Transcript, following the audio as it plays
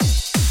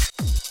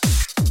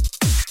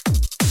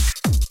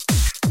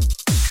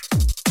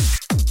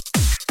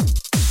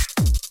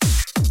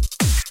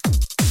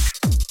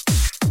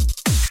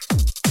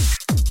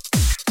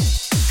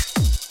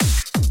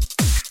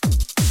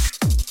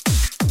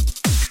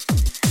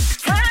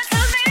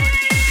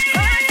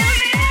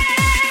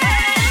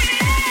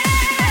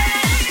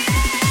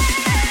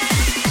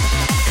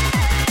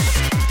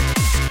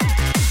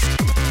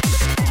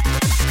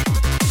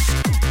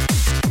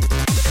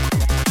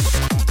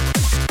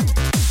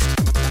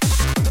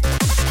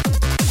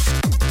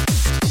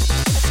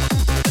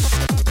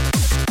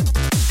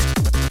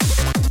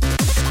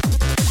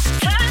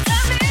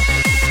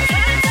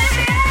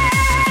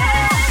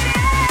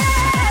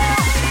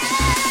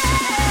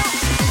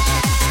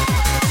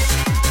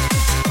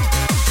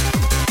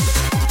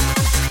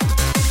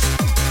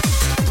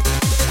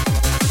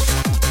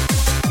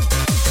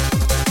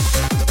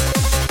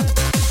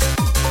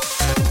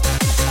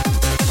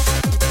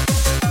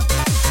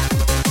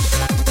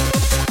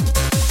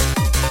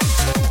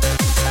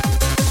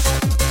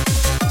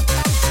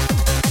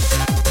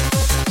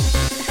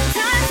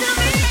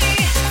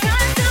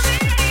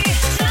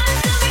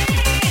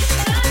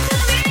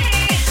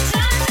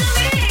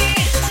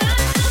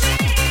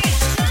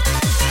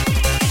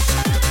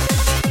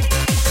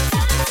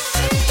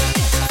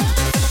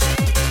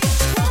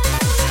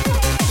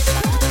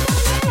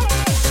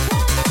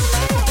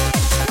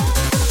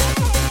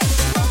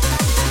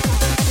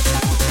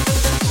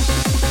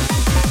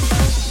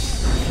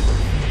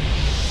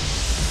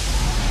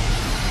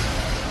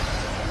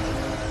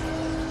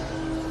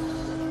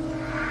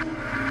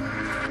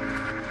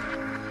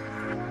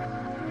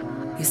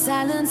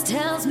Silence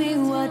tells me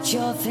what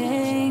you're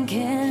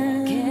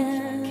thinking.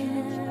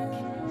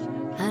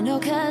 I know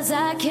 'cause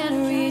I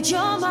can read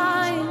your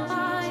mind.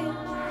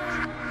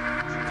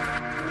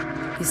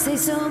 You say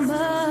so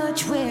much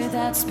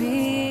without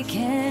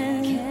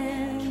speaking.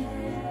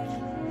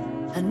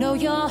 I know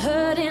you're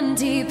hurting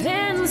deep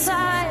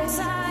inside.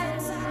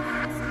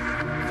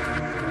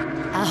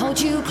 I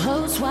hold you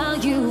close while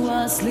you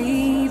are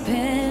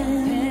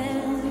sleeping.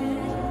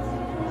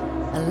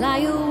 I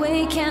lie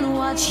awake and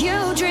watch you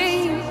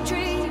dream.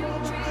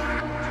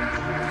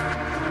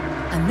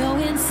 I know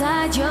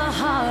inside your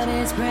heart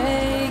is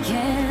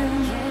breaking.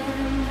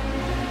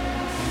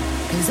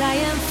 'Cause I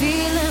am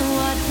feeling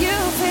what you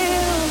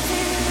feel.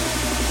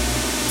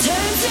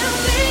 Turn to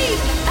me,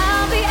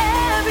 I'll be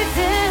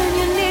everything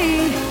you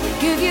need.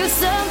 Give you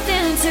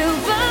something to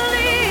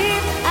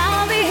believe.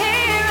 I'll be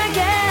here, I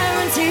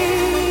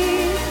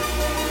guarantee.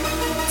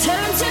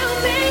 Turn to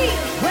me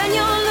when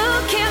you're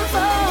looking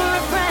for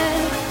a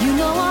friend. You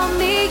know on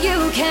me you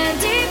can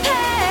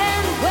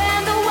depend. When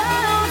the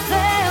world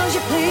fails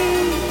you,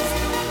 please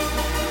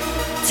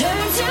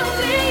turn to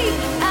me.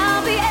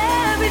 I'll be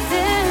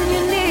everything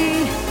you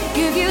need.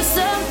 Give you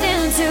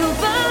something to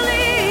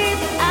believe.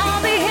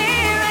 I'll be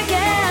here, I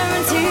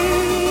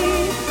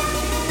guarantee.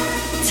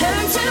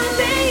 Turn to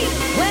me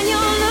when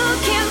you're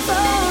looking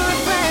for a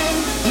friend.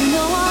 You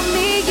know on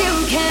me you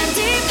can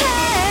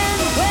depend.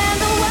 When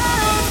the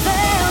world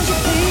fails you,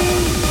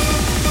 please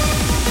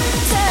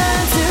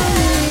turn to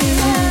me.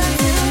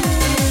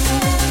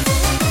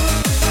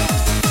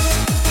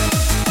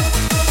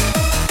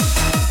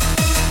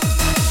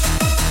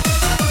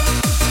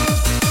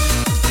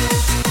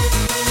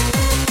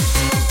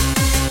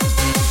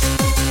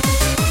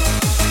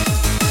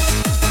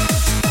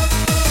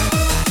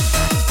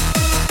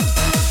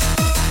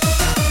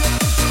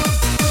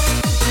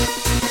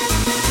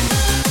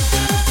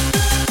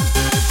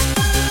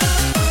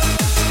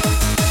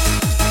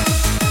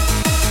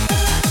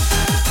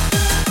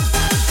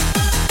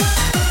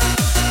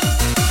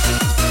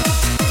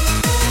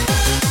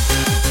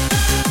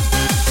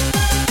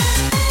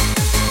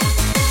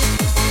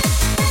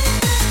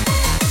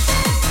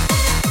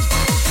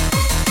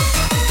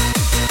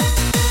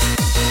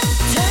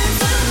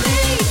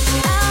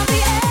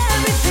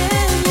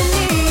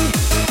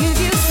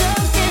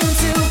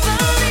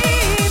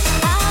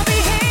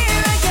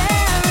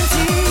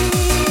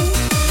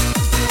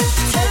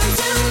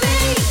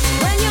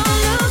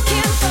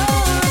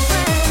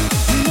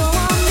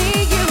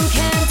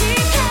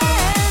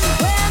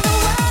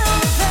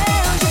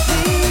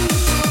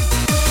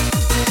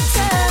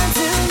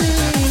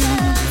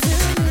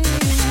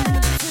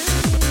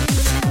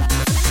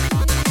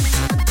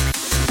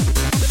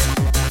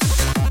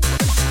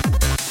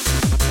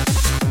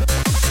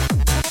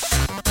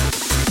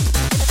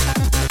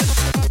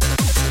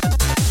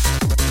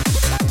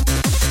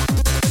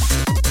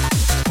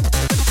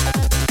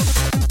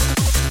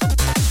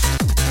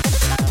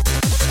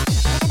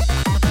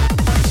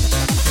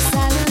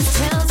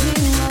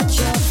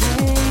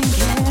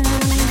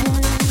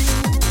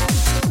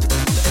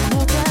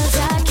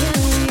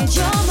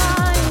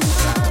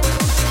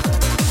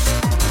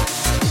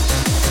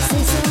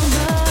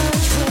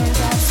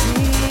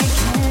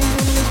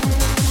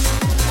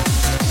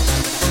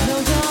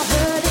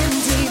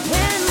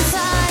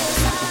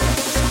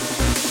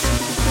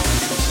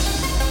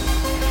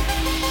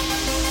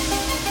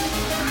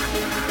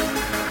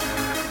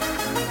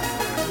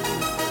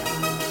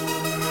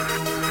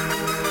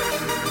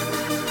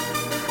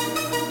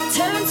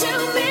 Turn to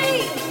me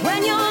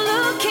when you're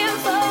looking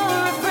for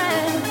a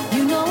friend.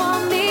 You know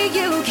on me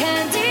you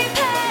can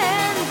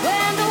depend.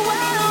 When the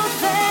world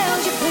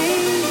fails you,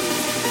 please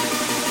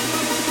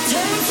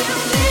turn to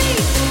me.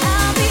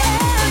 I'll be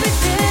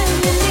everything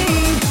you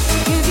need.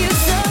 Give you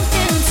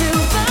something to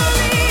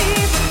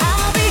believe.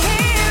 I'll be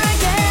here, I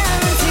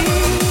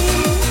guarantee.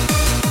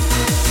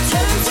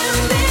 Turn to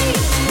me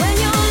when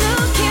you're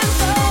looking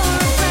for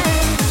a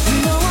friend. You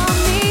know on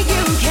me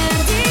you can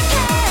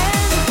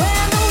depend.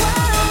 When the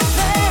world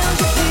fails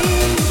you,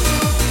 please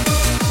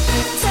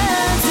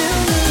turn to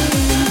me.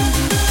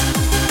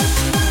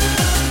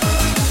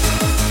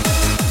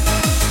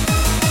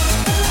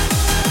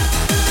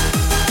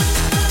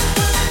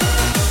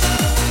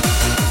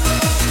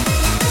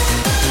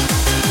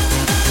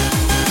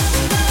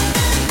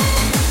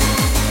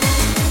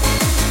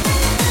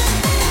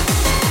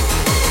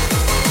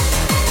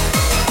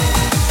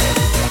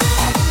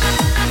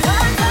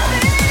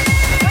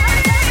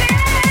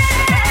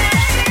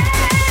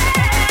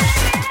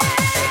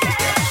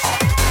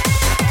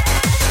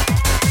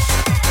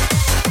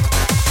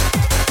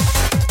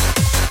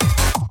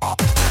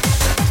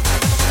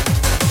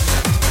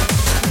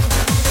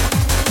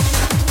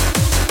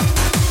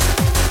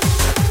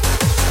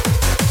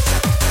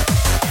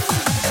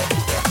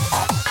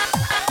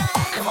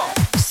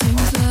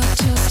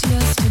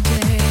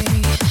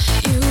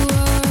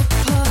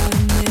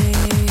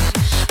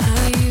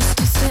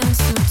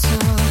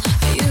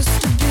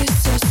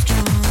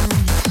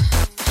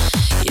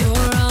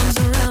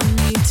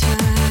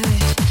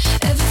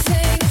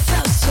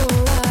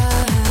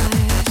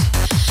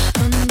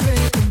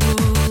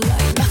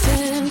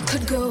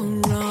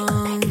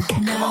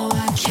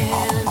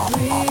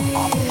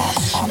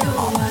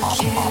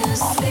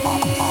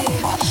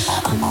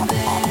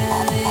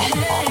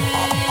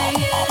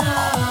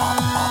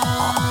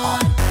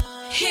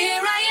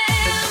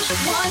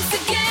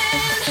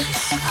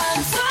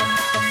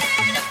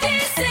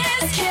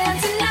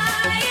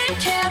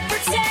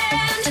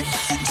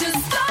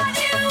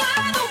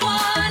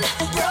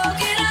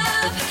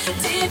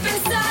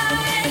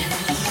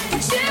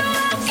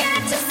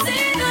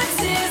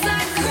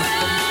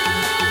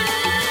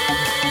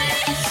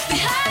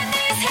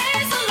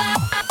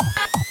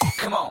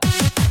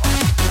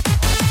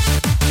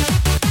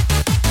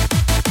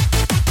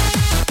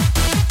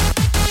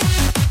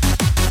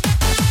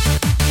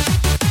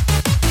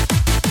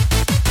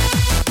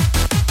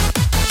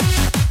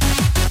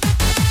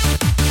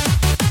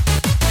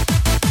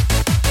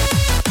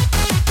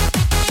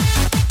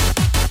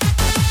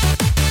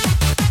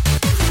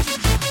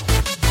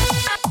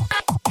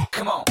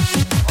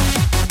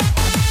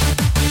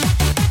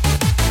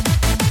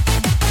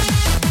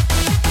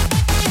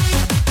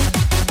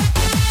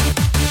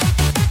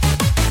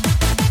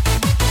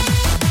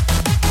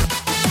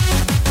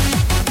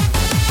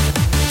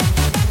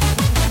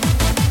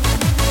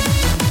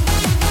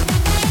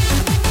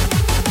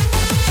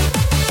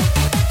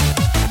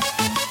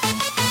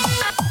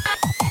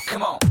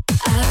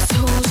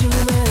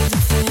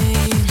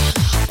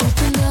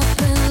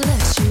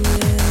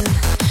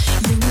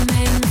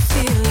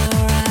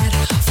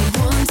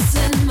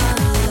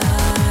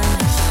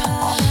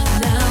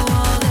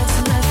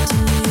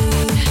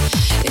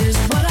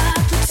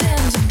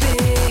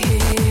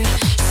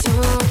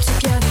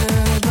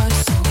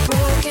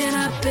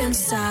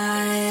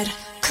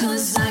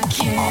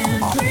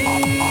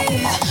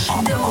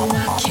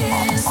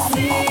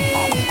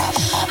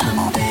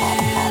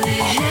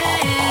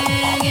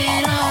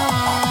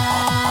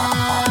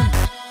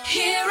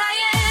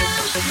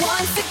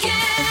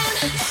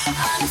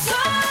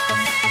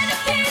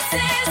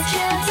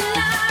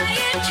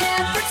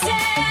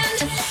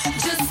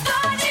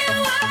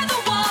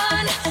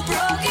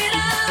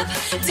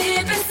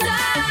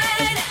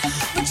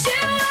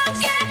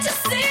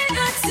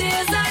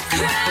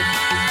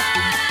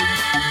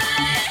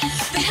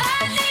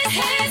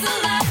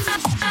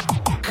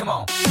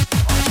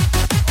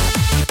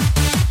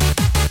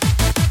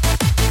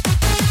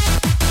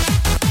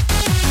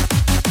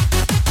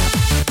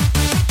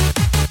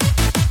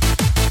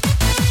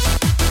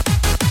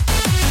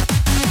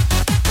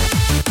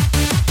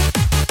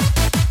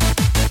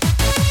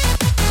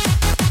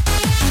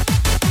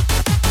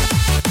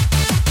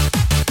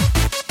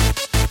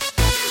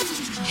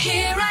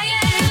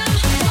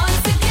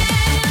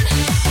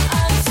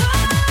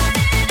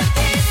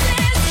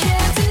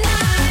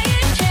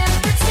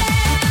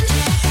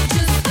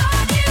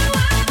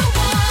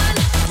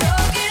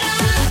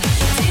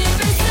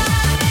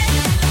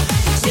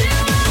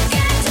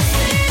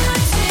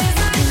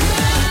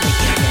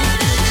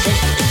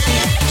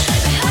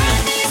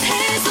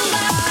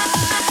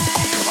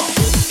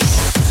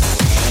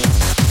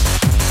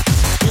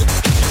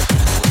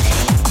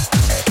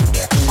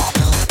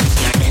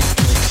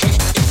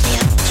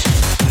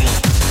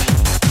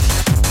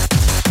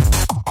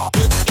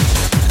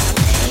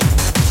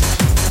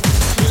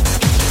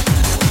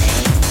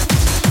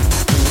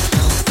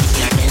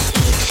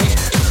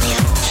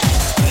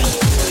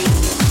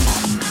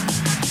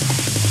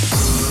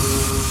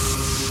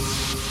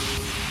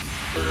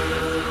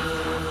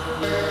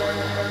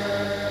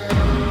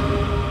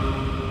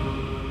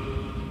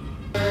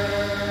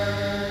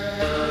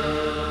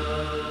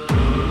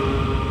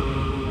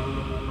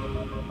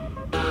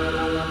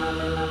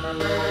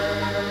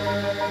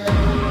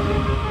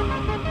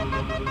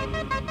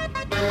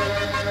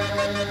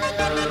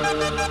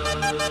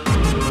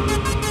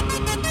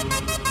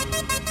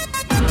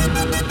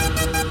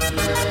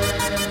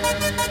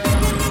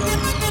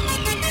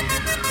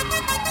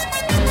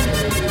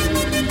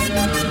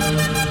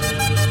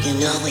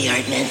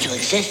 To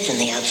exist in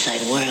the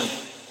outside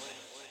world.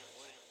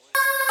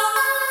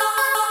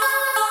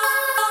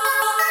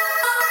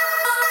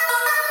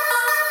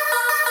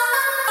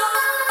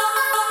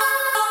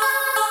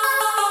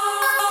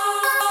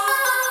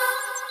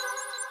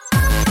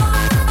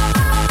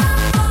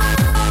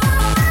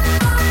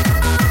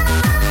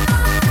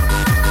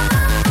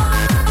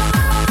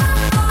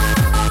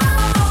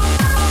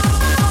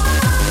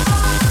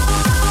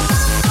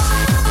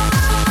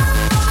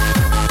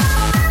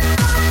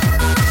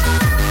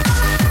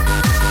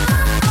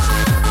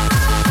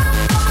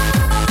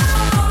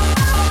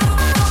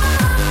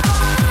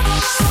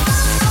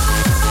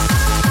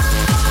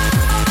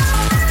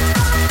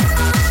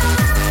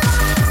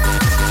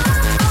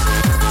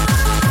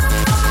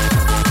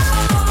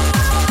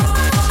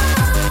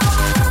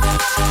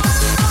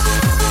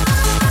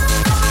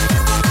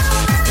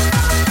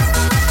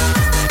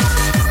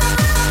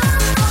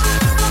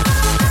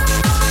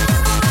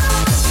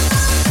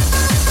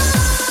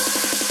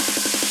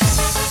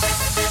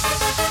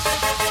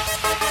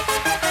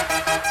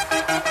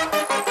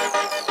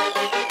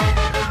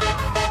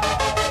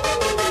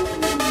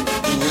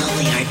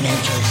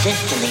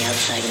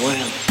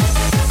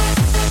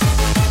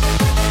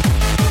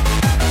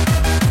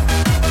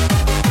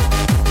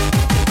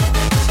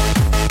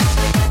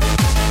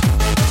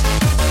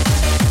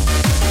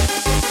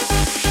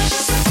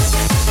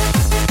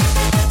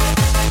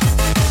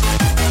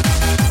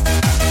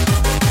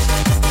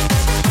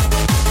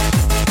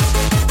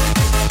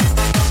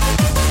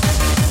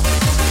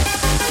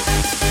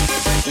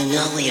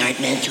 We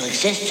aren't meant to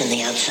exist in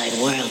the outside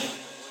world.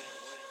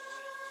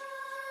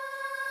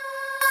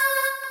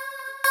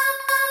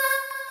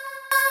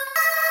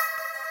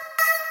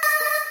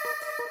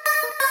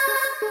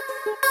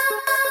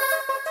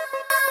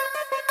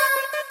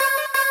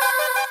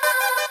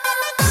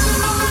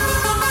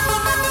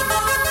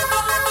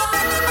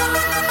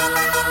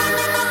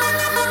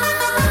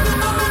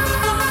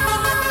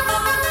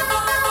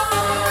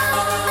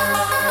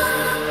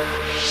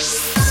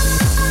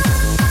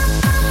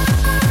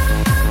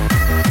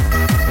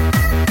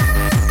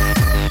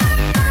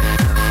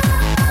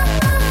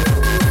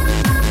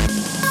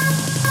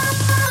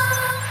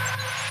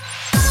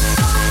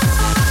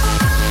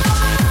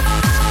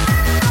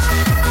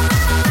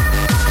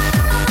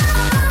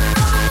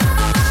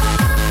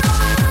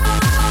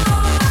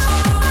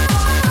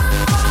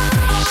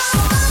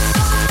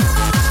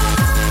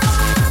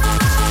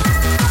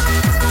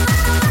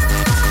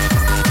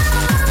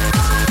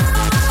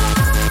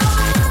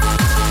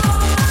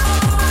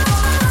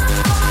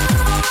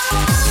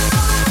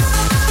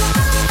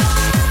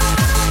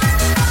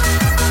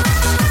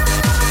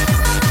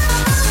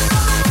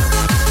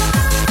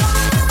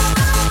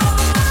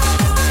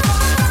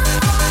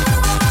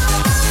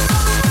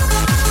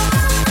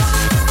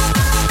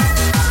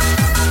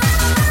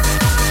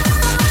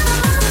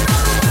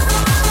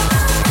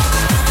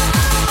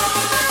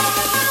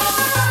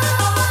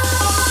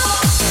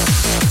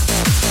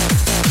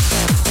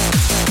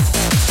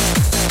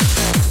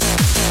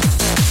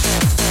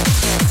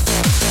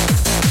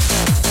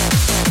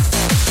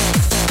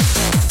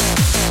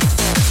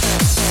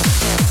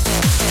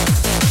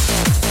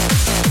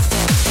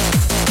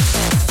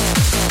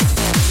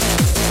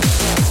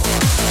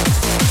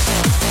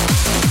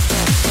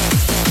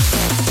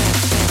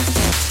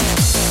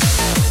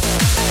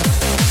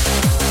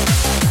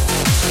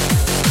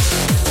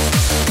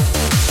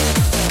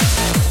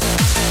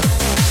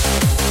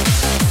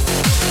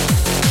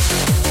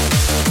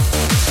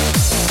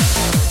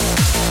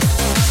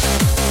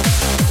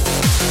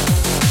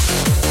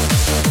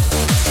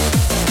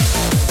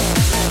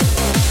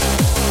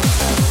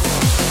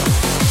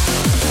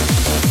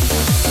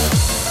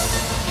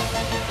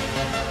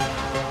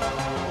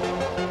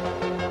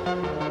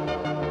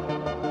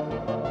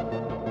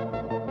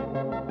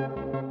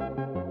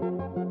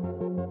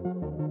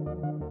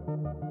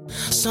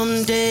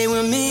 Someday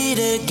we'll meet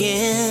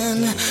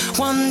again.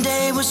 One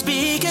day we'll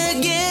speak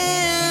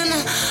again.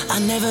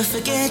 I'll never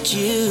forget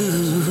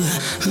you,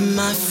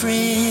 my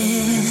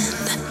friend.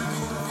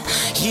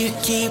 You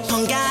keep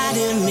on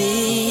guiding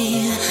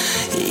me,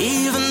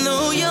 even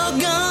though you're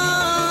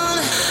gone.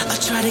 I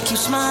try to keep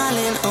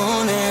smiling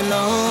on and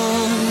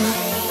on,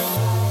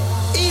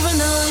 even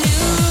though you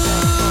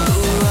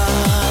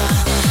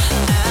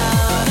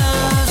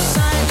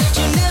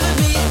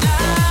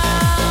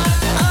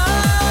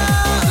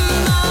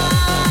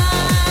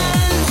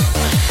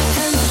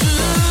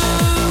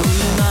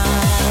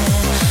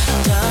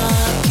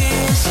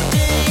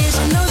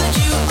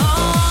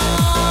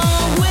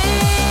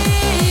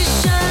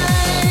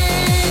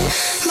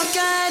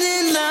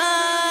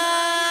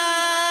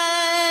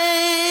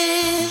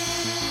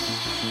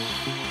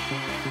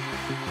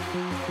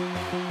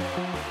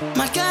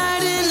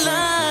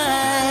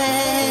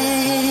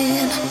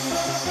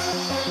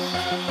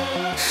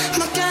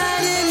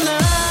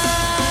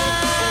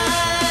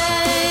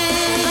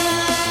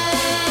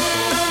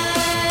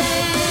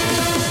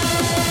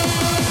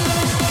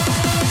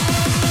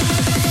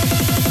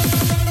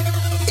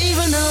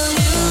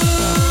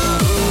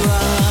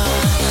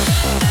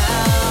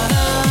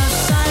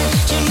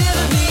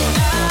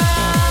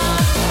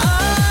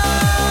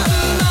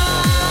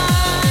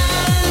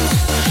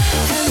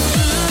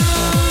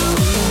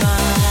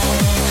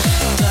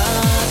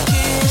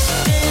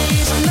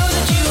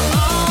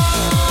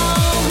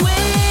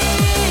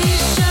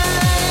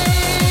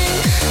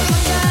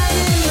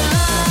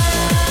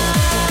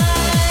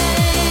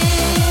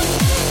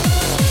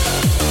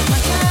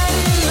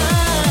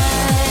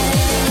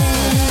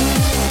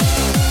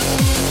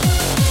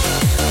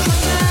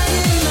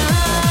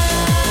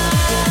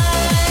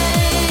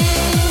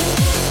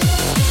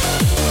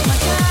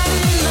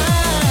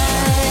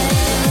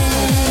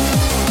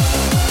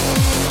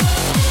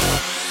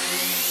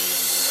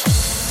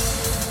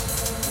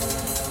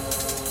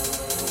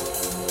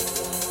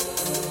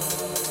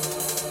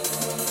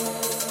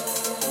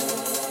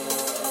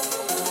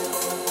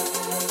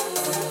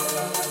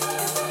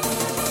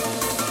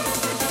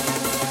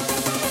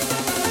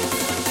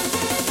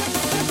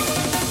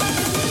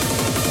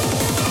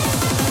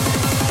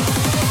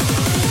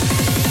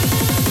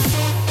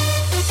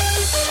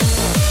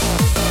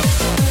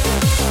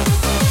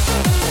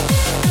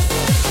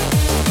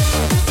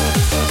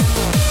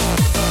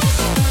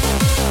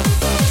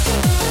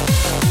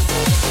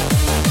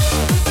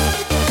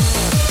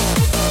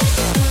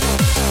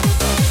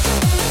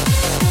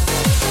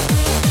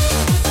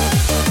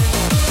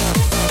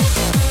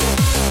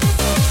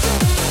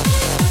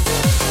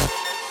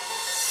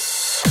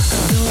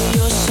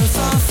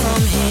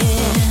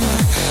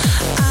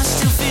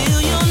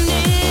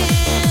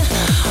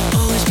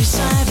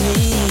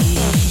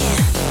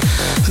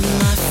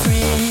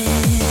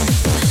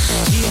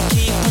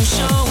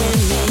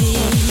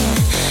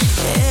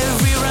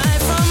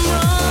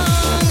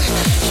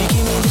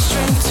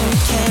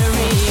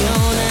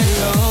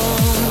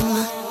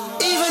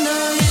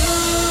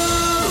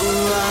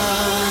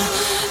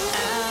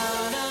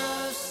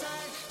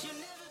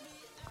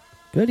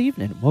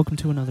and welcome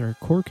to another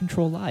Core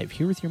Control Live,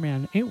 here with your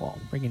man AWOL,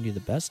 bringing you the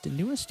best and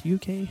newest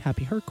UK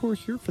happy hardcore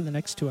here for the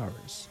next 2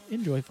 hours.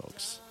 Enjoy,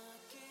 folks.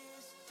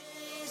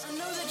 I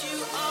know that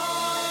you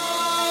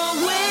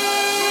always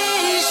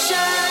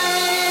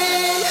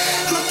shine,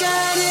 my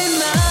guiding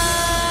light,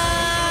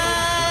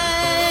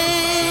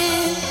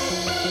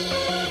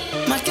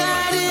 my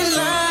guiding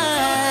light,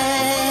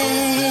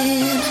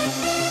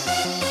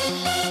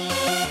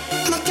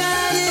 my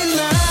guiding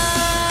light.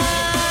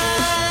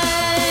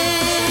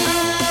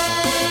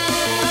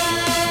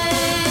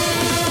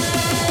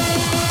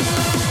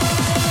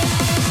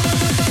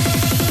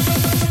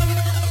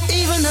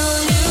 Even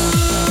though you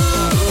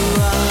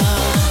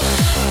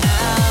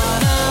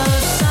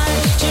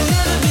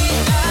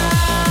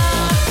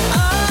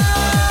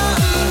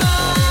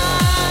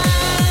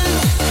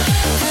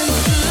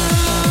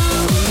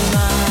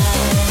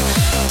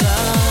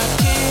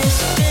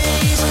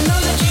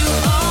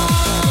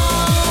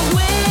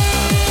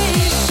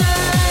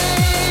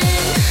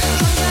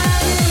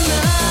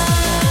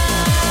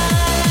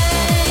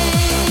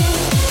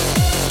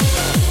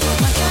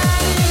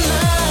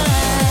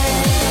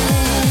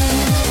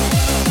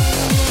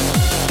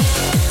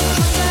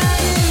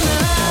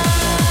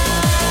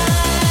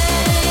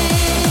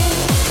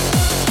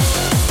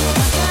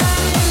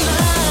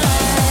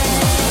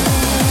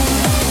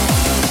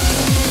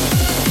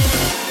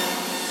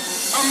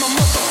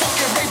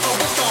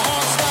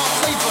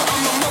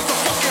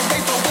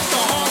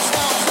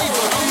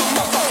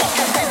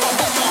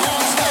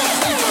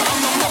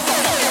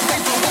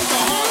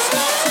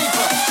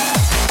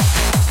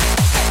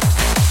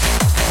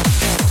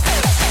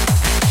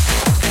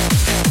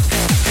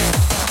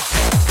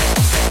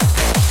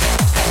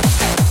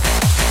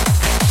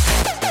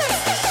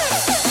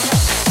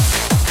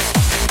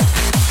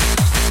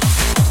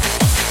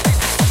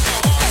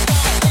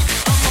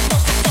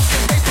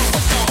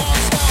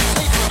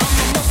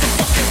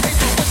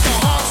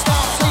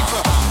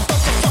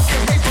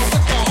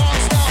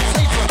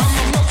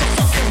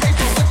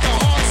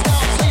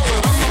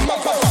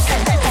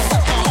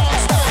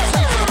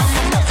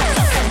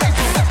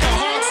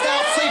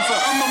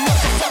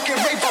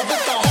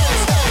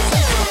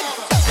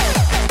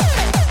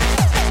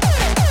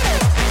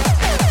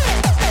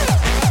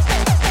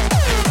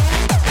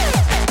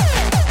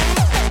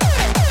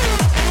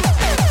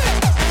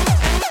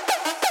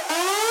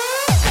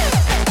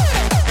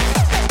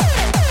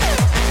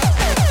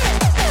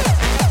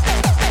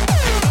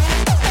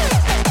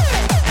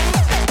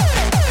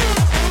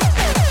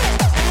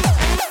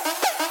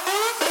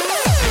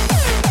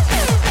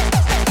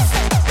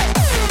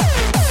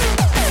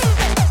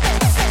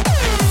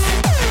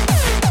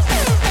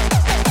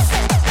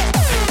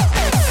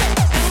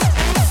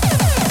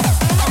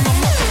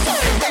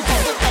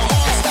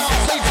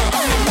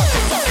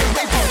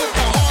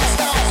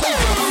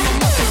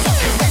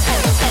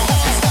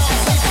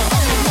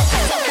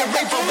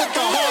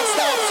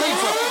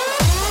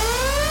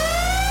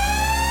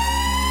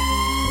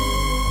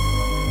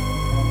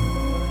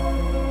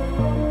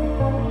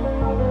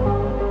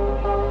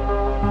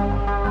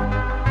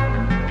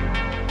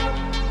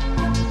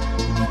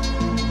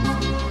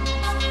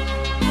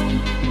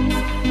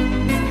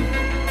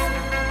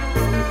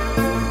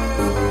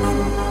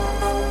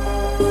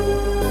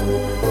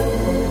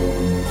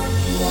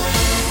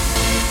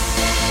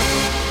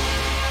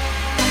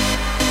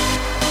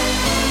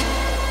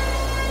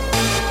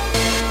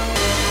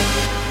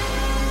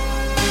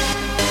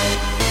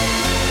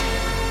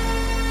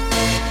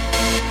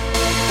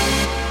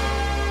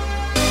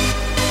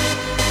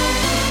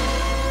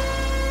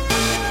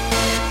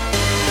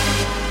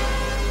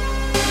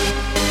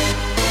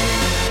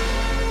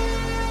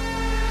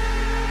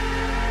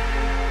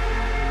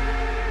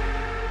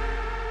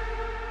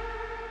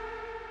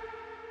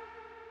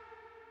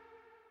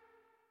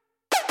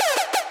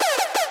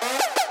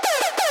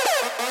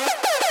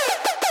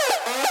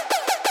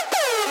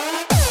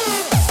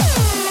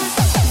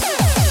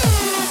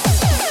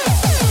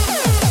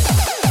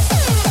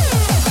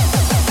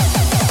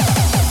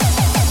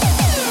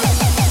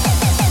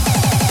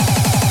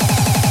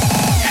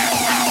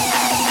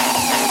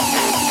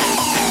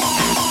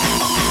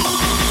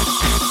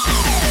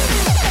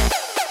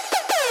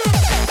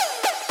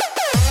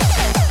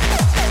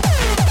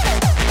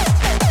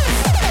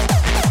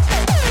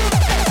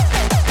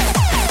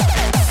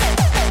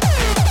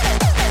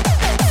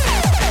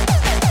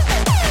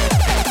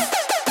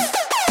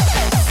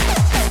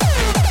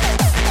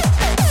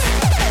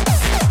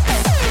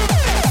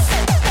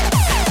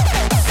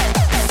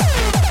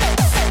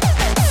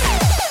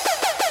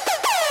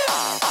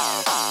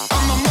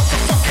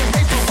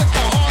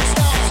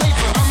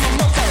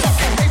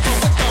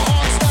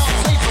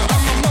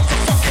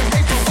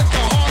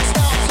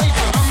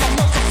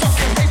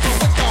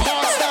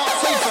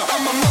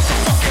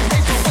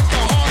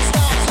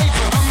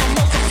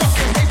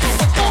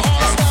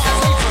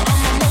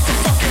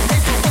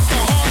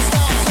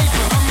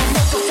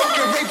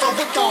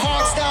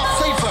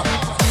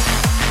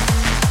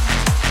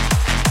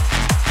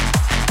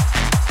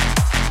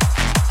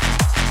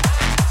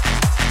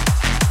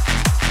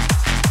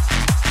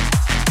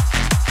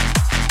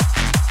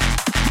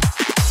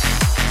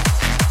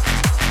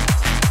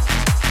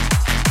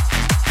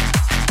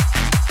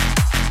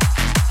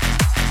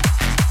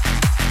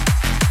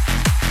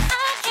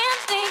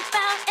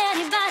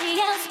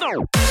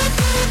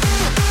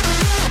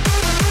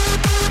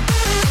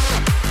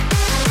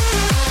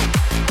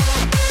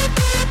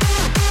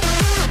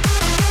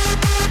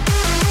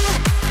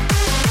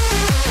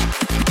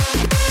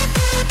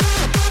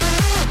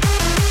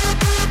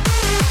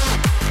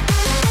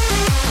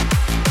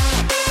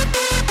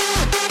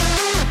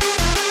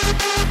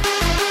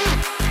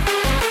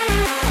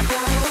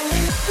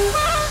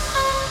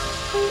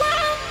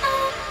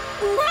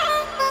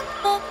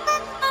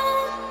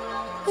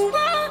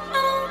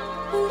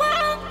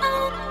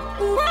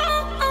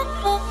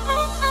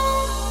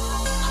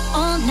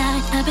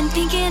I've been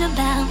thinking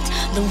about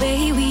the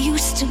way we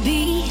used to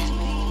be.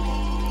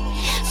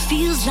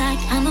 Feels like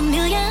I'm a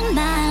million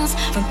miles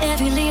from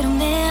every little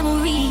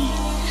memory.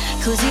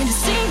 'Cause in a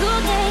single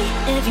day,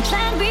 every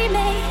plan we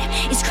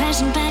made is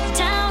crashing back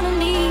down on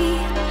me.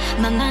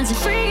 My mind's a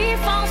free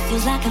fall,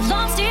 feels like I've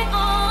lost it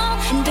all.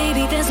 And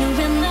baby, there's no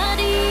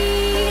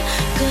remedy.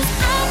 'Cause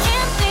I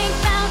can't think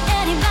about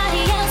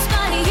anybody else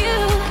but you,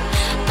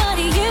 but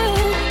you.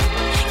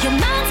 Your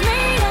mind's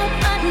made up,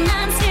 but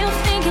I'm still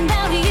thinking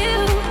about you,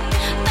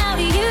 about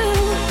you.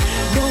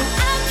 No,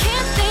 I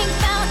can't think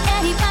about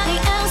anybody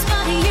else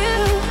but you,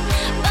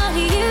 but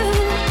you.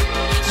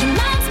 Your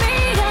mind's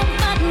made up,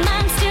 but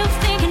I'm still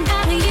thinking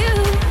about you,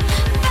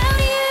 about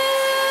you.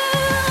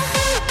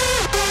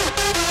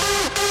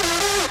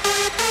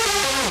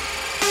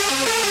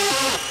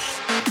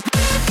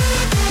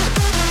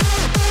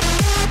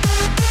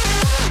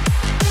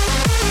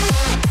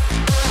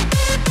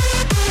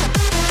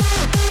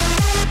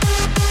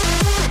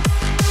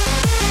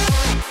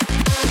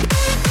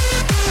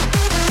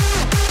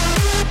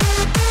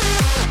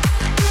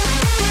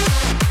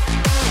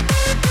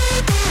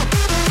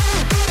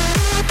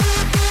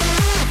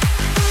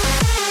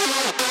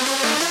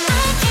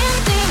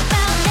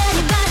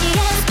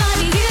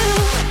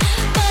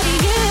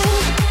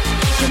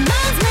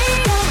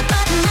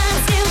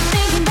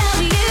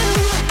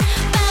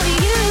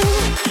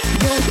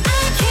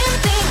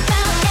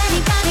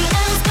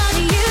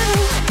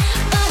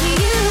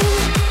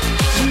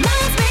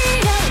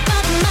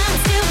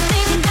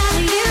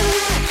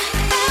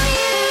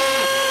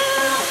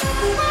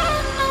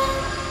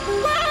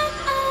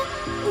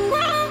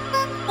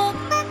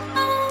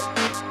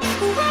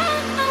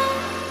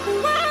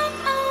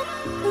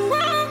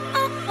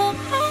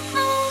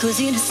 'Cause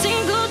in a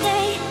single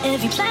day,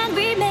 every plan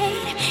we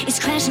made is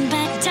crashing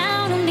back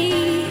down on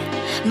me.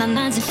 My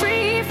mind's a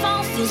free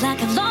fall, feels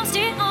like I've lost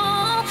it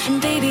all.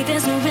 And baby,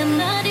 there's no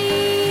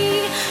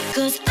remedy.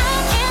 'Cause I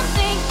can't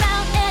think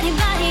about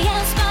anybody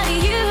else but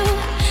you,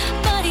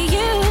 but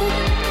you.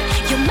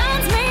 Your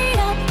mind's made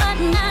up, but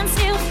I'm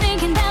still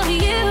thinking about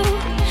you,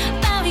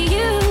 about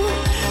you.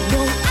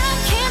 No, I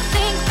can't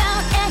think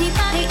about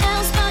anybody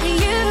else but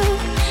you,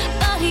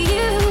 but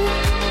you.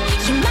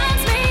 Your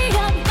mind's made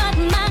up, but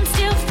I'm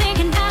still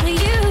thinking about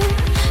you,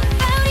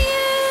 about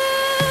you.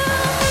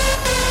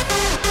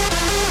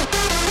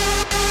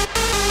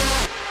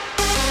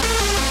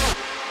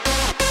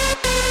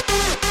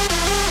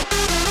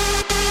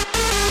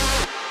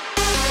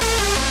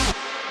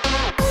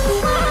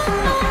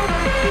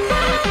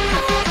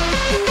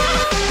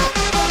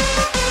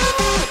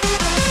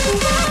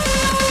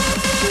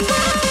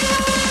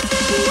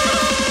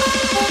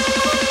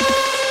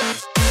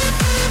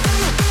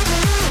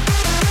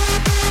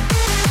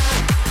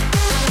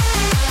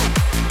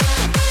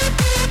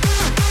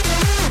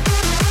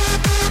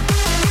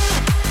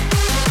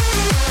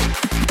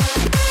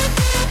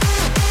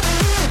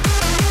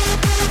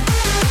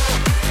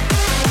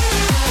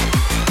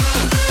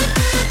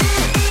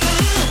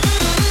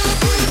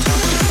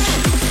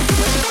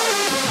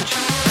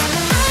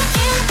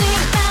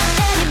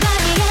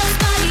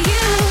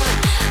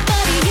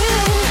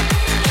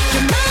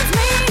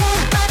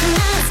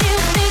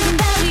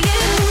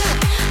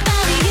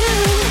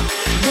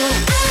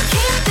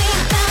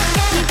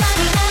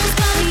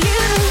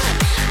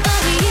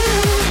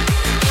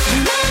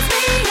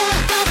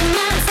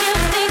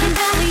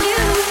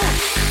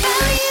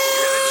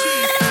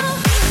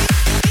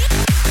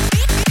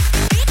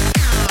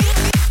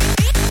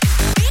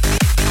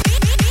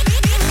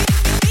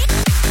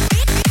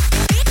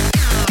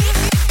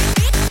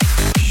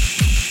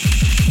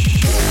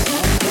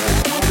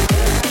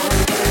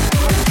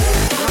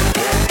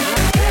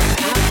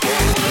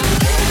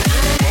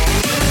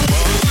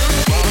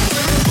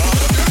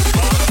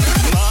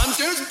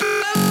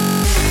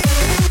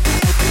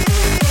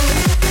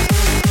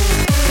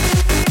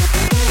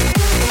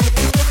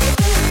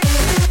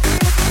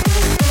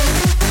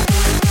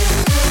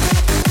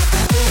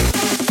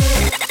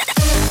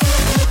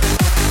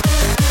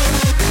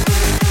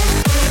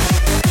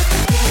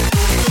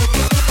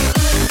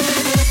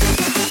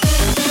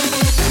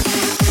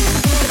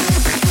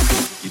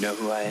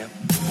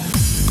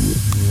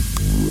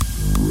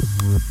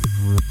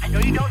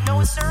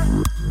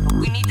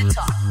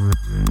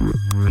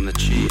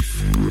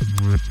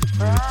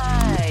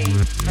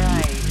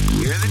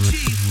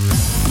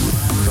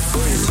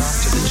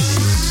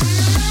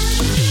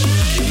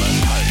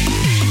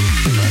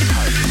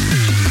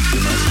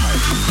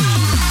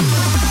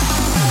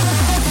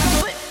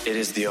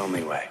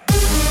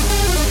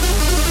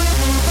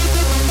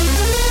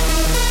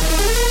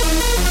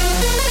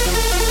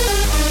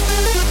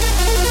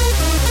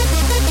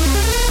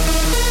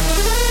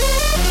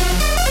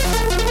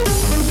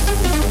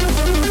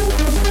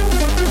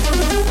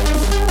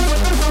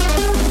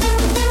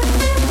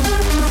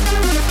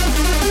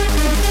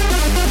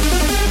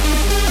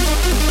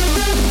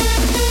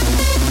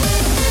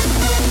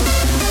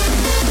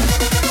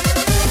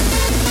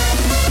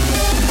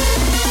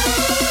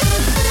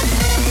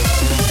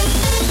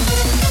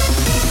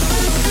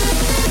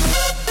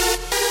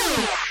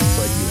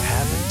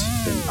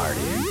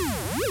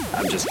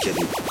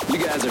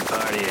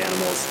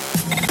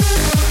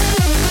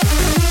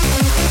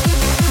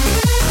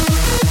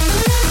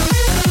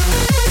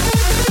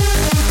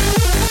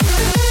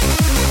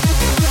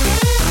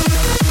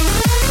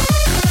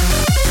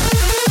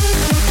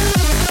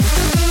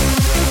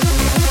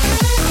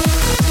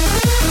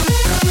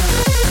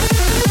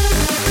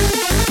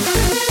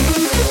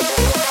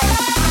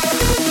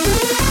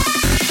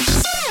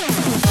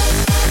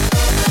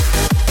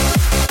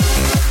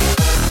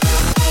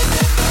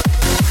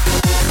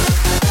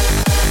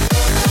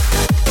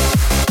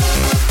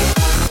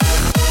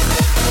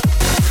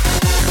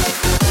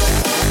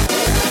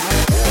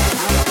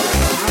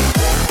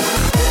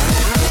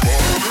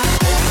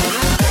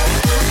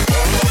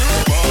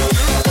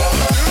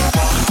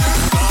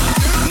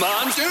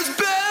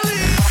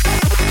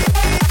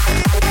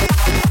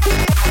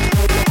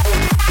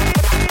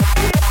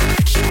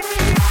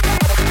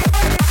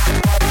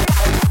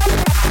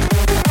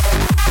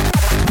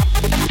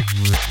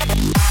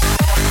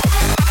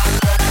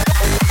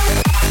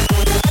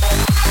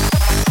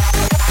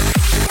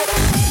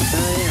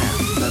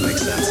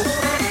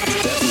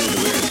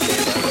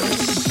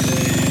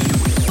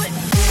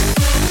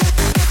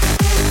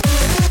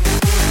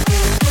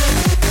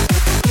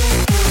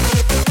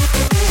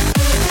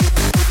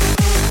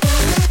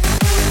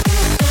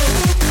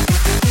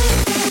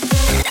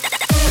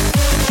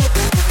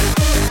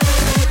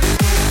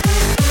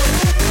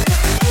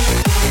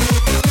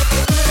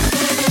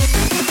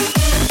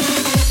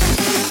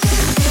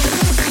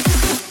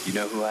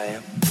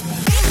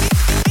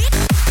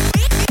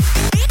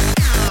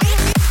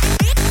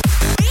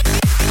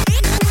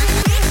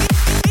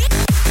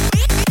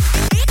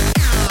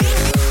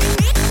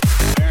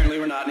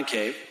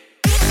 cave.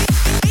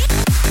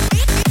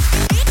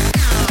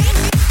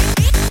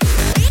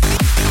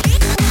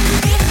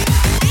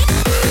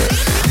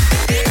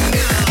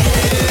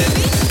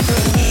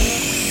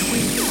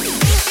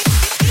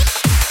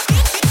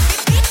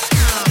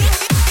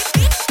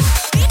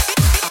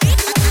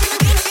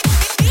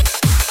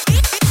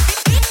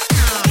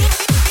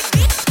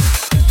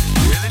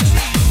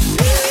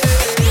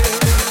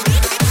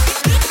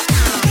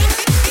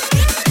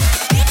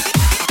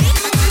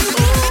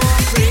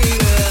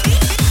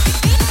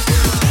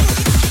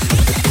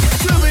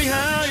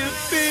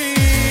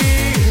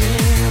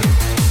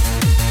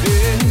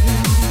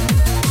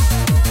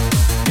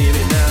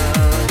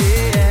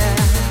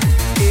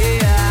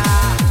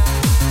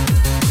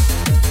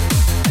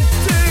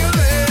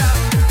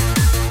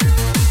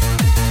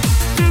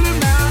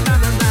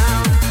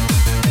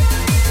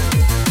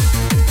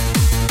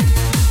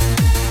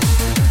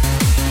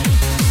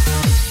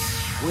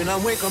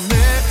 Wake up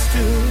next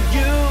to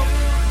you.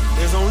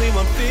 There's only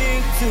one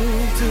thing to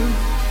do.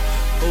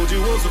 Hold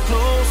you so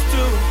close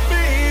to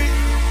me.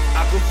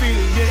 I can feel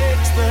the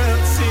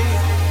ecstasy.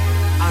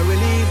 I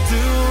really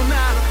do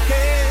not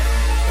care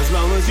as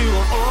long as you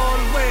are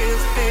always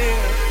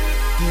there,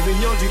 giving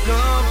your deep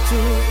love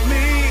to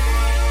me.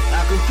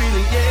 I can feel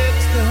the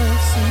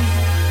ecstasy.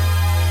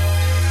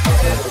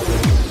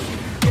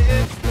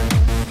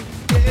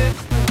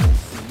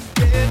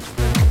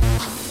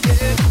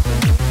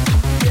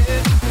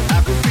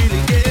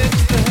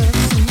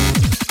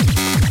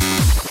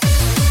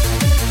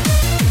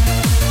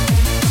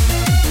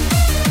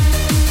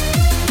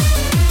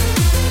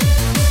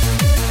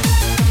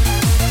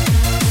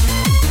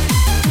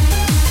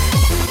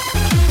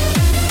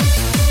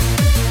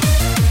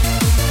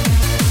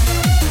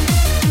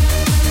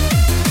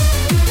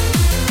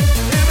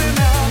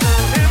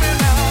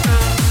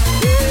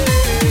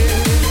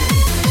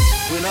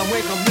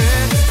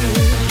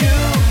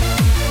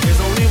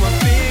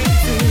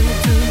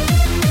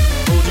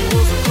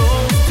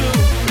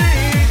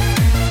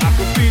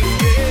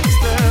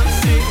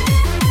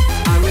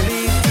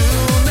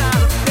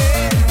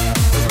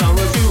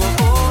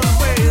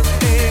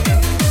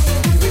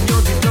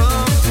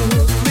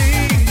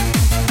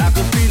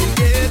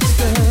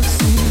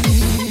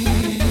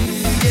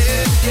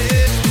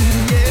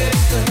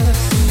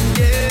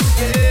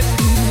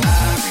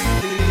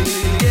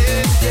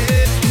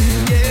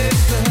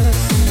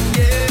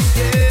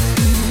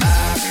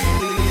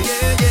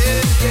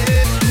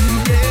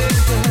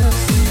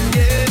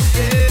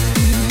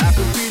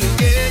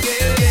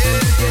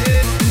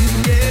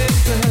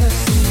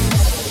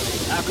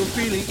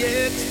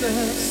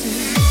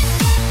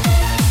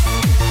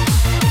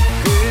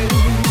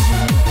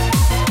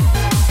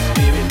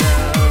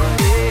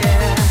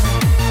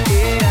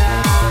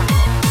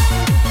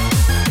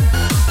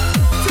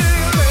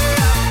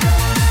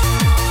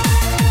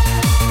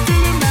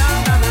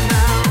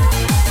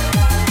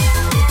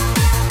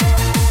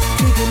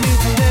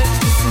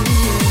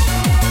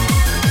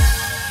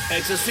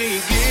 Ecstasy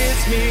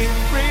gets me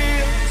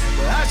real,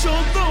 but I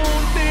sure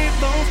don't need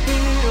those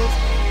pills.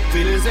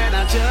 Feelings that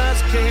I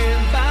just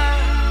can't buy.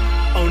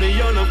 Only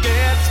your love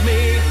gets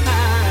me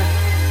high.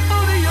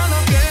 Only your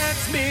love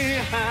gets me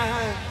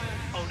high.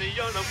 Only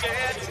your love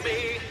gets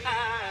me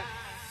high.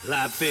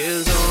 Life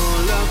is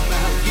all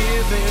about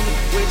giving,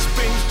 which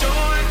brings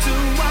joy to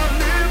our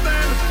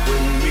living.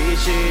 When we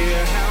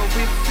share how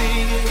we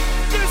feel,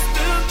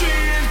 distant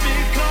dreams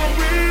become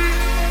real.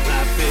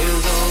 Life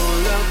is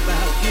all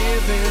about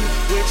giving,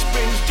 which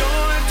brings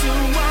joy to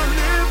our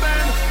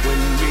living.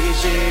 When we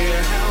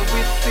share how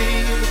we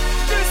feel,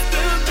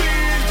 distant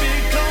dreams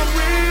become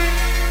real.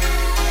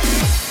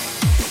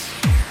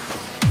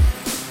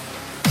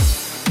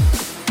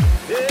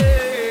 Yeah.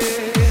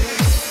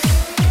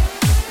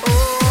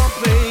 Oh,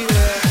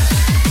 baby,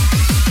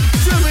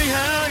 tell me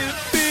how you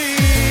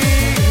feel.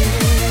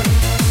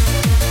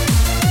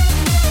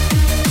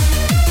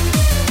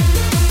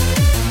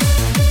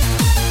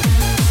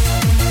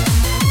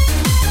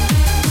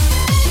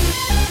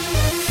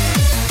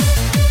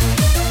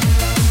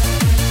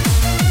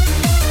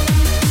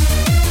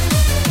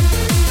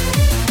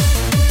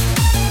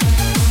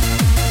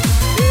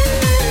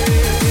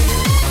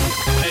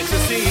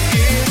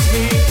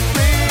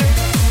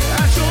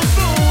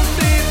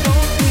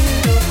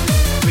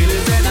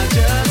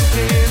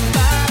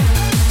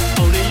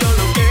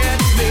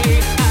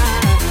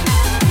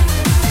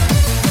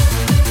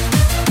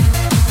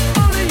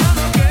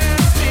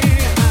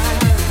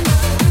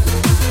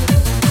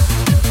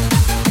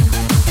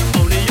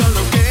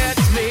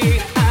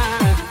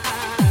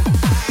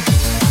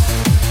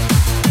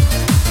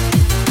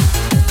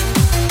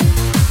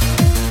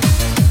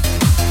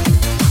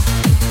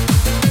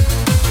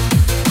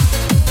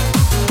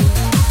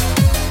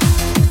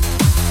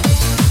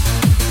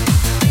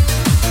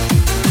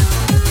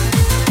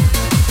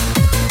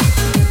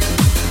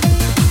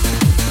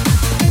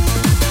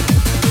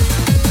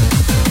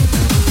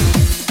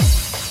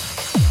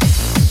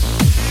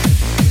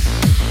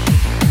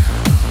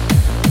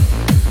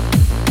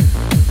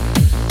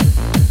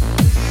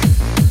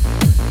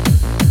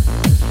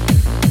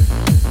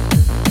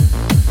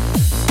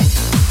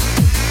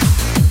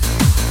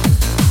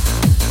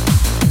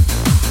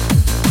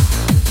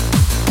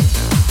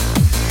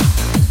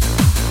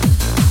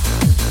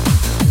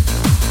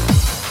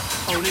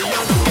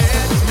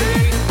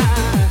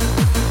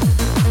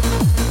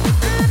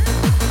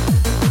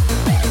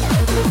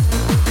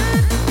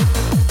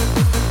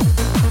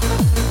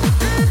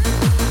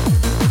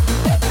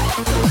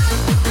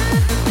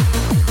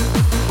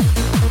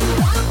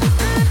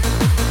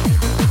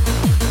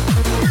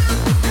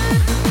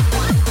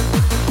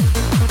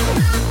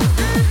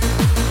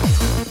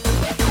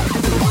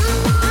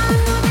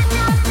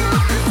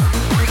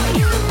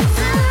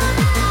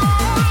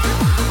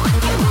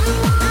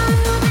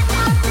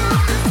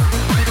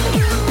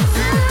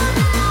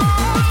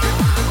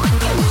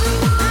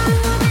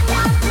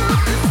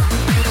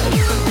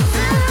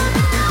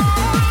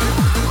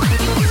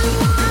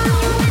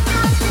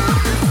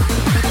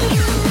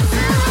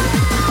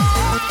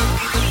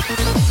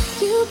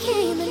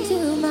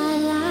 into my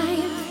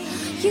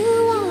life. You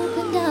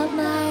opened up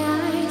my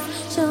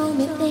eyes, showed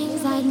me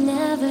things I'd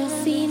never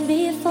seen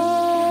before.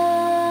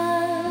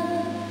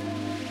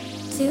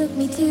 Took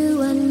me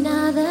to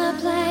another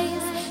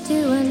place,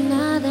 to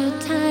another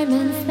time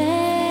and space.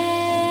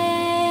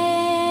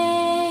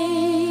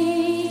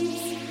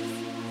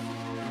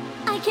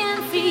 I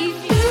can see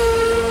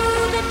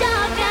through the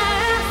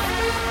darkness,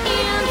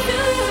 into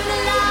the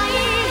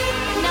light.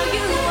 Now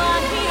you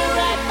are here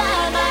right by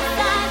my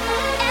side.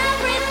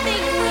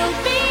 Everything will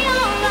be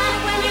alright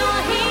when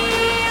you're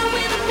here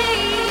with me.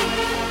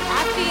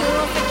 I feel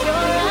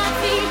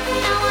security.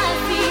 Now I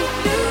see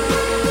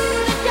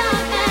through the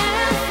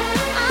darkness.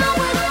 I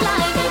was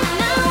blind and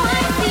now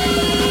I see.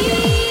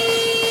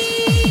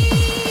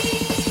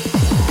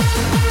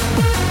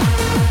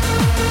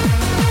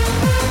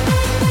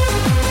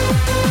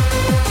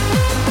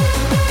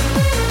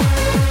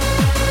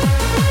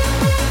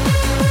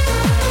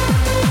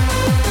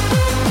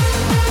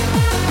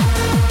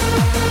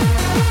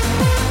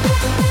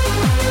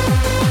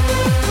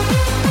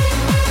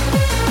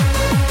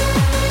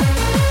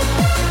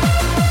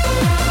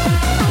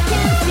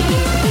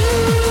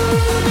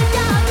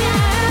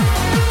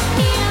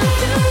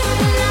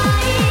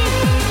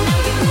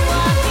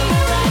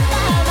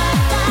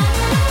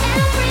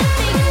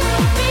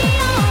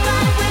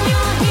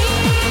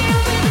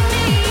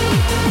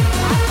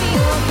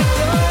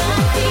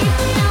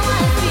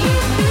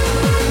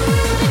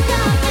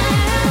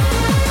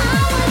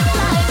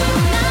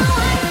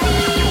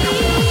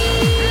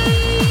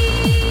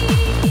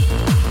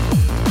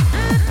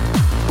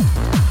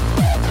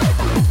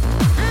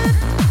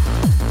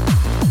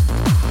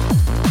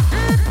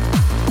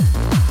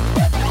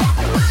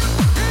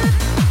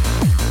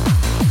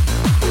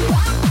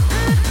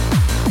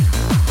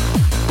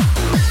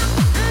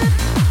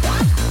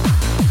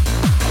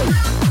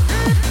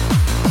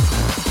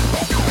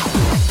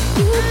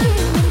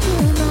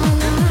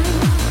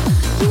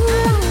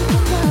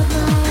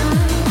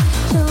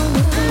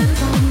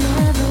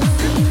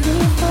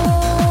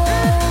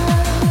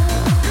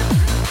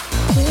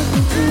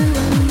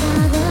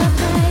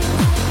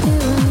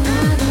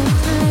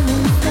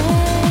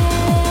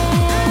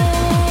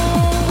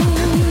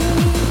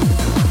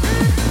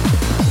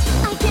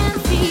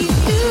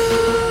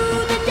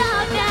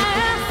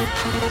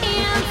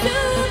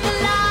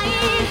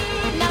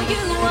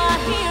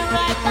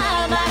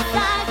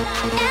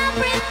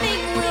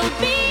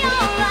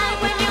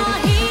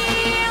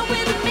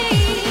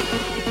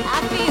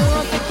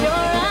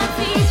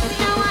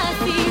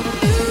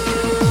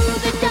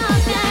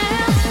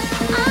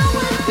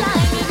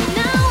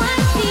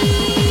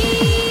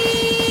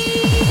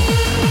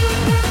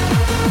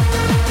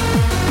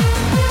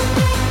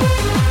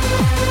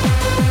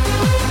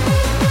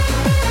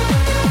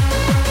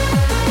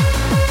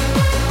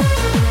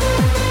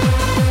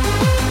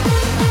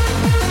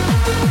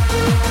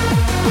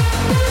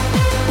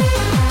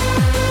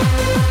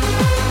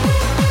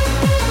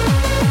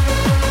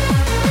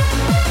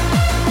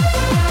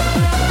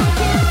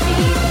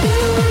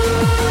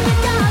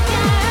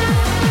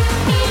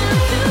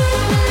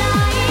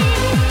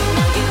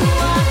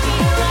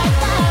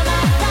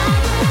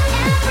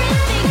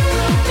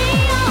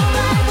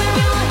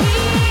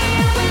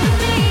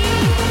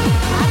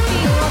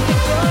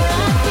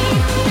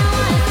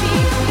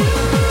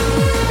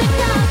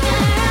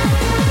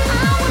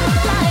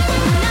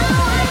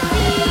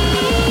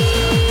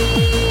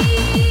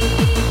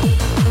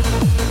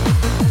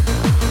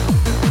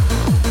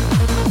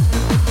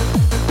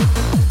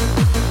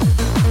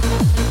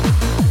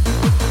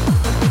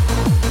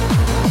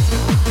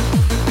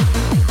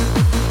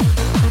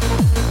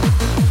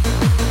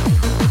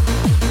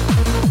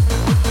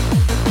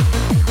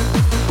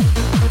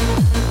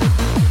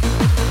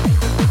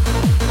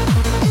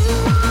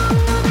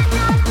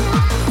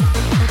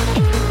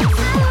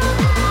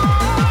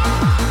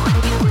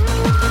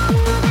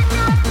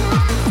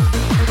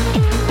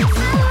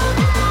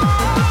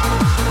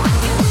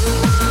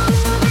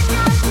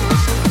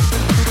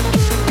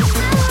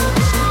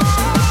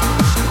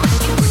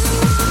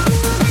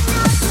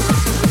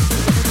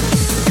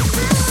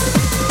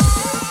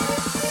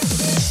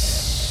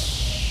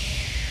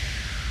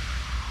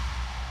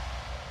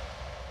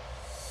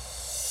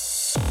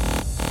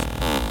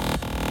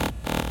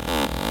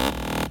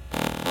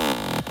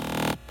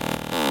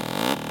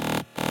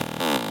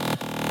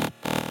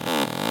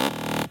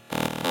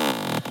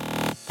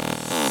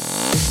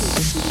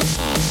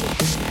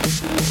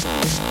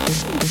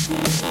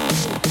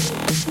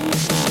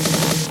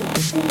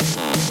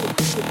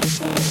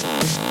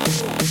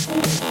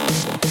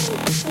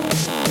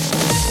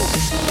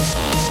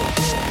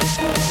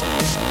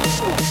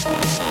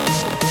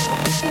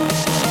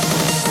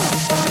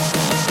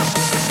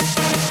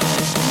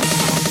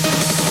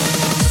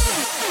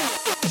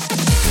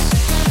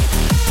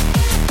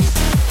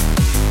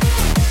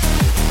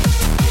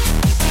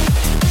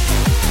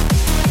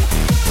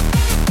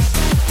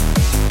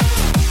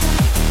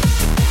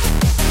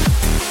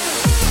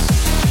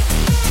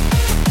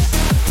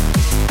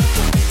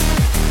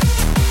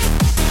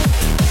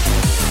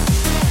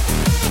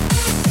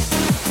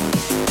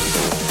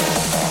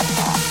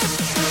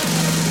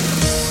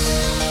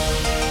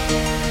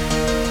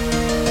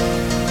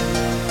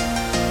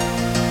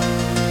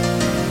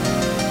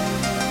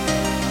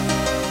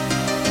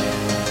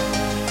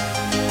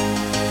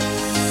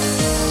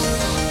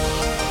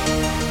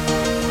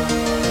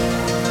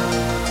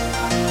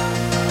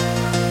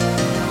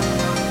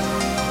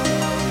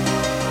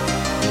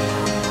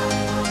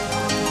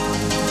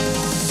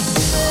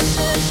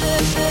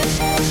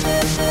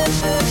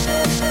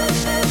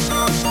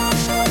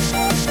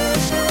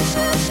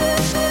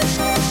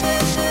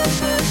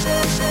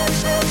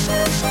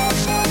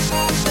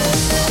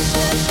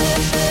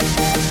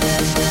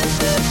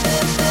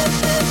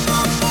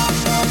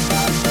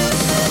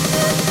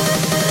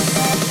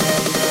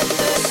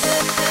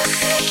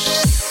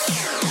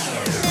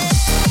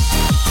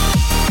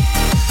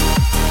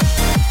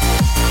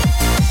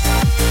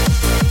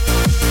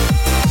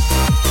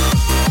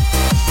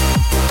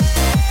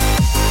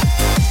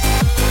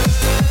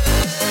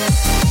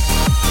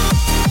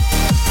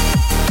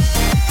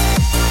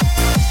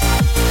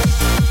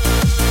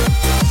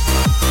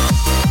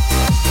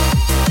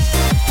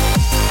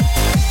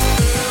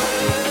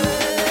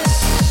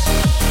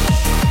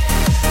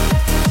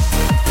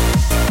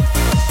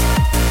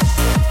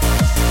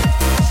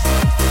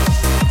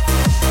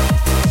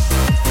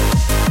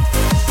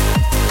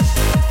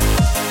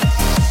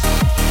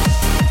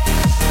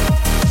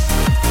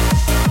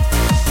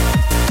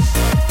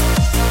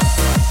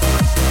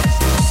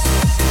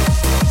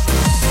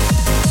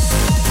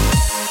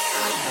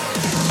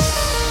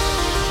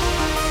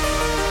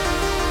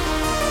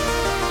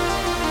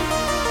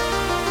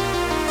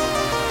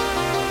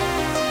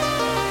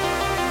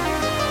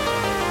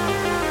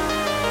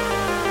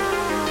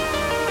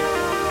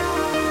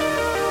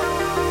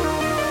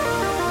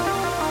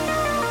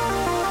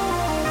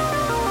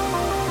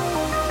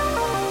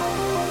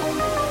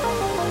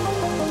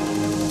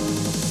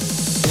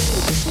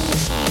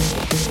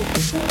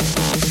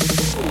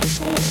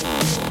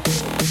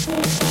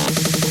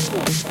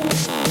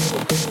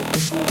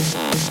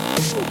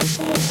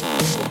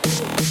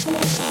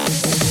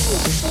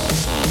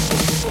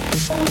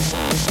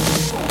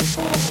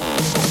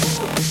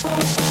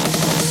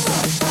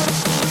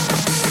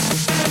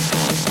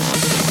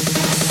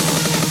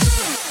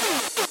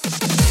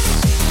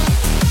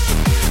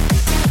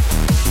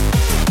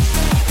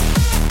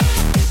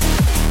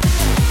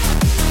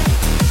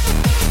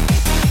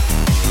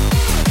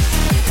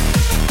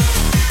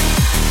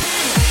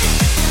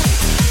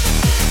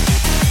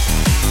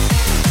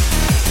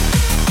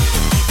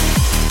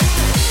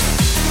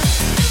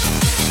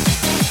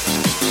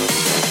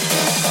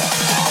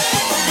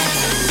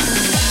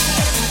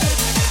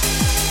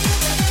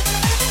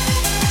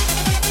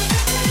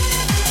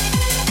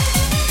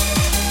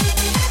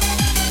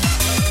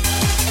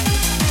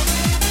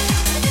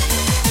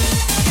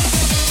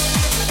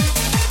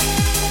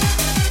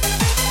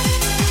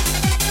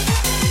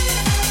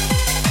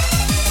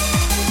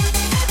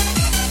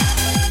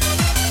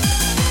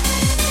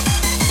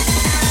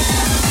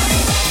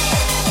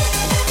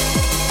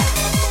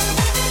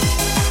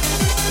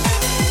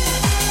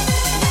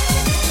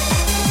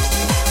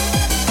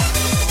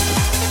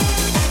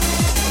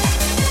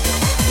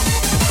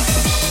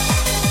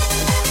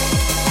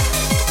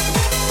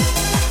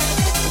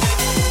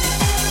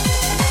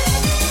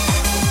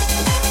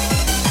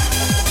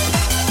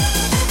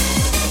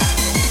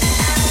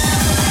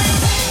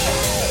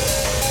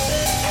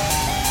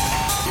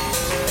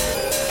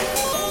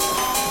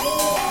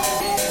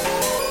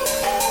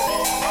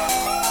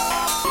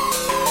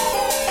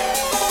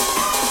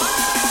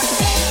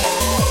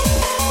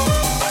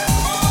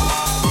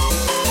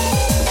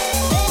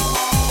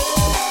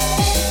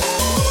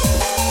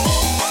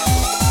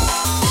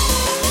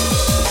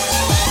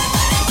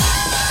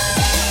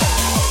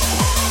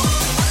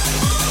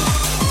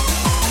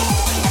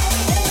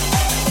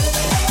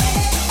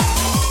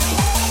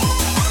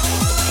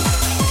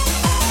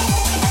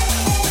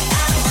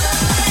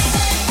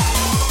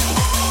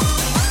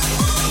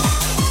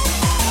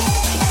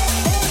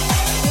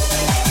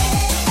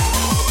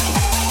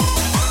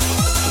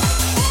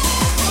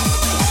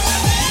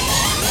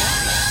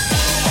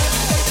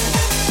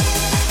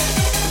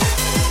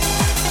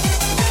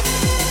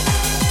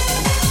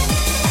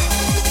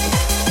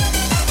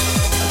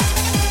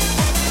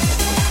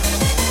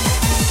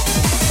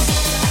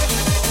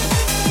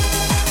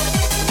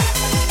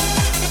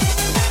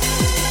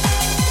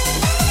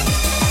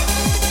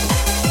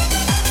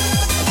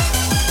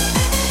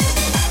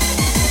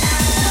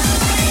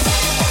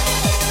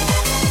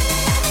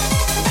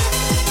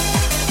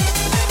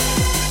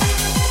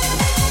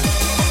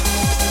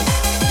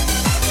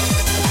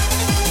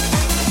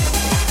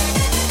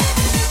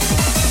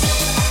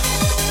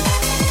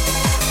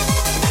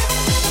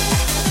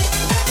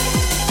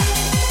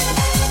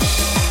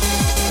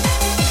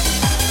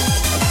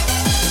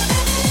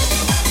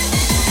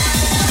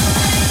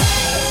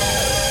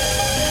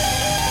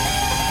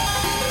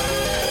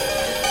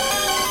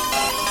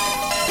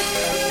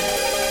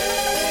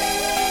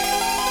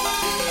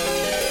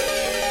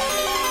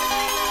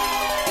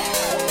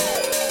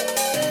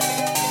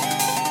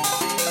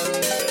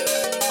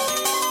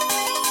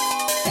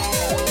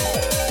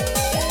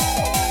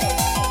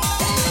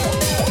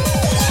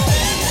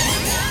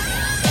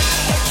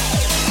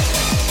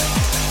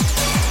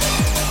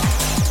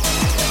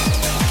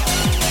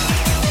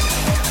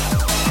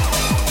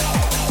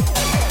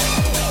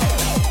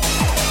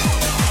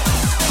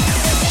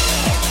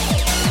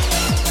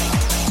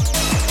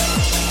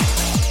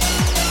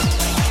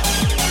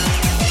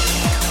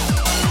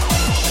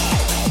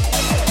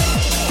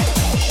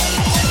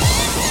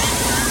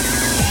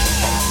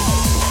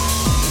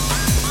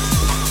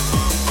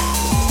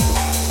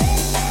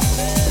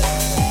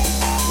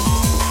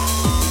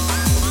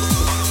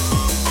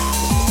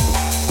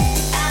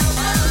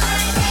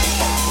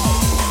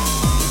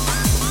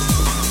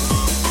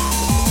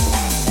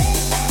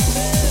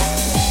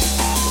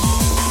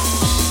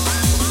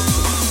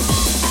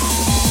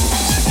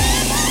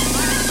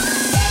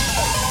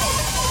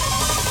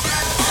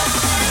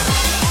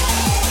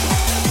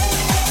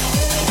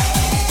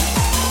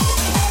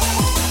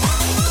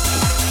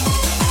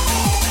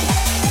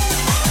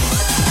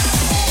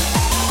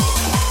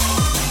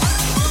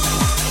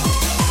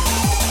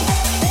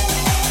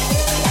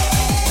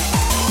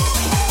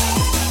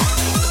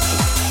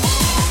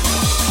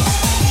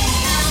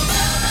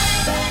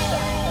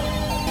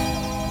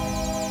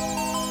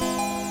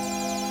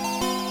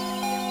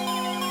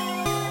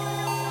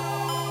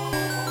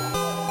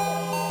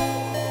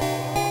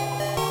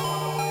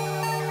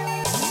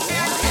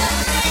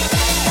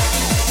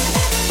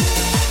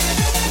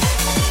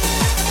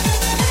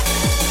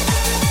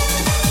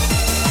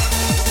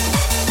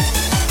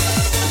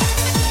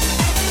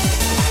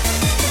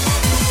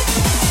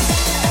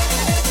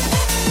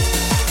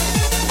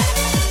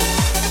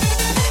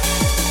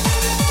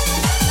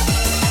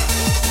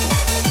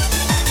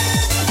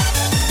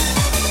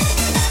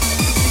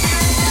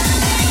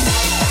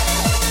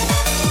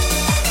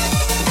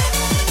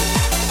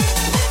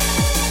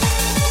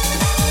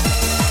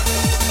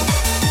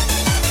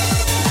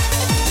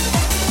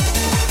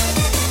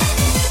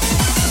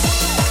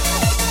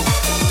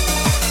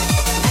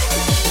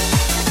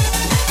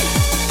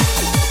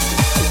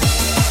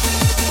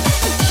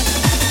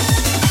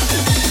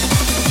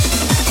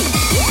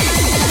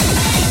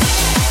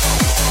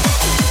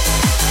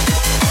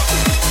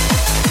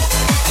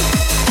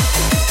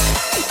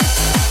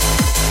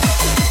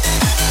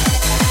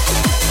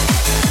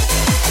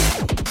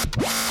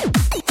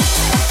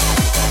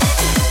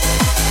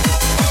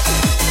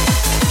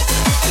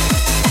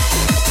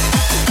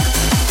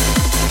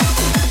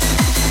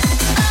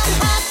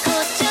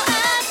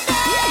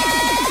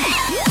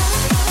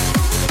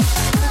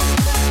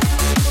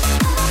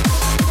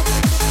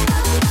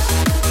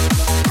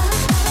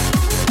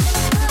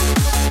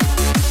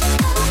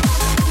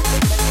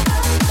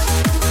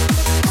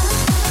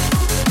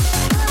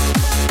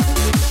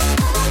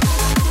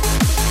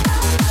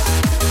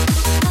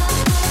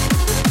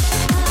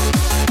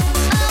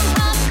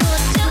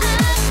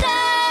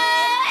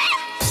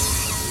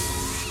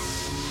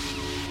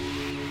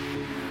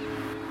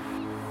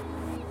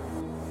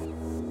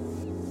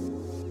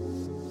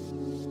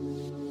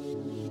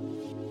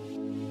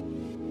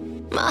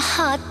 My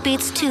heart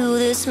beats to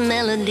this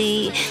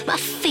melody. My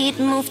feet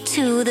move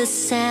to the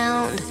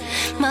sound.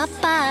 My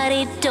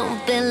body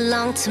don't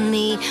belong to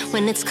me.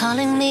 When it's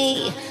calling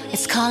me,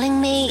 it's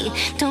calling me.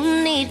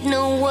 Don't need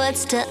no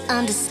words to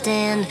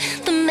understand.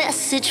 The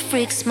message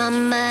freaks my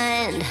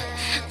mind.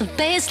 The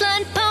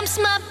bassline pumps,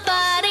 my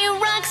body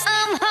rocks.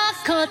 I'm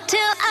hardcore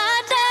till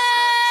I die.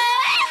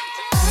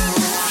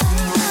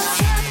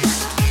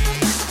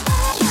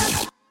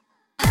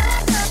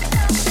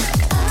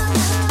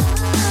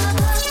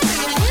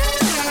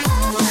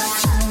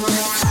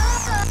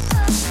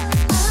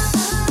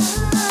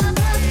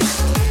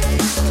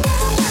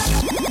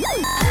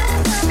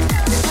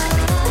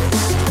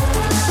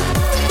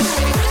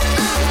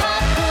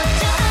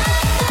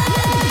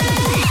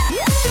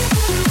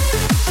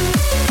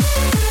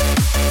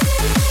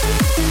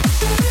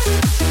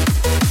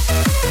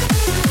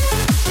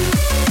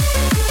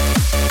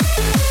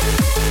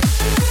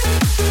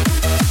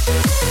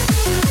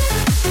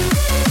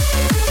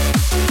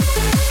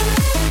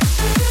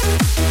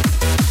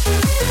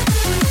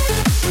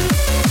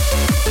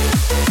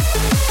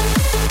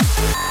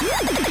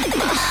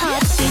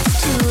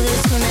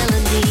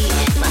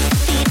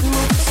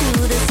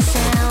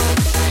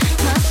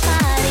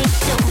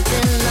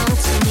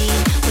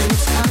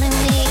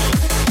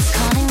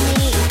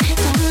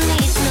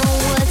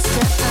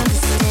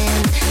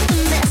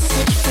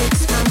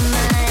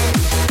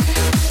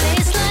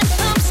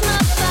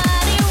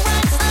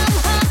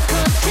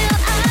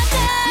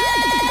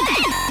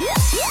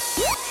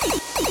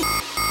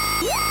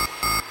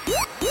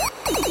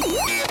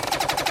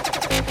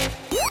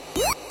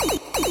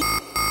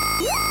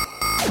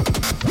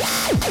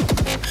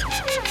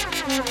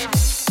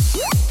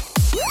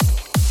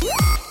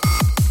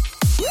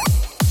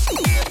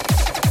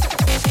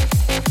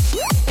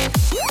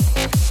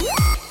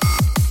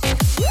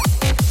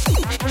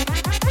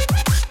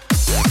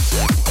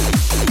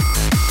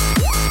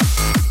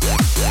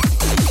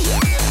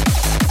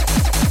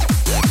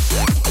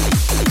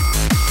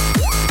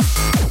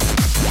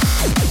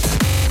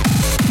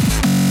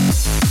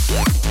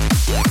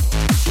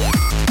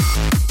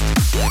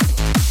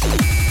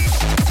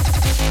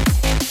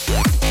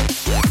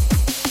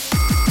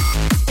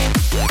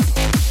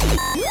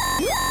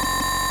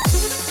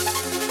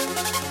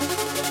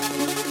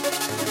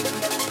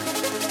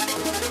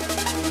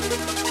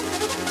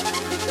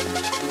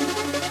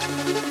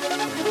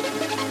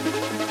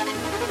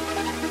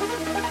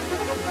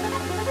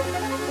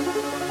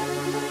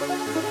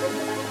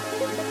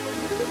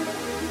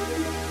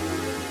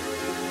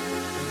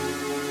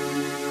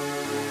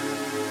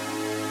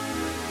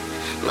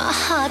 My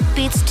heart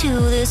beats to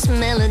this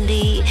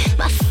melody.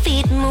 My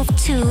feet move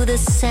to the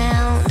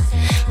sound.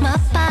 My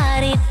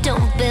body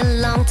don't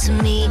belong to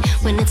me.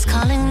 When it's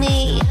calling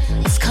me,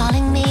 it's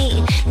calling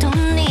me.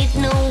 Don't need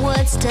no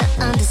words to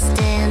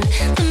understand.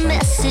 The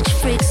message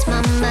freaks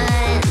my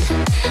mind.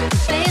 The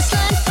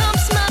bassline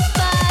pumps, my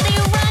body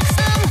rocks.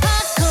 I'm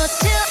hardcore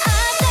till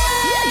I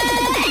die.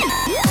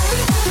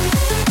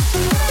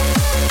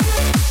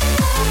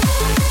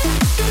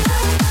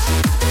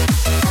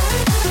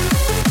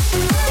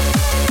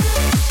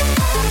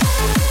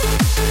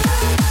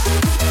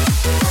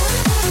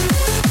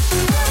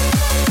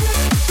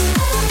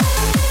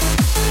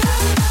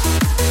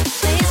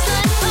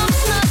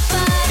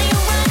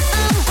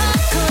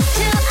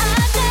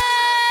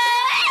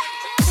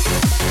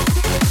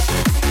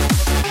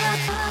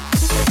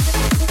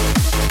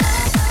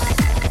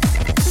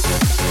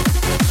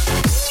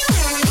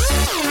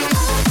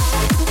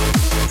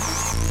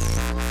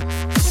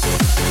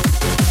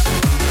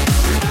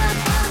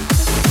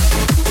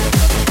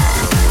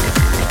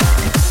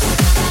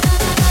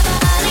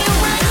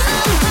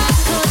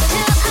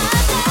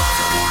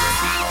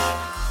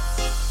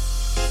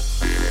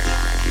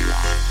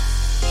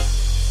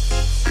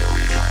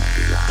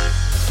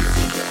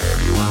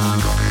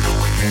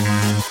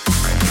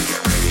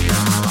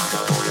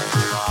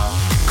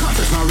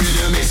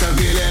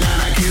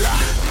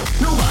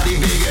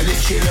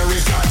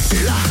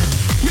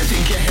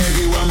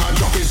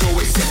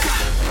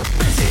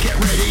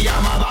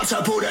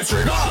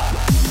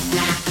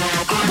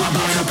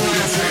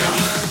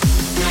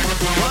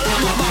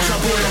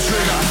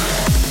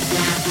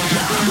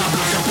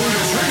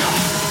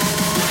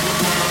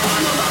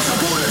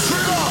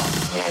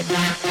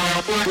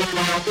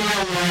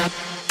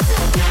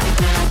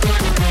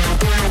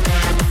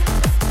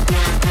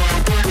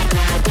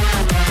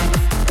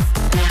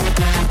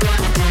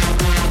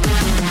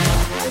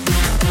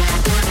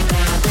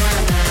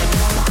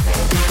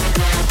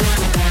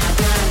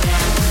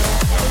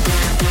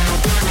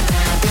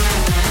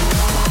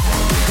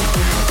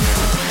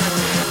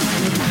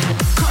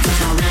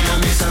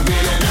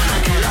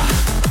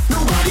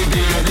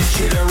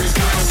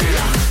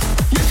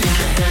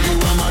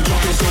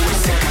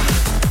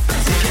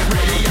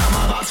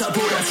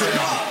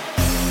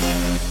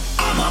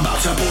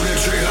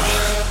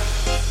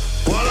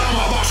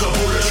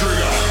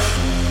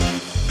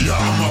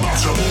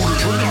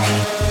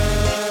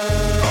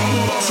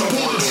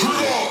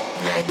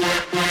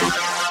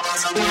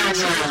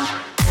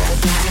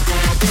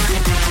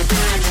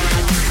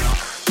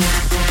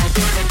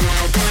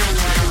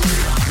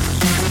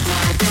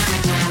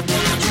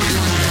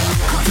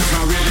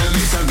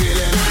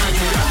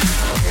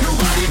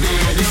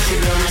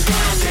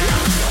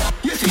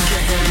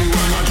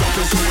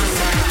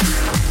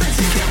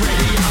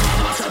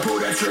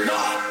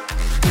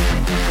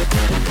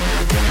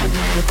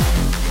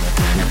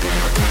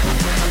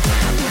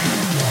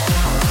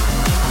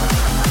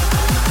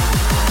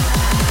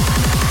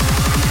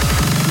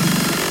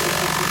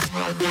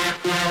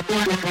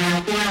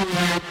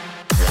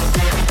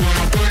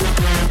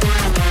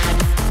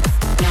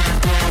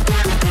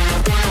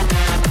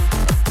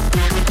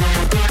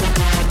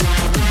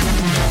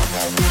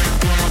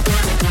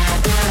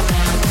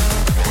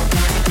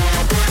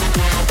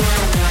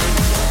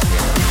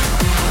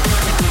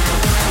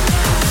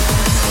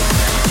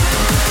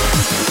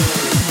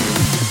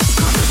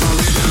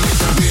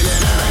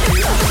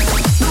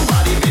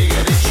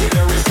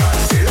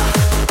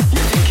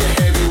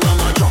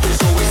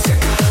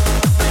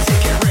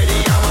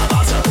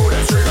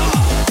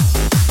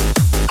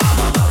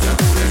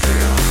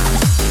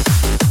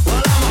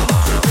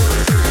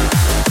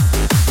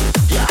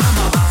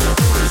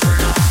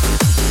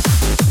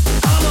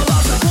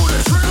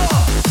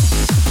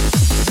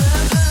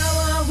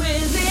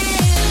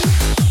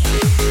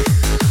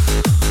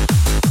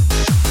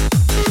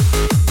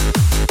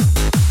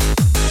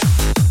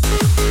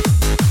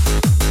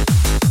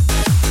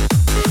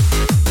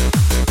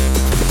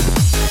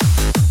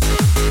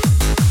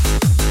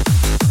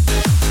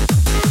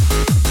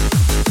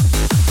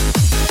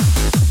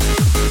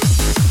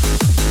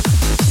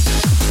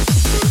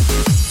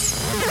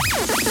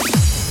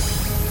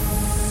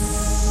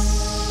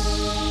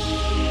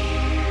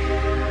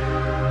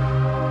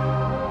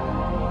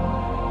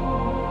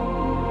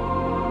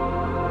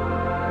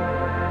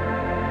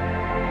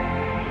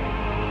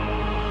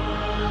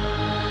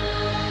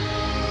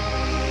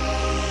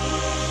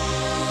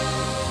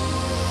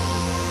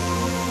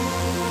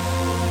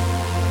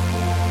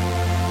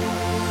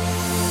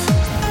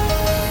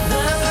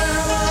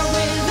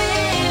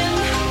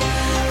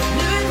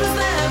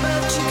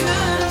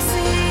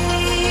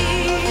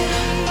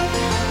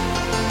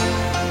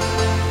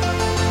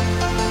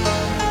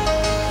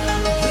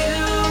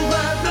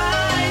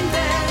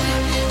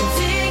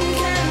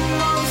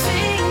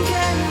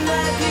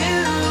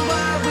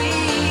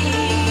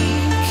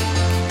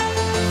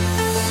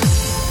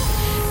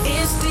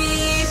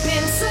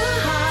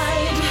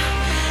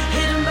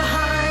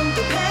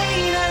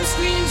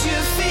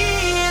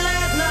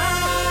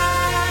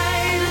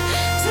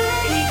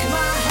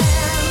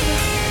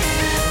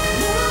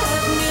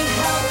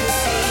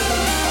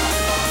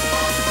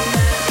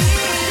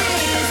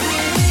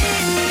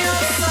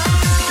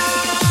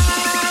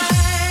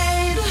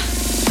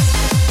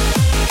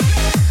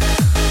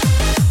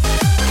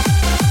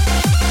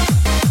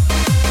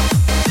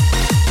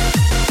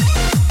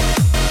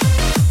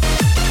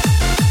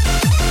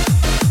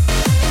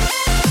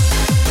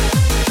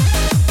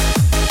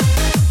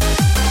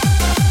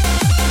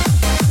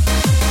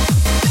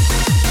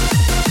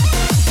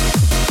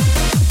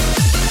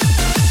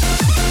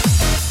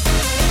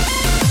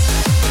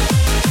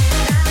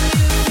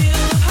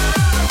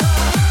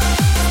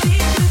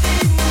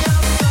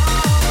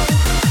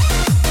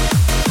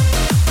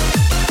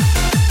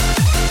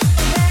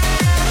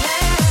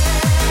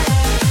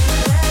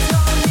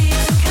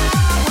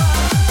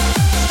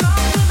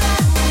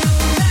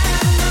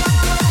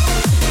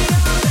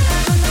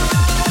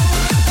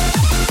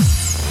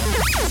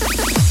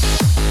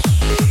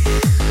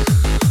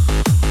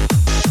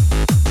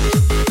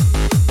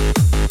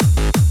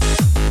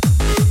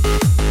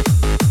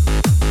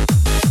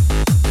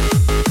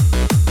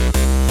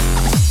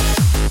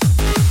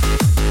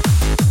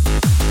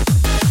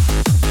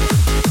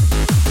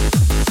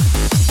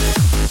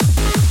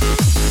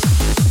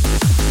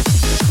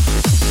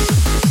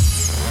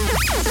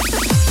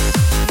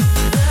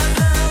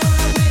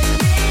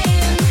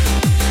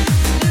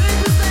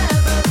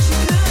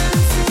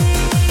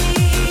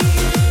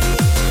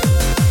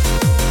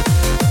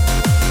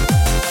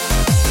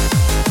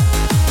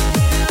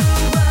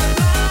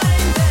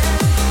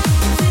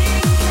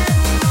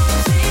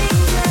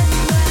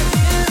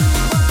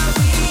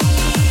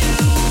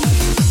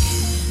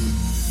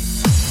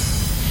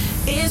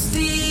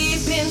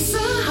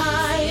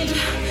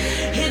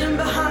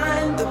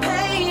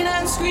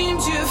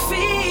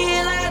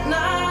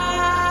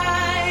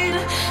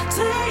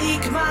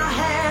 my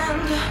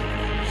hand.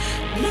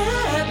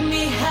 Let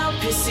me help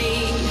you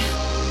see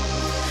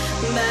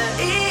that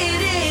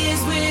it is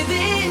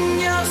within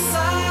your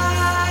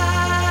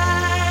sight.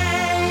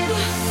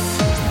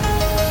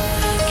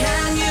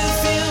 Can you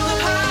feel the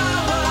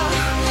power?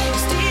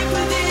 It's deep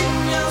within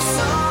your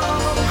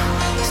soul.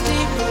 It's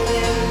deep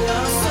within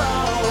your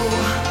soul.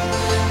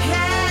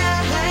 Yeah,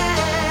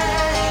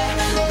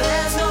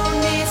 there's no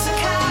need to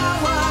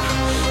cower.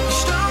 You're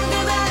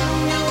stronger than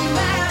you'll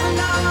never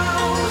know.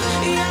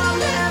 You'll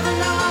never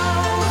know.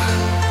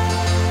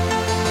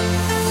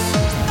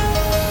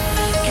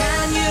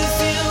 Can you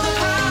feel the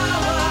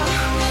power?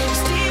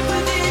 It's deep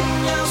within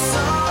your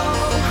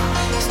soul.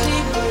 It's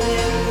deep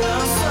within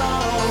your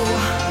soul.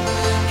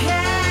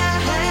 Yeah,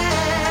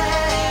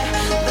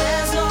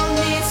 there's no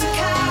need to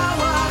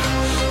cower.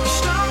 You're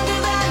stronger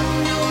than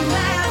you'll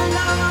never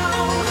know.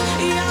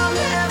 You'll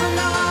never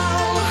know.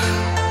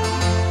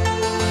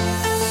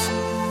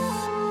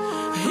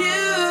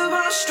 You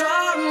are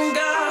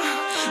stronger.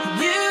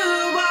 You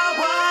are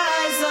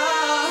wiser.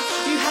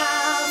 You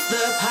have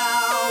the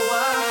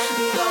power.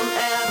 Don't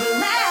ever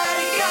let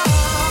it go.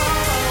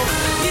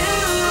 You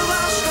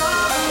are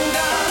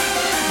stronger.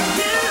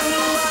 You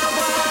are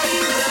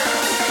wiser.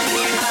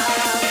 You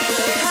have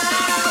the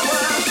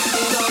power.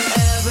 Don't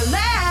ever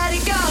let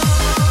it go.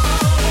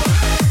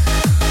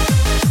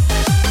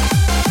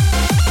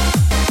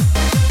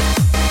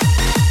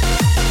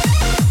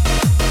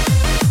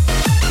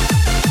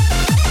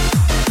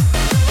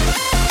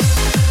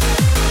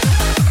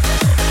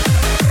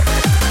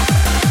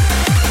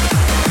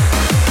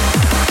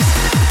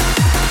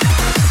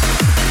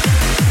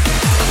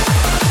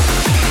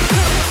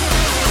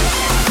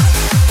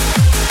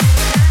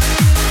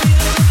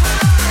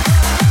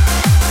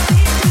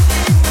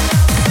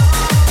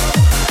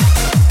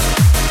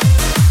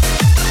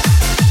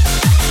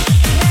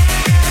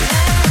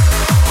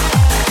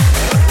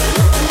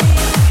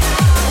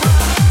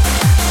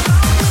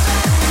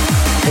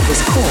 It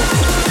was called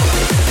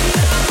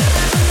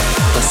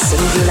the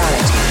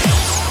Singularity.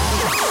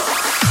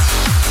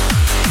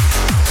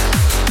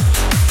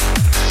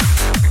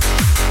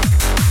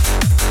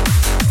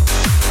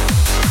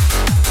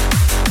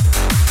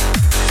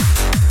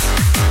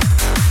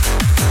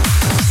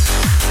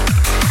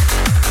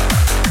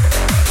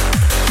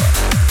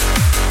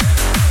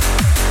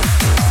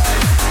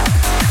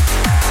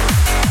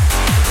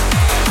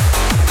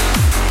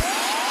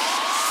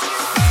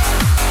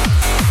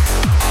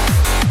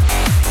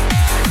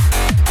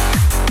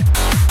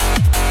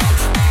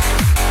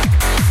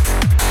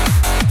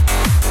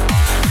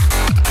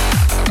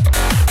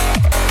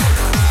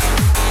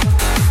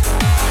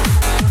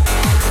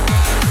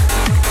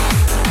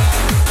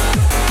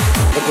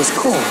 It was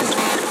called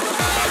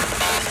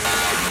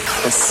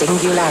the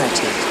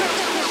Singularity.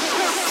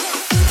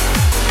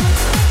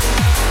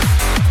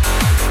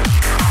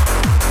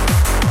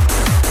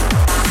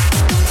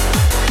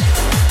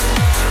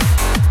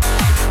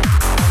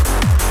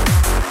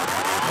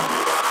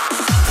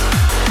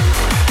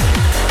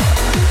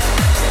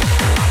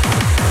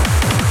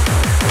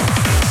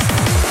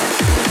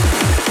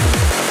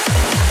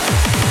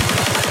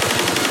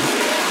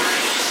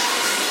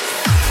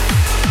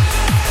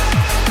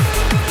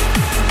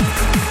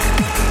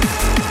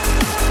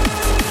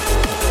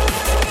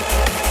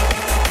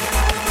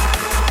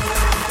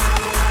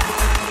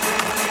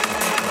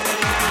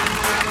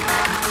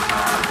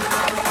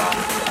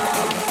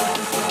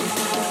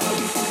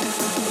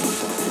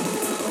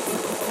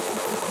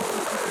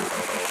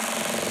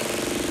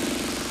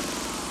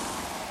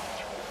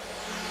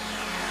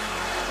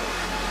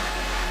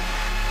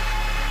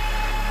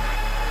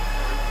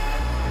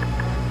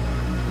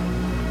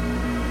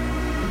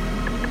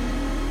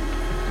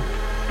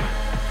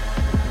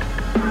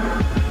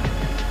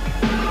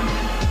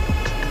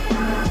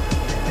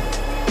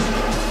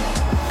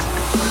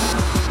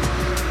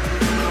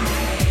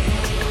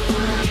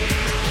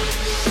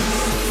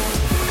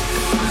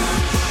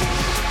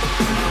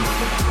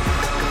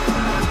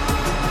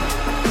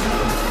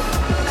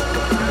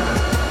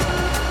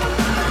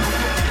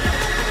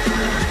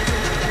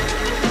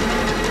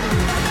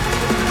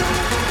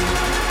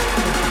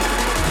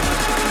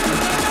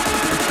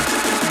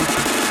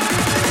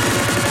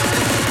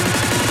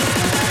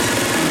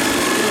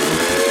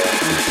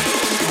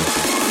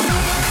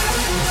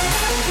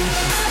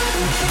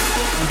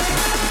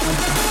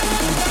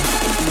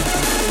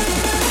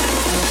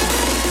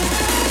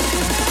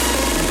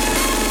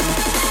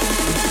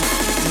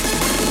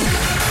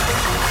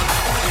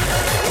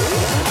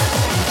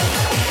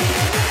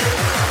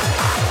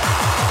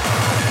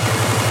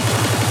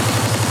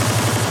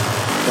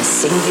 The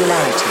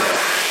Singularity.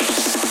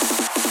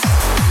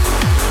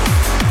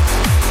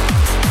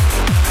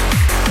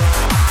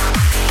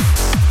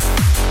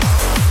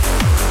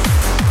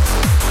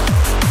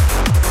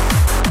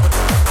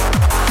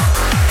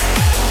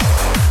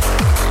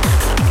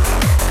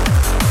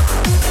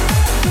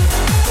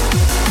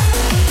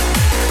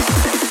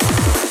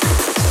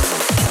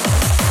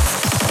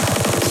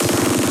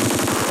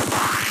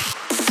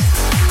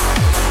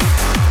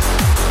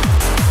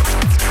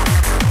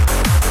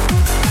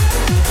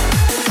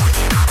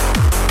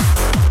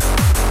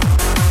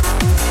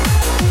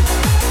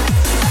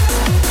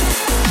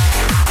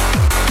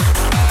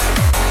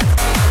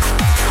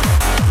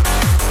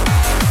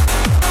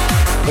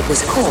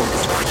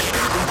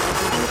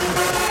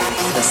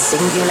 The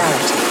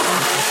singularity.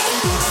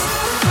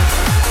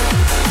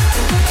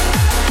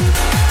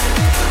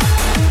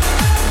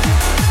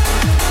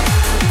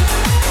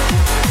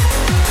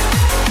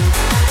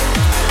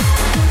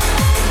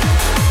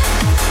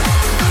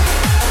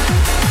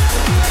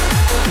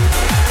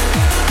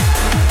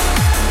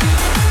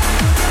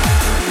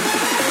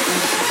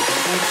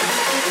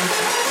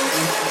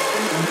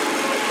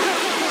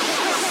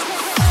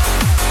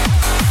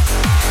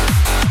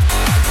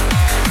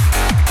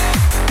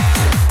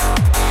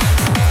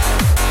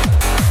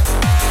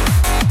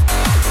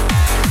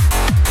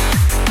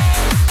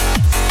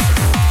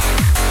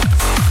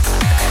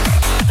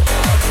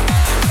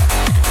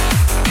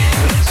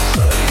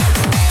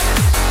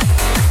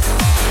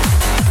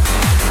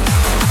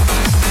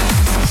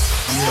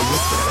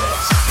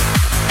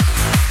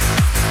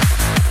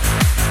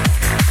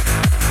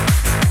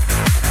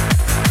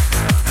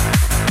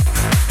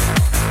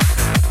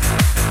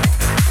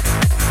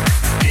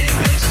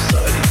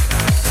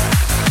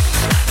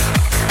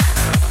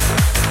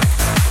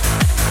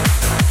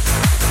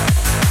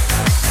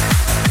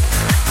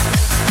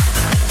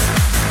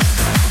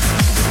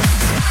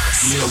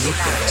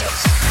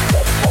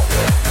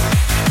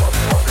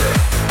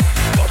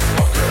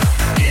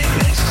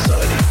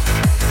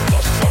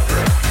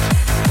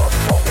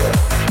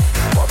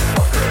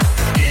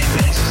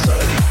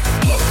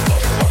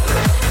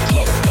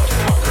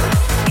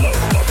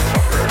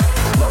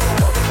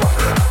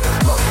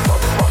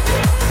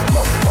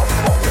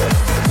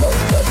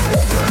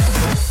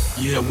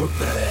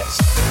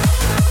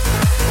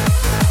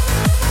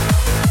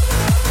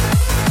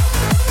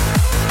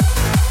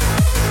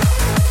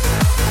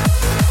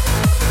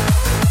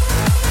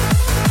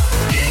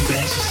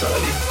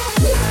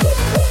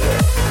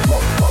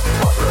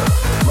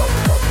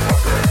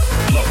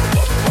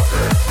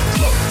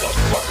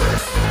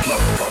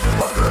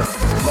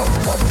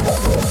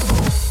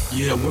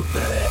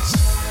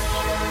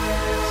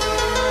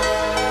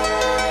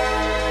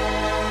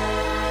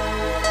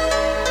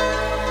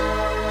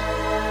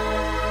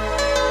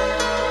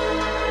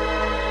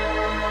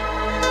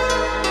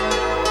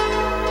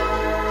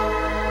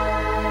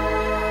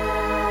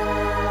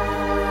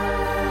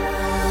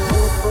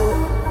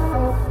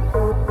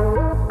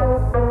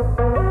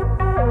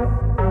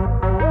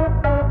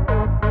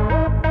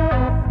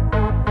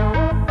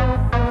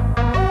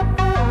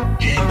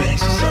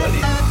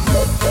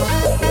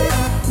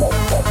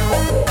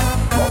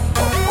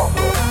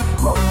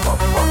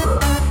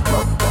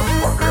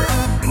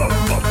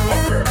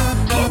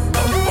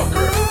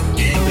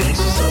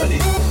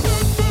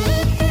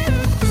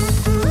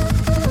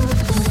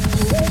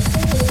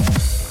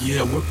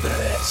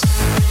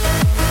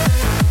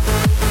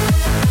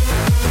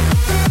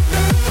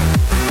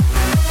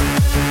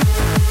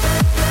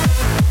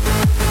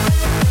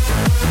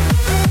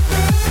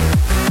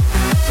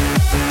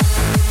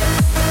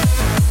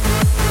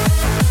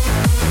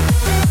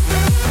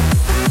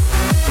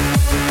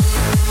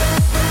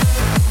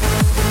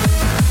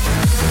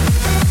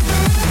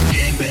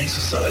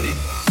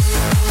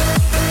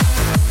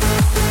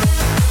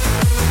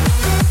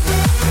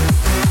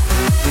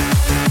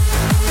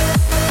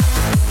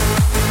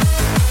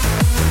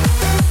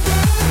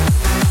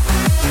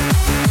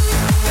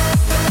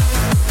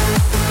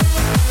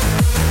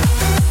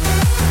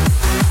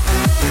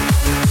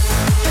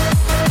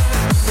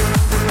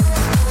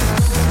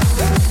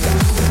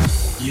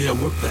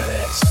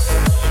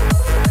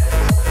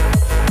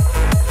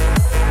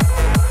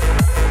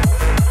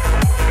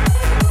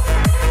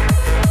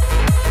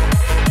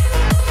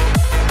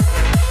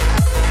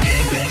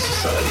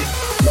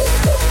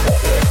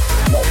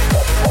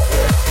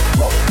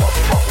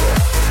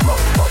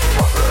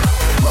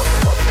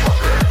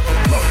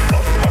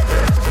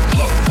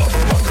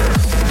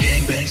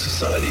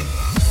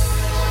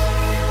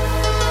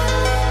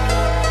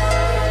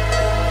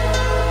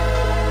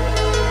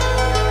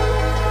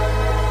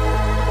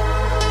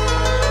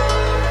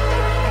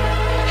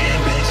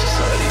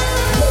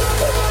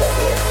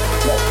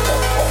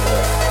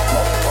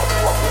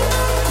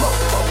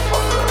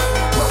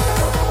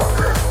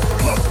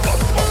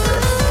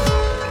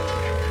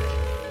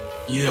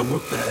 Yeah,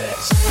 whoop that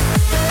ass.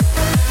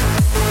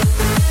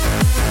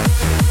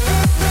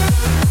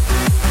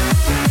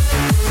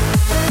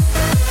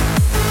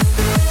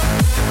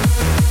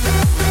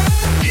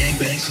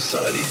 Gangbang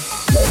Society.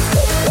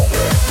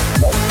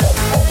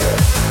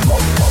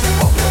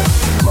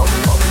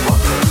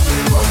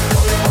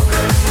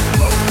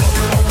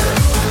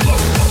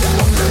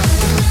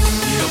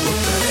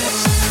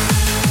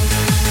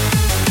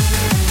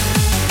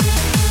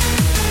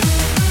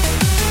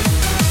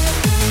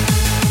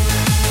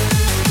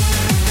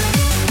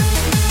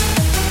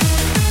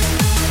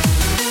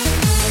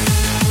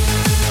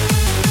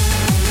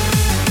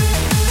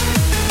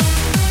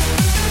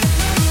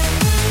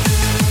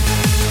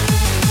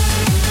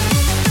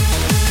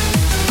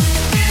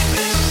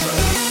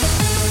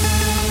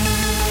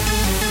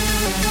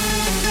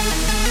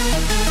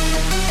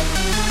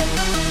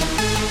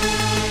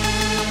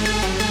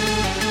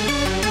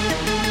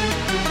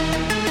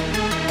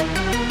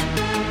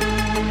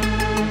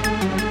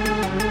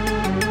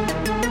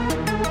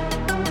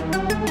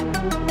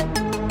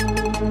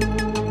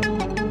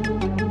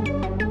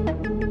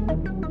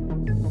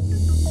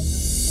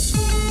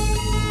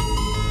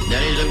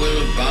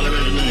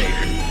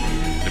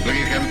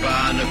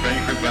 the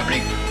French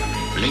Republic,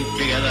 linked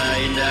together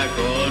in their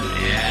cause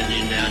and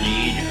in their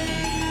need,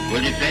 will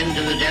defend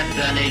to the death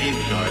their native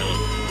soil,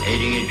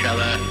 aiding each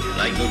other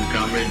like good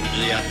comrades to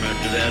the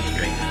utmost of their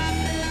strength.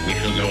 We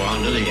shall go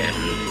on to the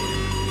end.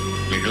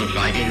 We shall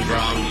fight in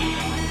France.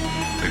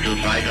 We shall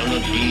fight on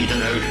the seas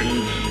and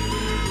oceans.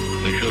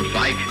 We shall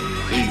fight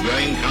with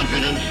growing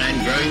confidence and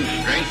growing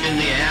strength in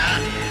the air.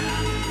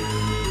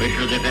 We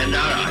shall defend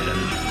our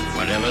island,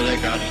 whatever the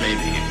cost may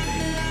be.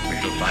 We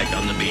shall fight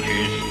on the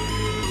beaches.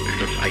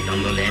 We shall fight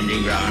on the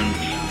landing grounds.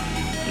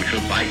 We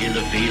shall fight in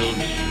the fields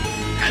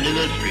and in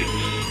the streets.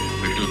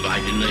 We shall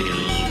fight in the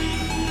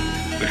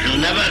hills. We shall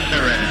never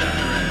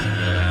surrender.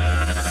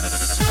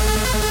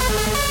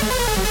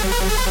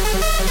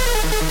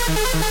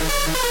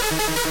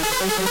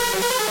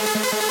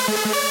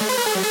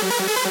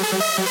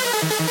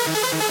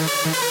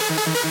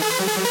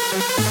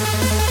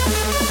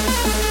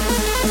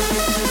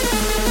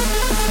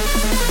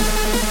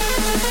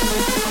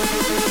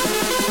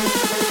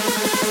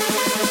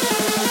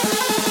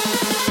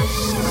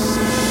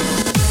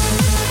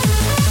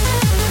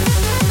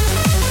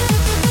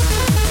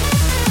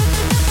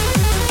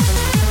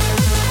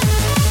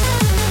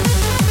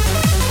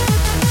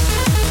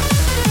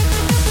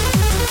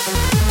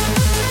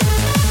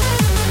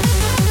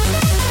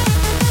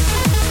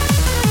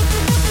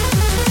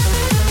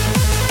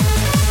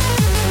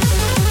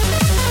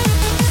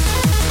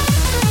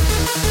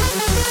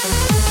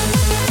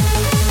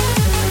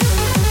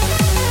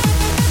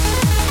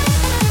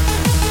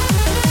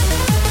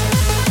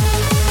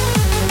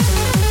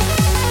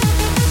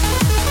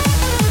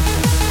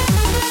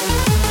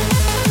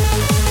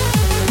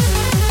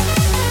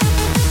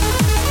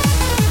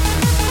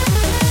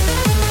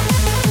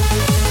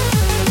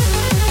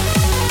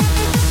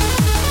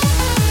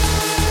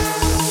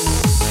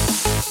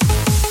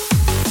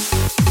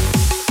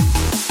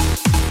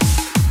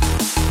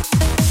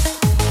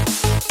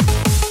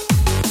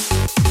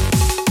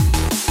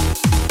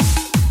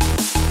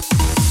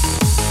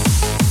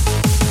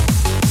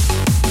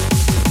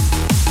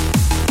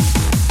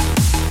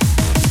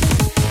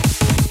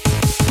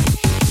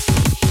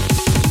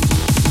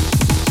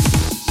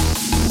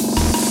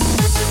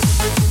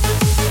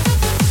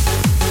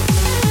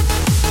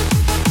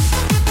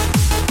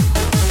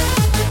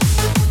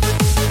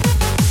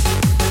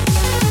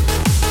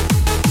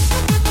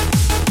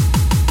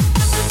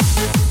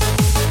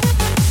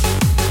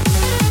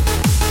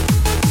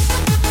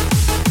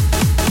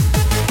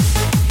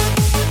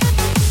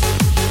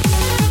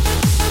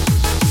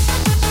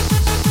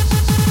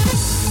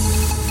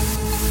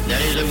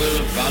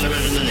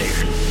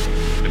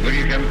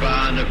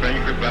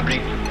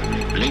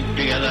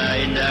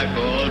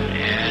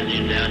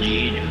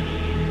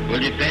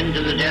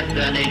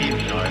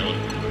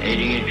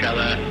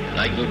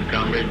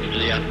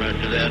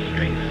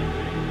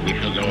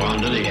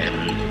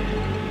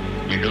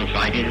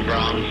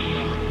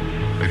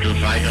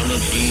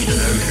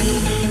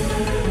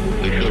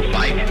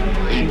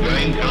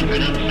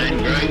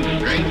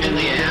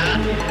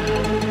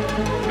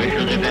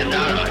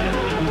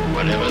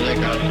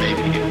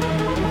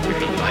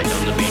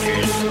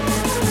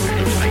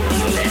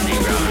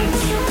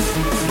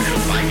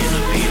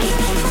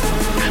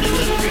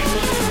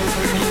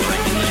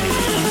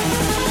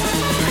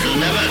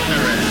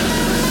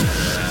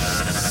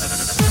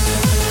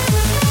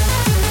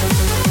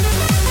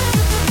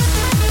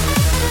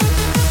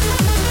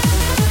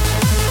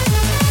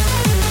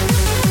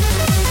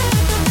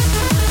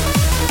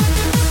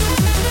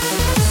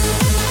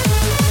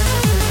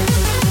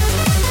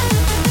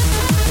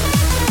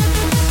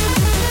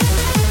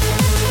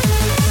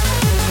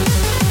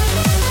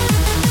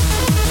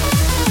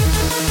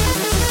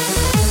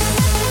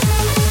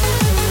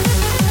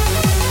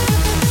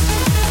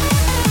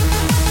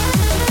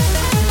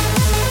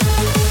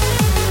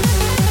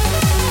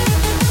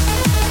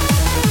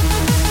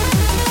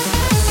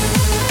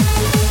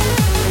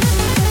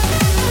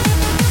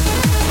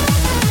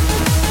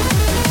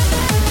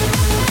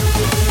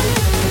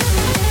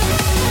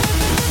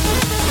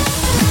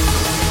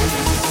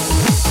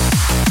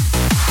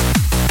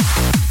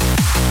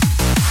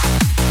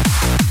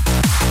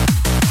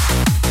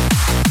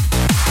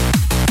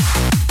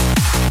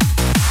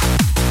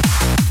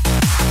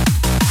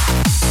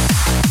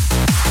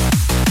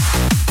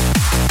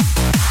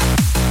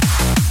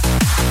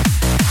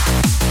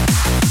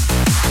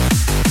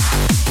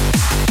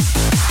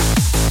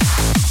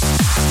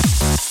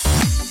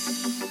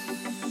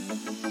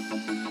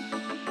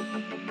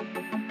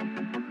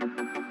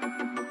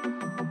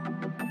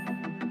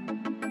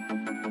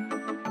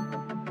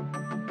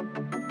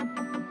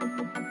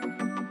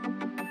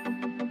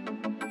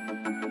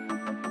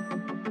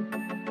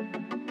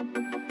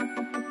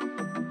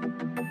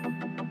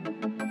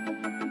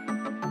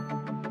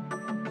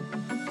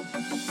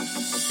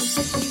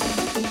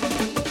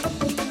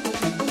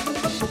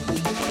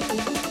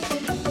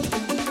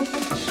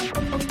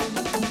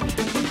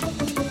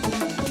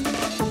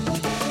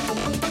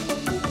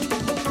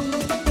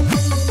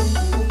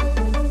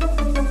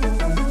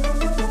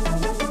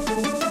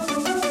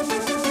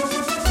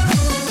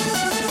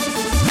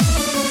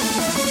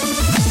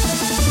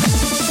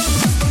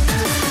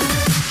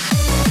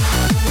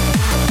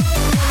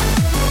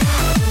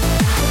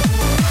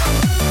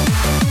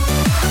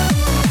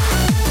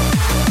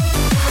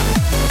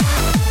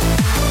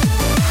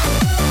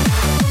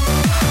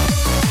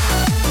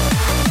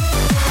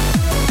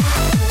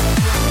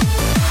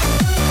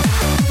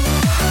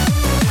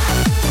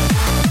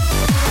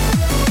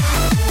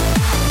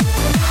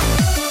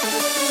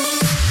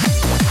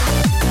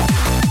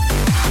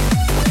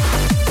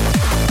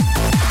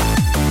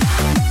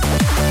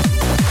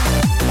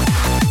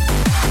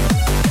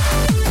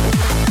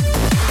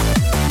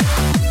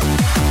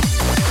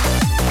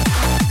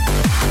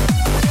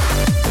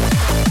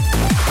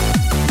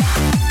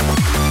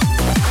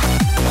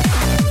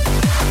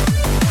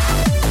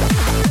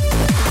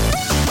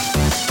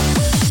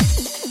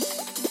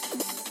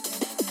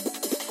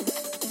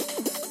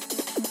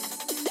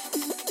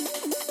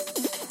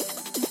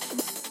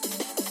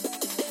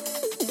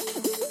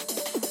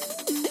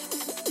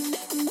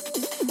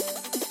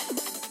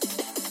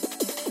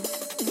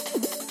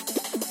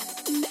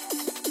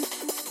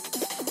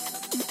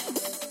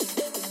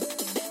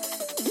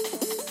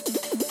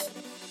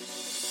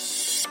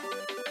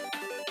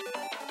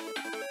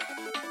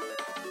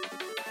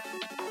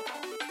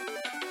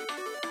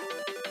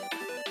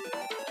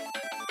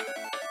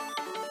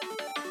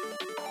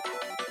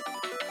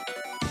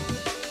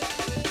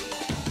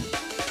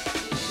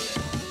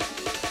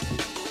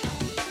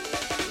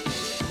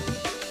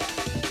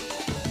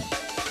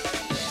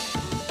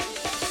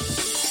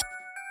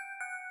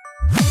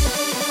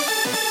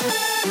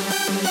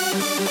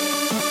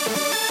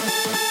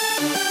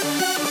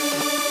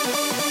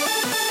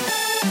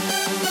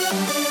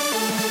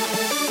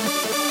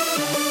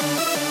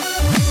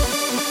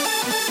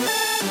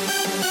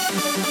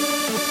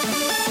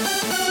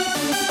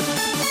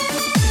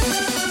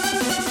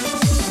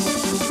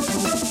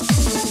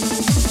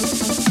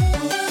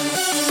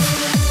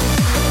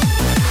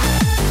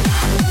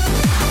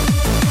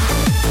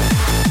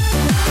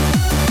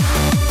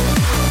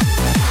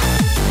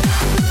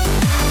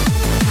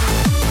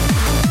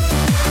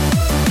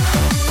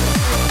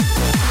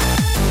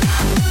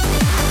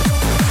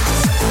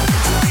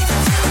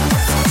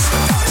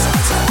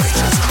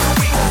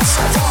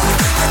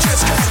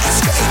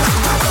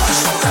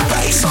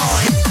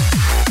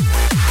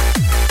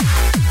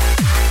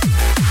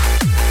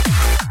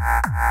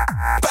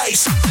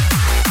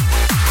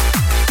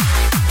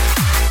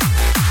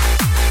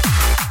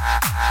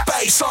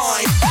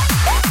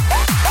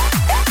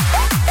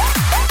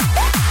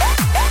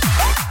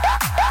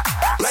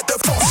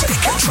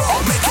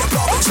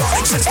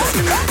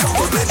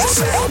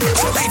 sound to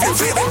leave you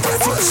feeling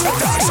breathless. The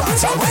dark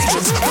side's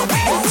outrageous, but we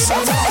won't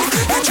survive.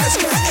 You just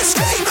can't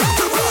escape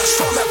the rush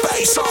from the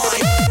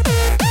baseline.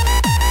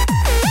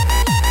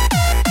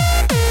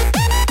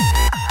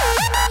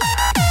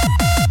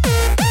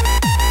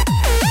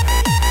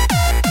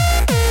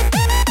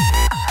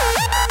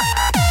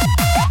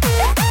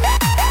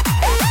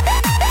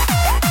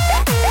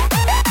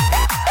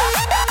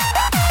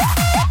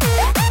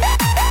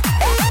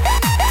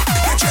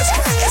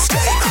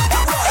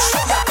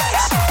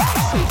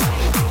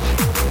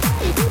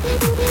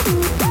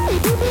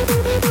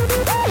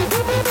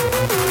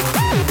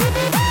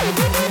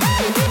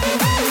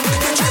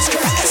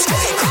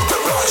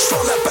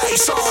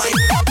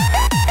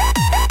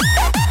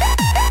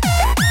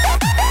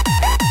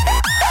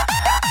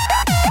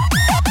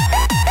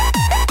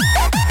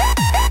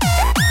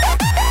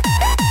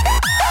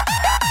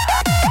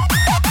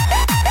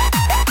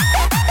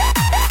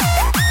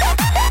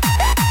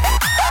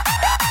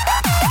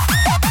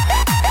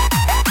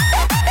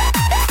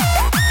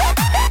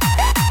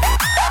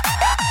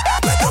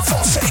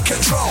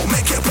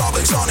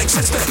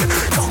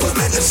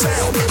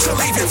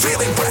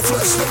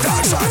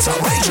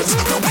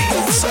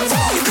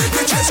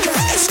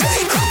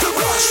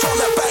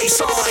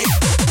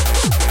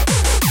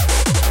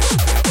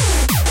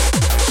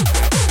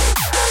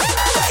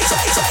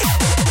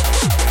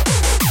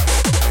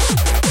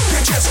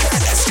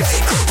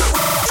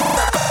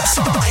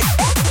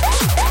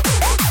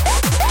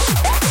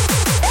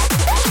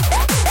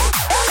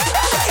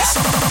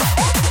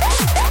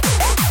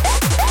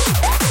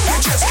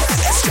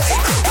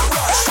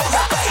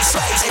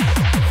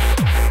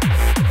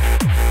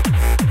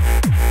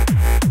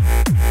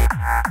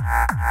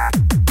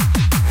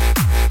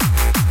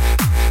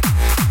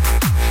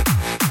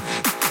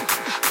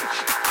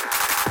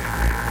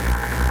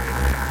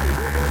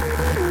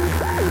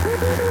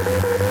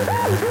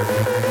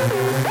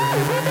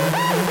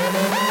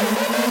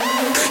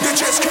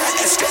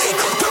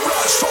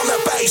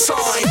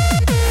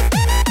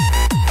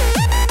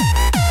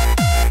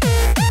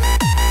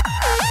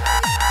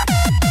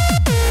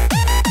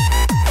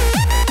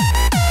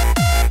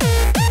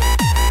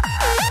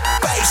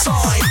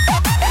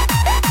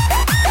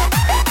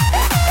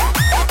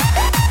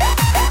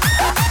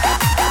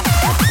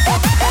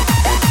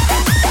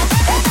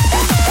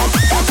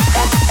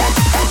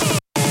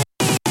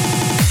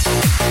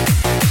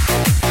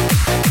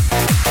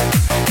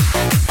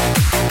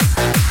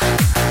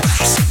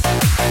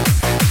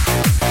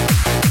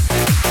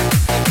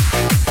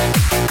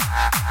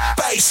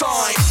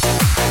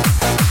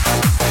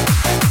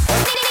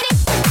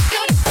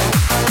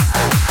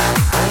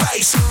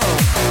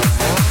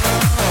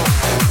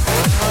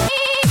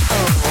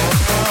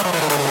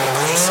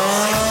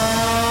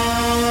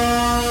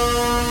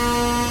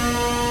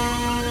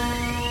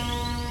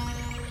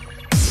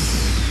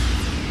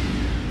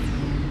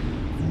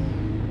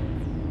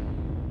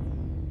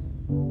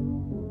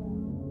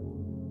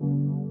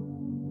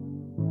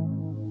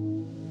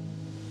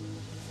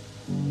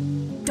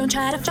 Don't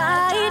try to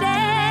fight it.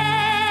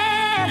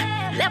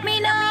 Let me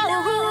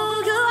know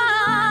who you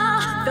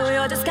are, though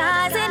you're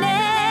disguising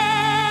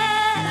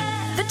it.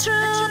 The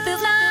truth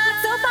is not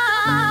so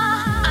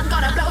far. I'm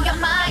gonna blow your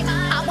mind.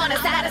 I wanna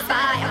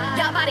satisfy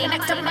your body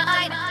next to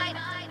mine.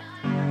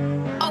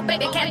 Oh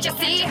baby, can't you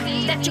see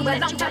that you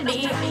belong to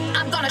me?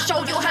 I'm gonna show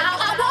you how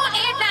I want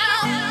it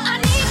now. I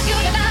need you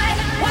tonight.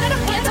 Wanna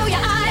look into your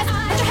eyes,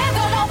 put your hands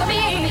all over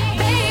me,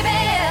 baby.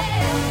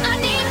 I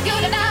need you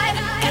tonight.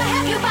 Can I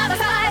have you by my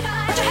side?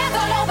 Put your hands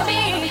all over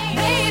me,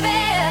 baby.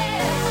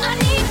 I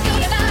need you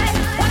tonight.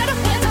 Wanna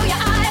look into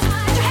your eyes,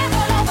 put your hands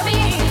all over me,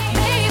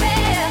 baby.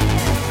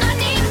 I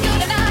need you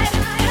tonight.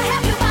 Can I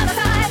have you by my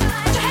side?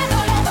 Put your hands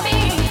all over me,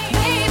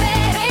 baby,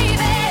 baby,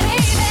 baby,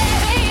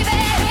 baby, baby,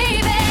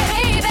 baby, baby,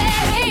 baby,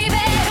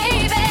 baby,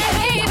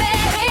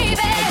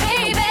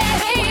 baby,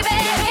 baby,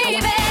 baby.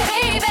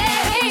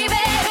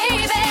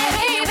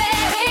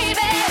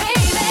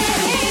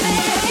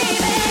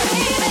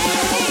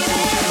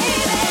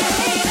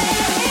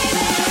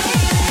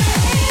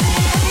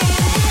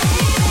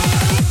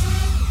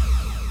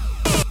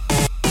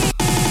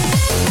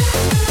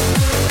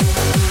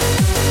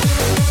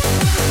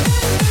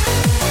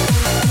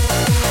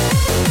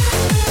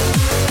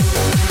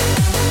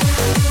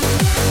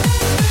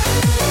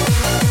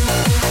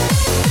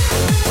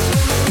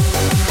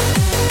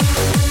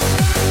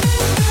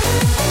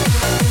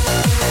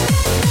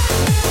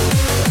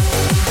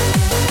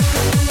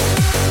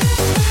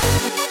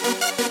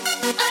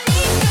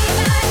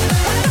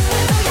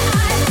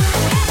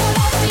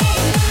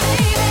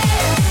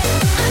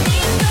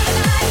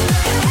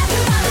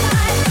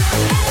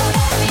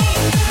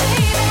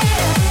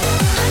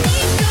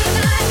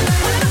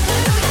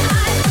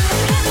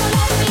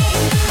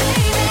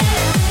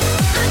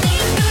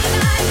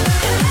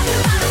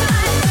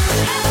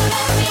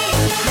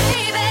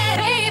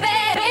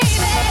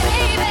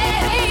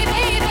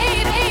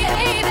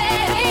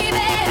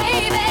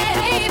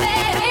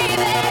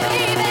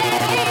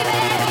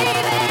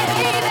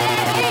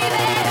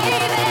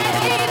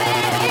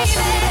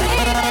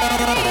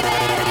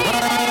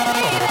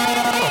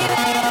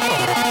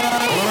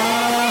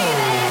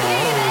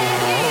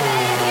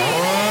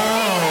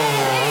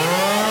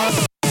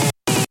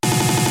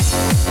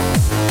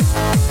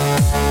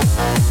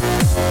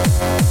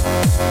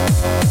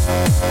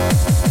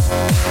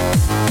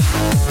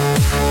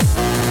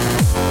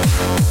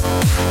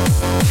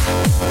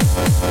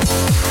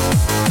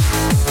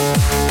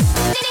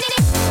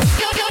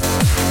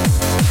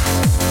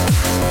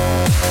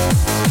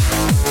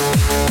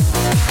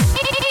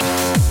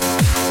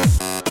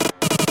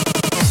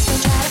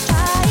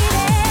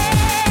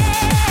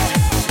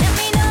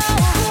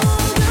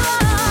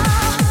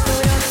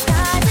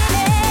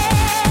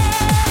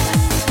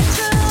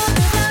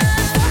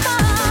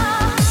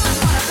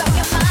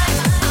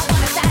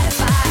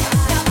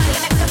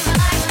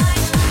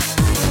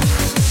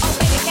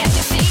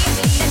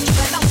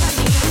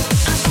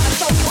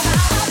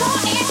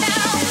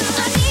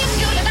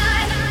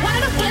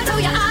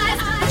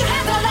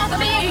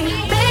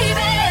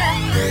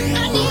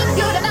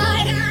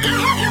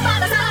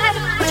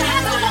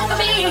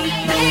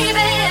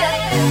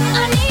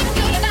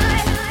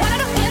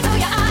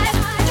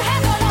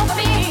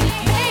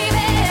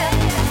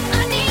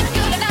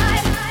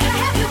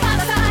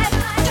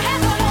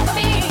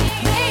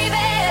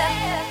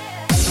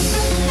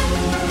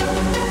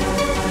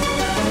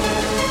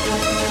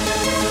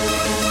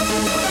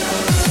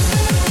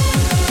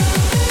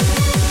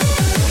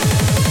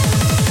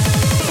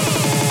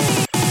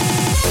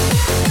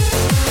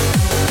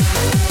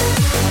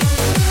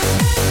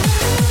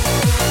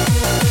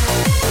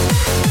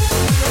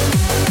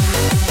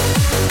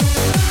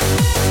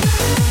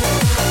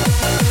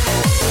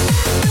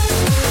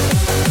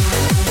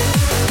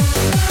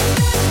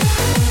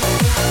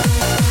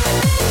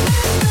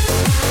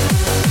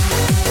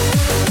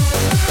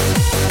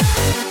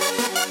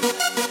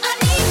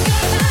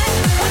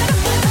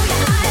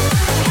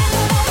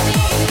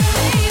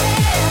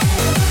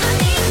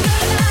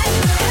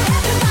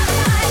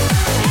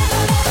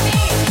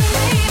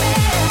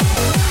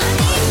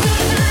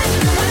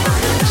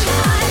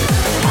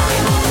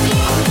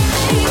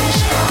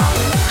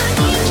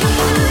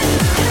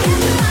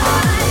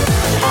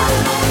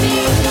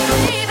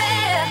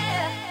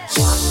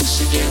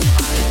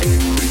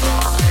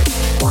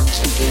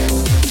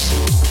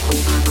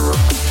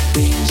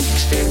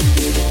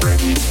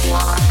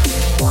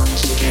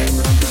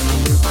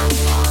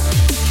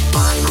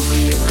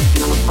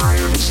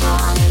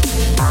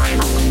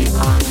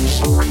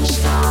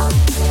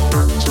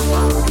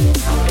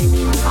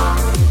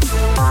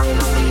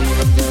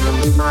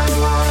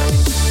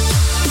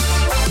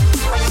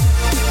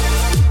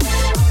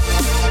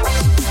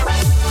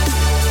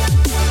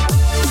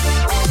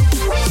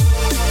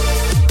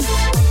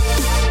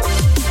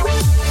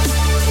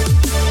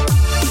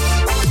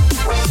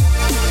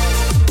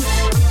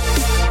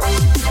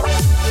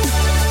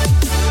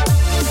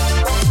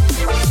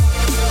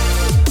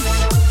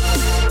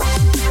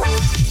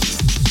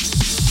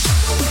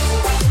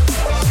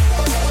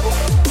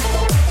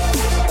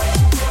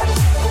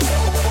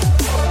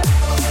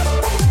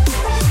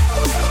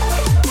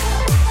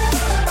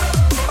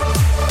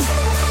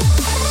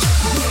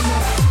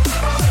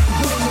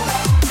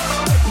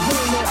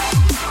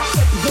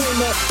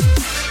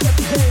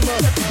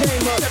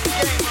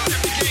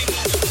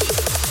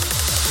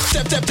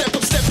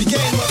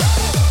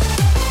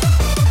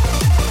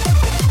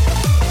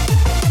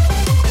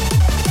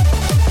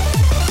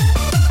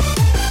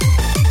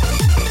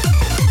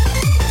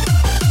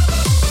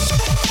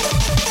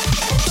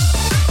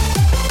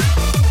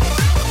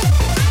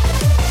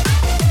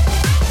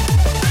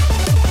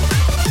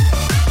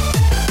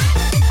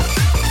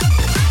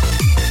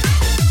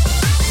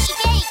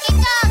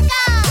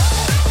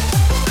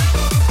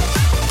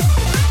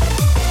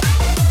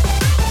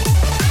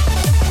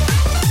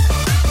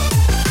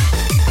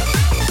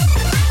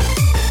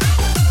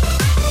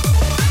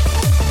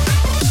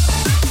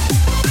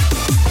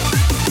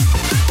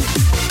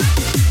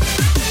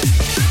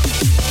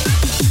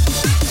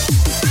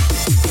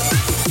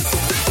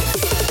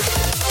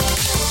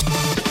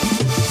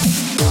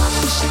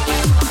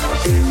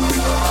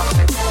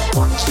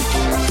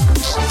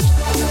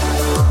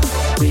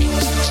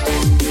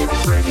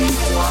 ready to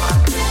fly.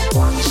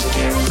 Once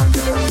again, I'm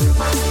gonna live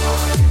my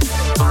life.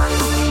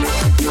 Finally, I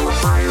can feel a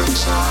fire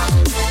inside.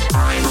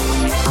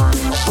 Finally,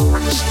 I'm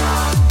soaring the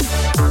sky.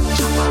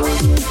 Until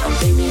melody, I'm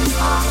aiming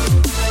high.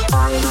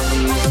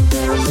 Finally, I'm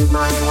gonna live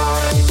my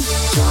life.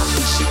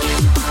 Once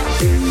again, I'm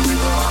very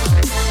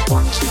alive.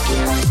 Once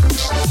again, I'm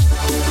set to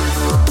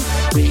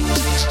overdrive.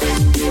 Wings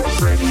extended,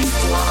 ready to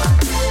fly.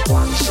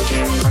 Once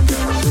again, I'm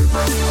gonna live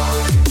my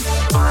life.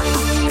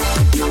 Finally,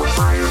 I feel a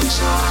fire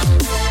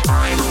inside.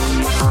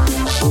 Finally,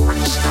 I'm soaring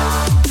the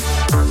sky.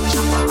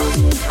 Until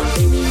melody, I'm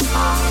aiming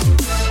high.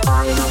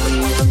 Finally,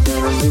 I'm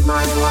gonna live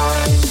my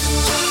life.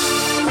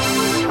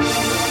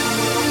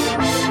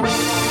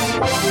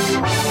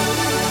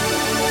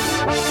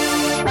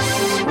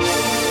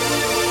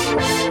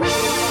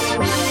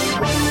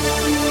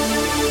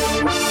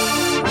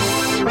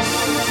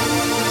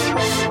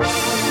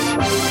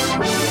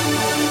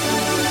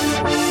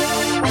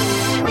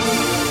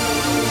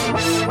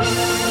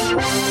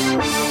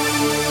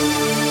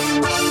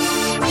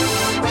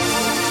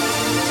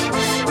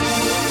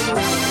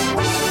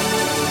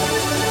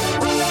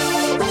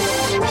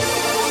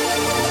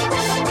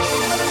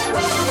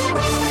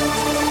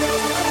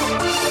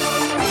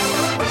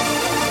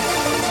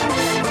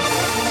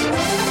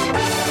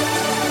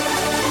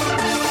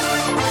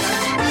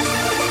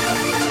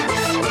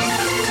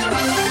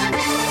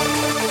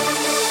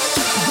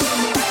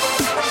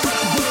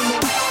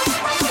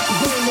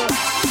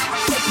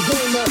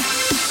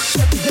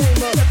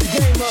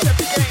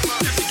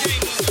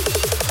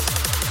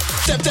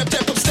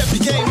 Step the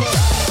game up.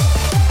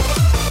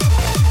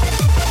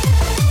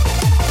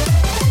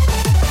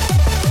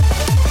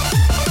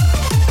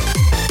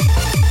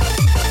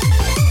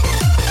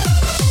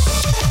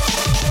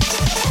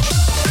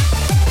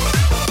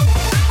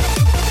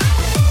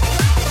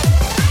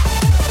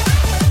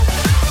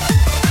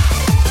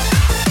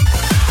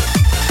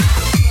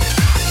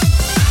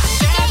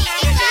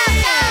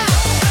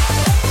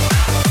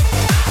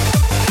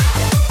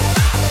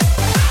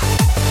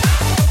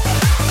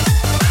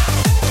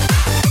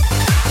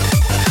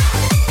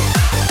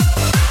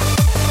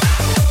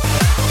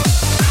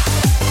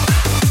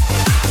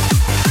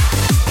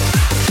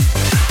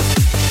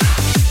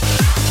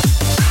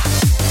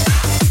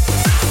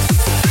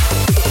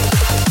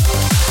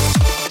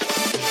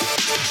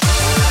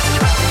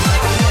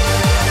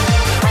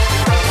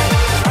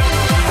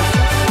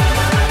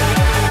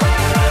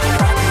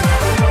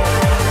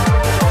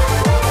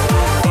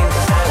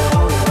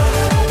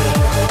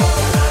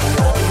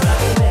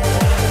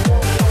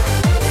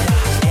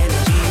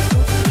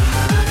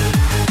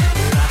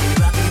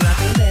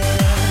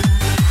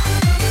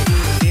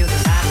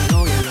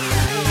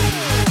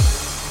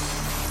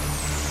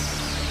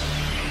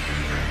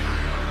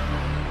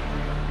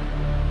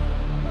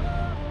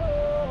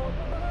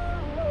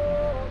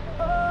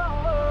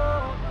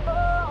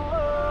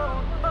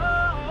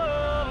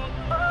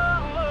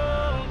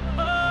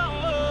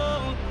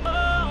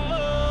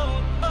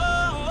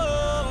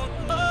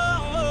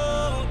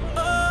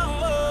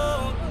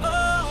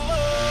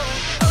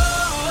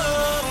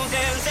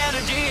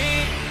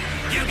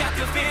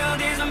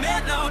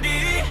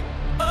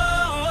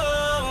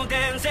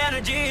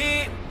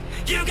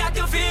 You got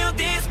to feel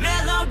this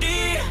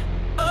melody.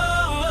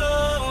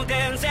 Oh,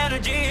 dance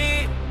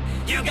energy.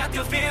 You got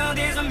to feel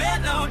this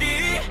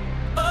melody.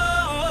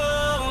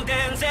 Oh,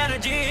 dance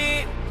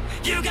energy.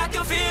 You got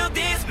to feel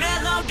this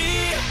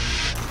melody.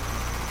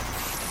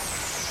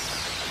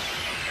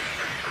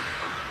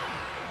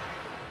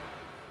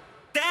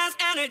 Dance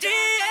energy.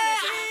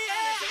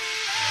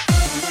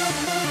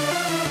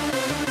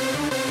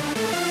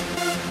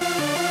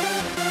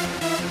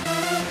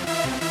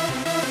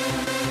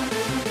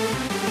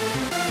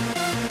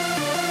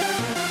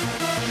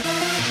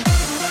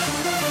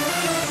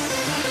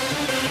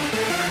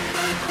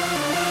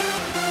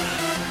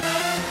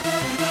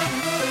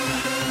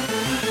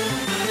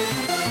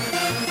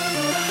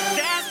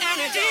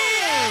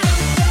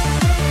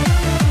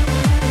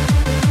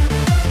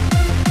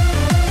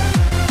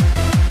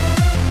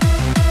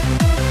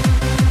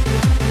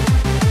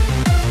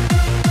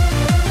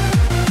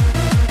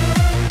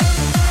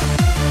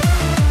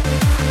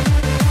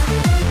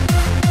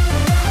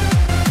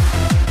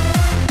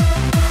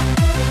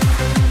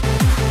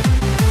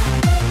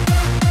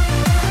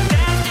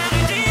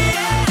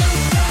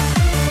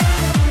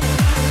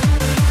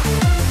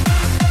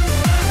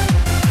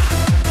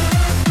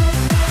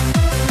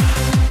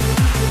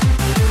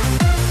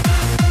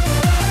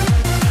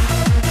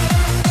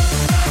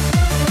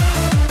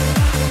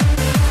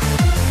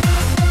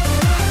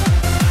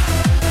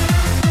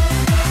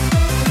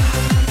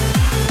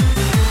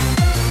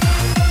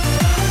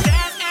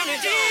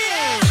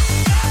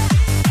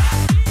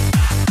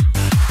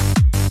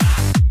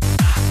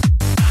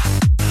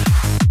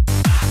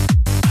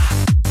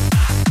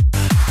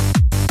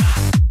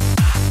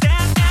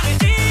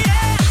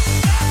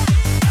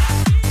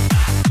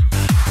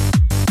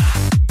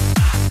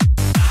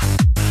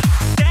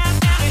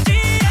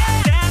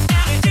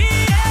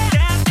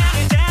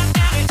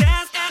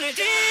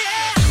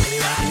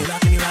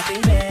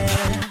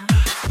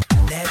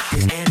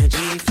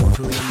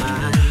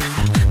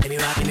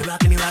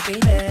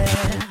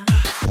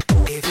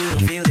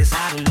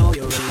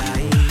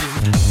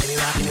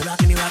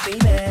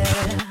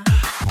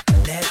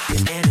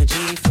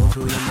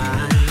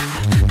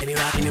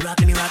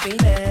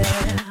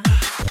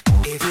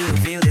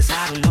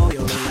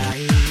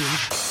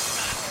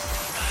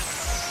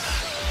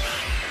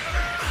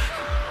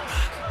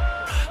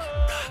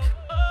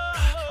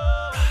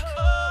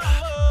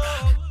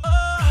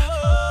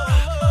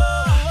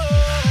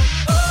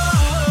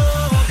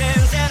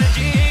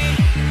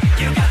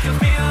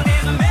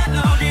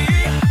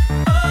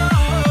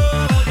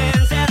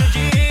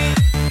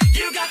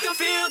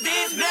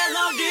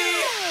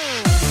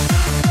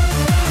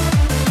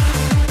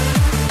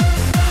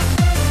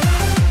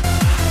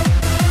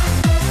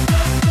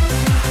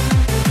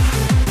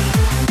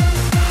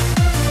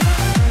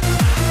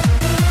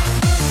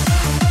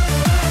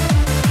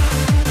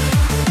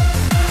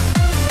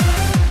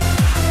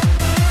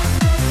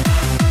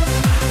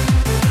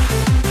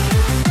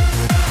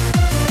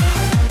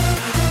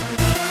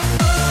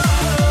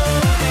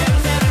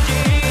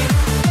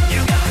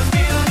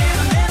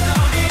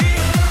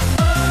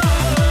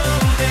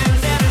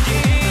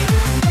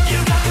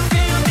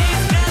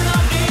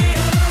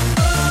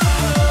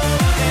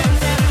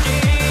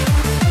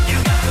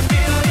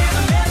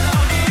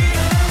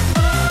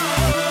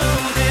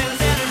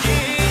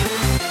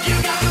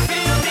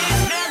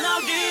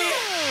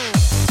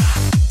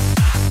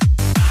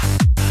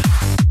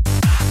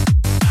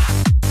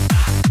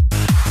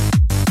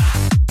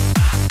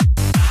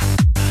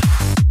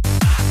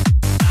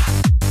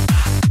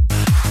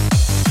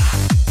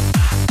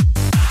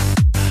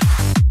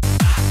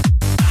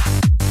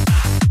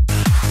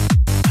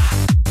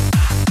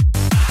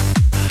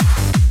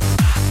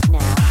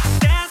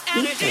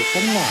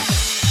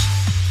 next.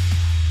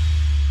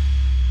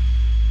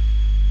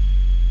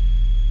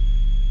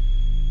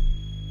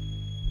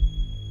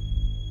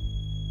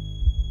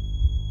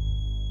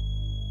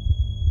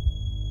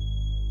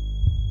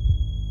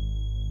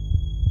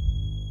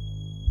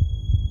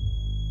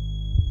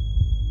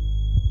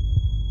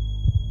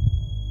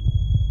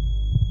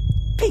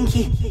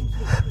 Pinky,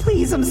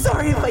 please, I'm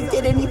sorry if I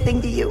did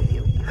anything to you.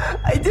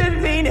 I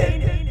didn't mean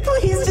it.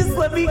 Please just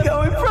let me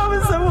go. I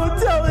promise I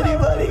won't tell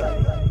anybody.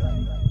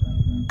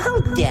 Oh,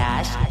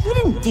 Dash, you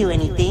didn't do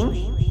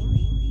anything.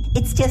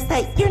 It's just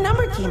that your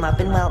number came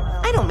up and, well,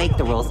 I don't make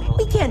the rules.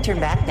 We can't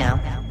turn back now.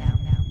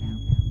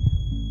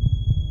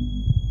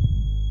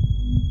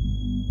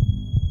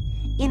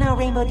 You know,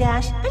 Rainbow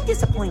Dash, I'm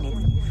disappointed.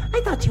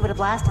 I thought you would have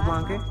lasted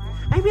longer.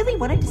 I really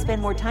wanted to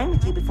spend more time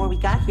with you before we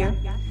got here.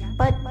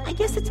 But I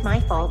guess it's my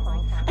fault.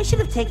 I should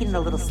have taken it a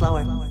little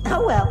slower.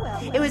 Oh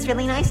well, it was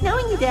really nice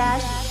knowing you,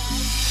 Dash.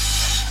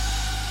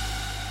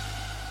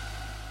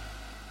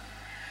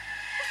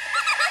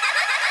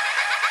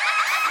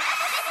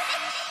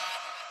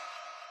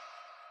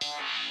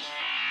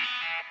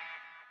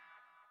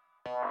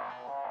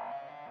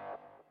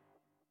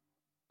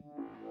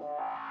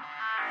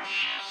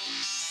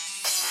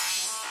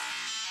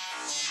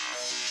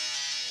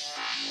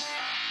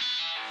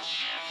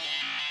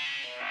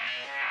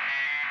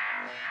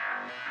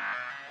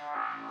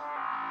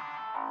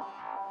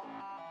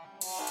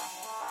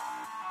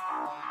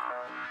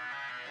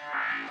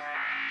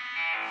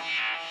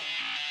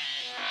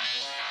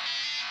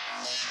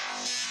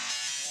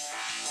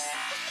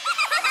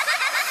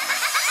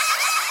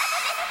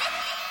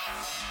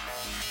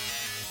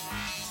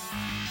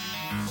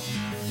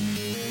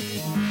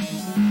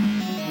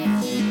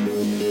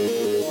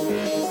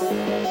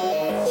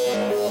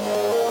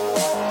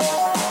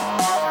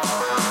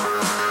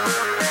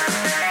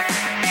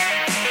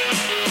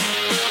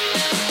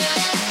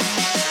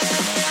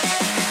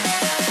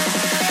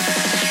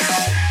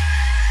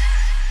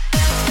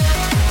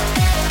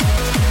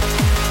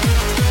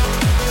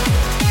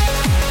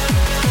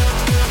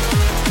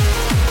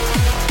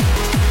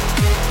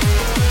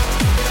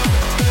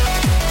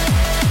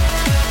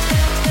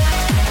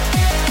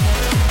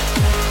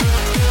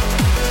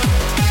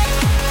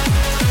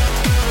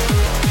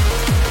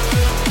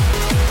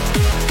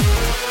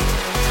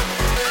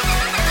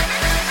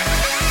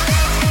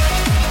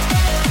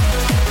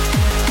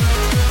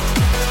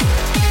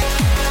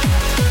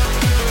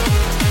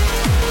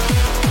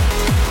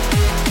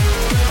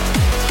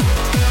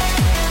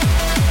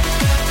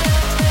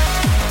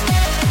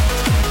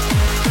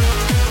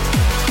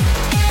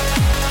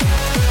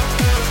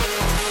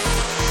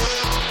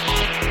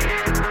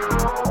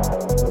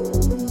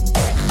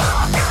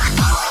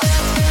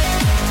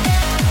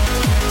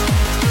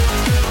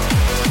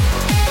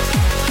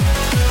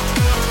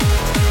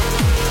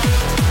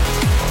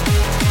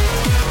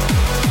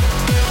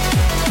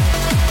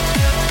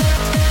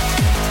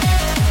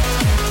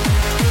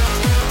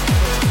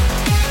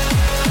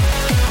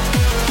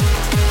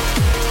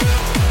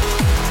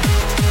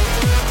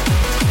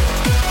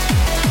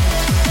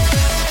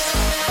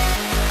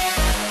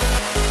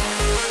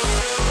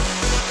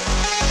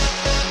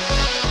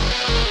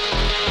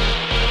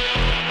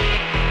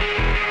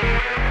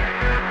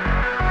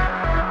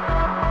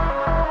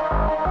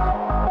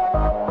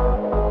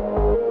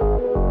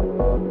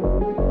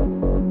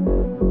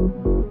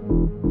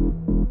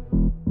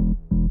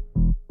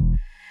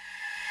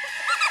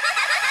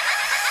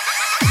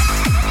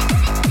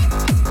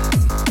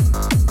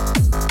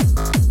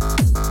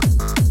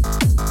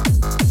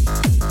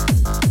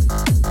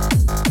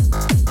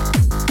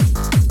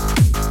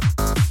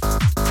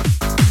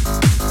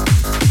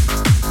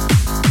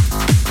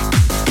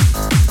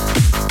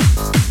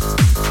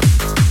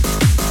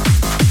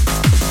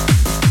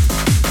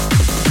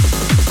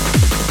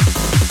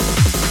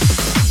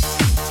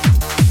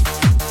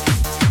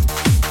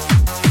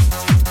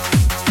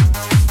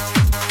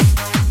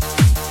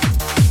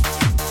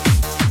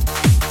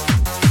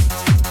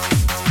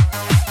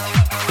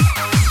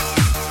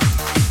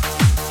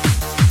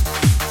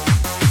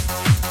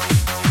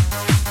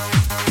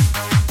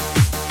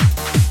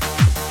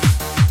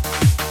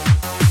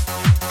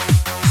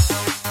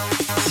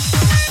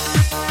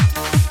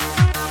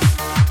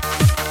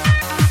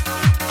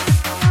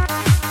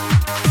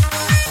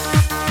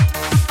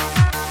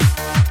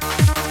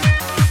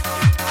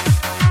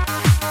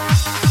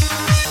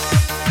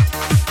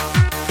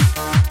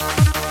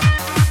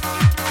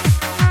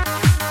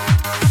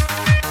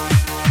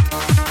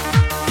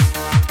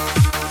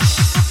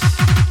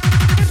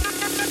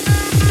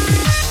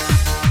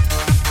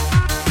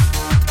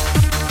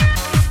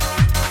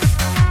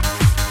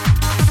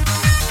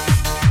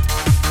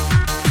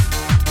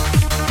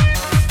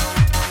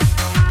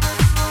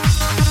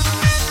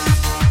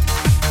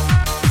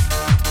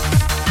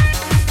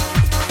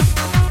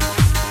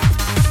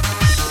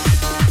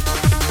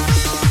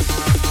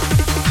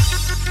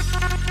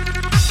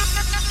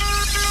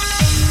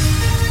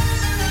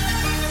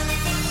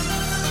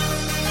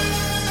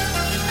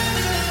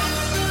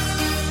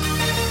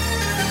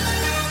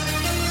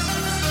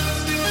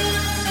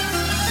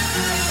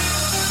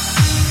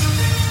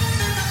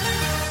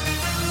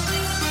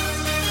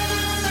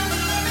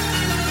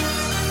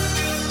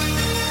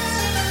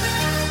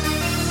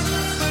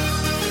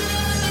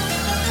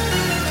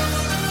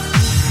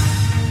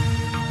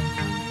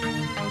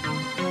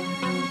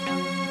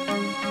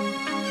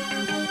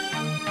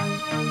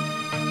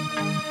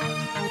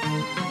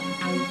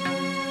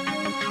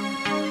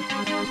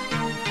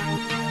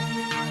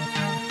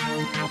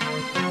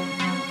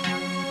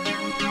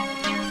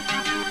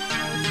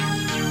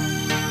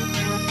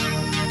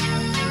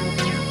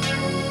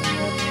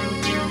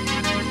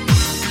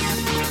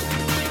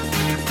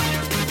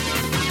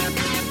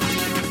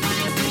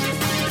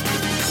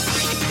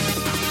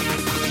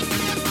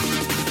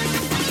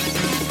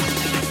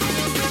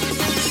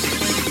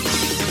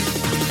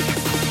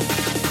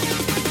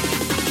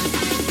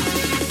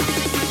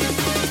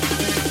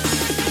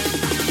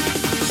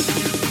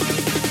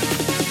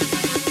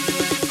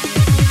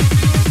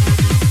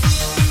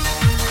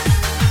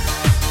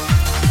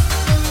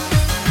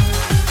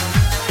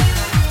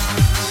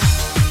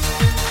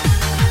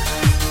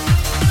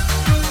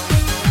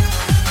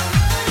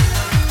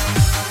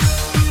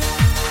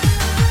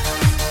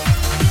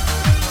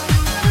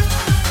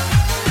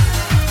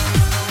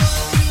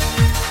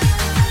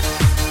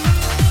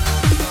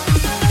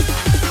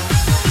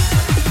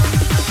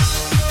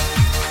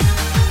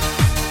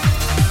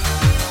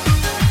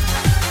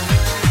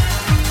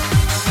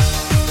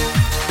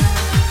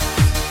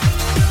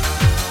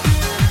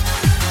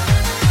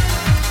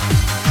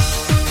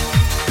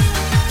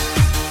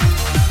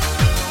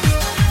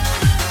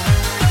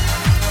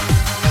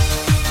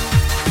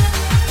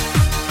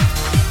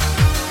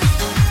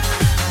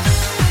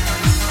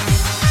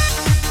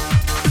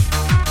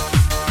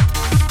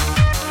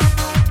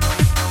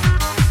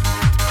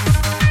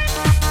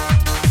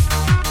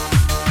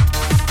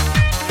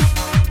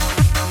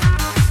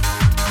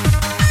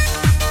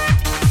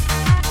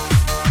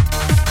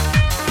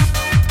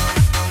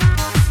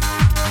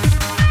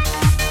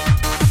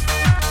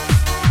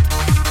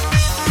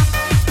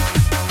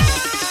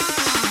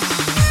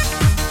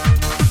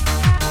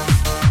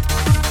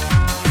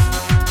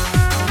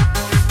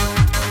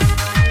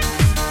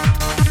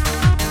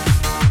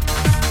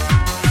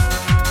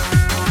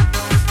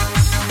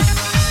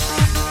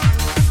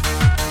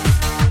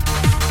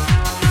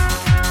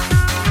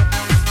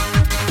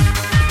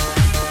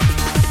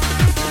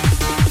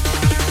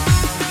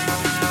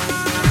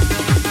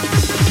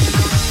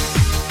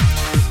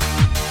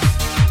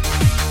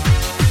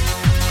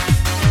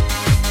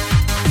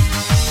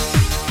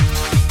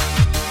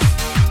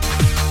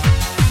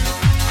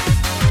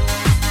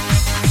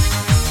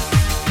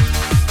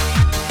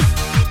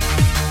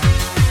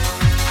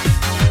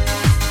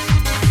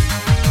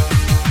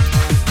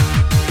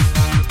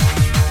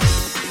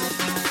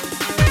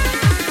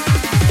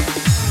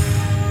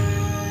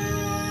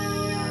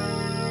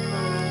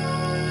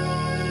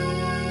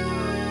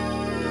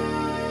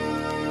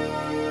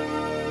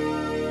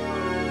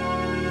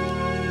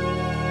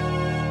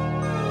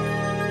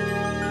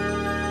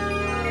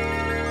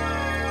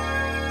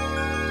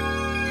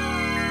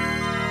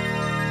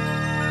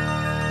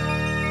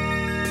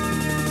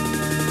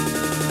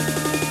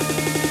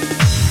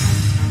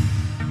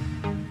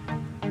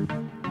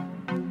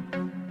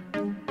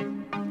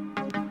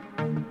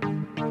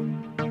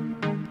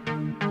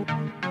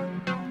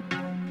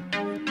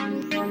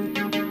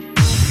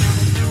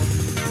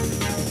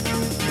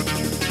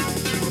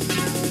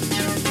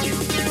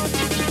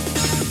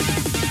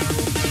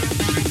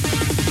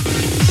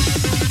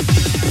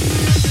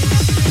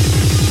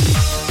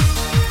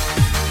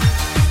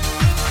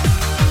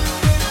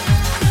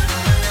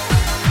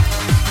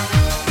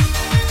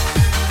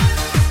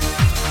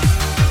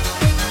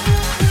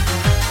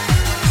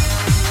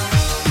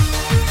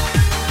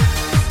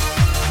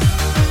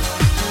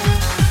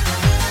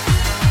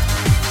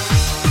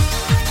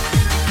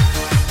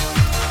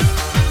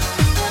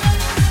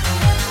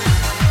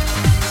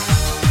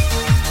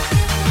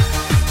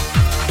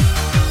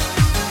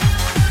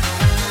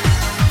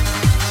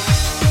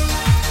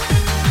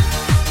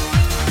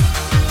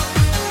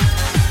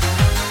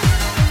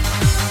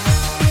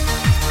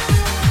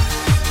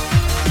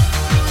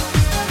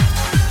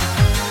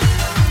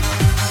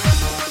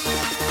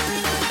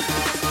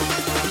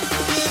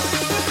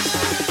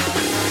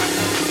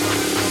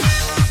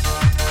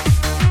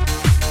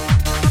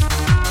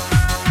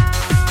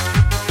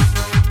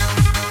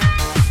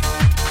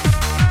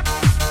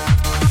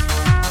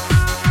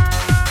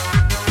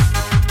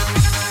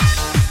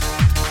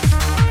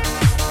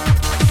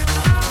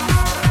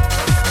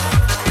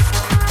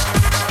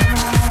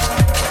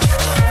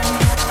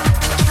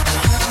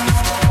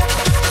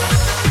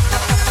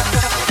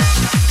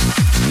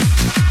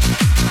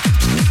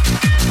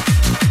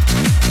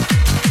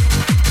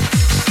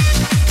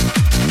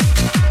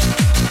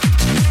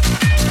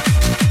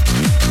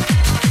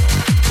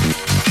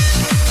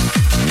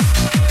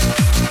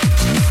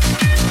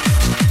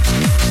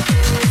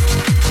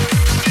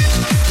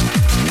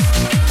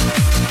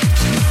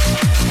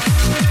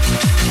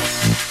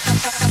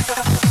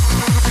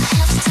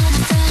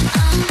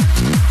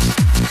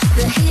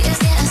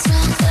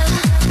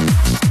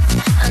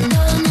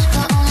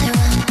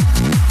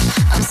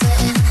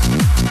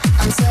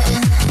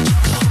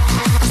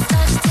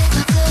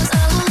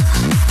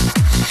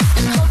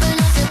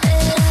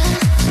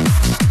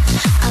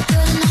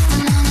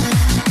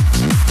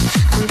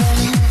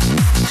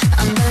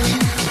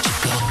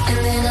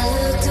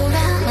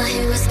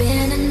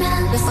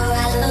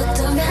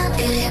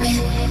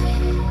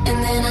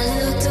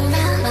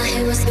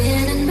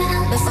 spinning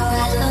round before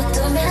I looked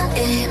around.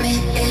 Hit me,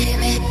 hit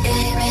me,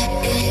 hit me,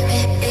 hit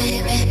me,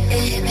 hit me,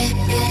 hit me,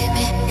 hit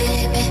me,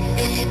 hit me,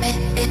 hit me,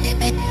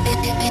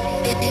 hit me,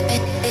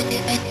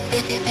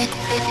 hit me,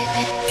 hit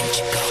me, hit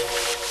you go.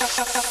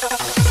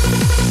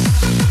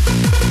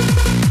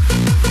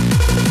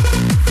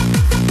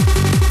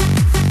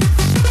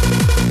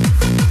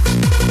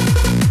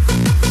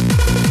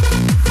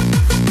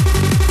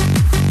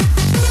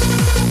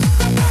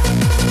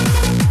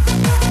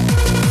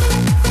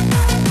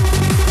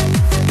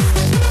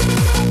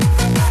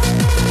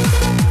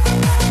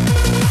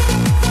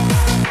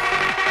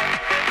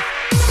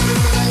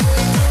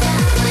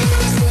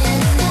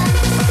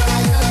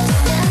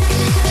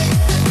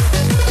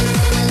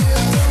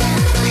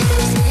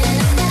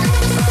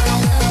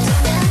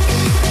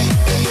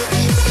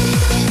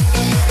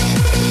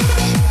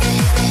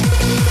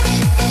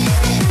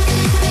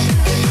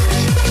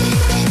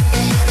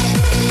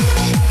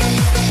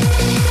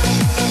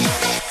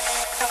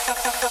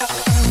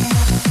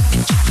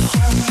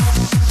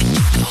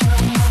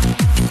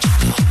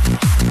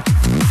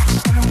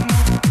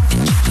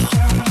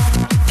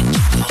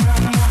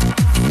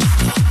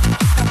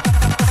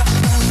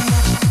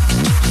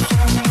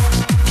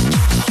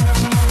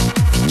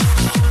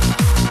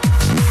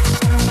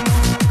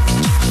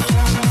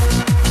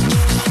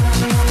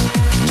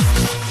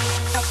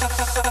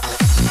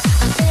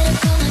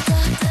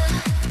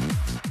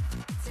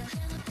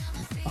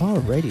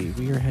 Alrighty,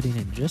 we are heading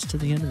in just to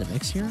the end of the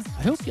mix here.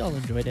 I hope y'all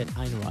enjoyed it.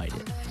 I know I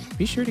did.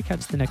 Be sure to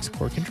catch the next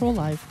Core Control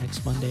Live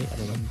next Monday at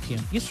 11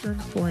 p.m. Eastern,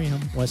 4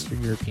 a.m.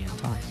 Western European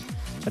time.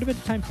 Got a bit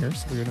of time here,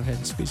 so we're going to go ahead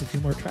and squeeze a few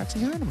more tracks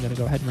in here, and I'm going to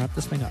go ahead and wrap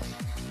this thing up.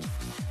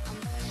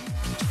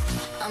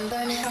 I'm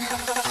burning.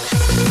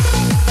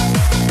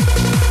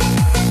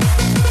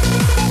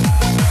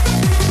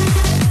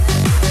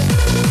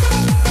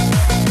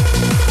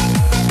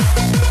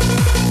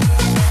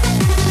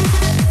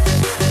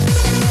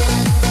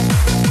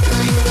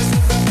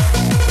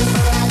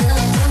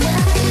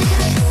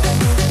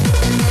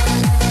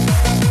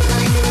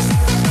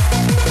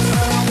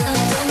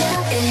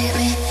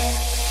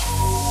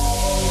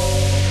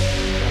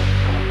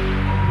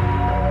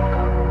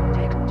 Go,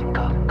 go, go,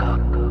 go, go,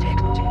 go,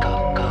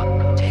 go, go,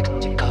 go,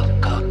 go,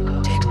 go, go,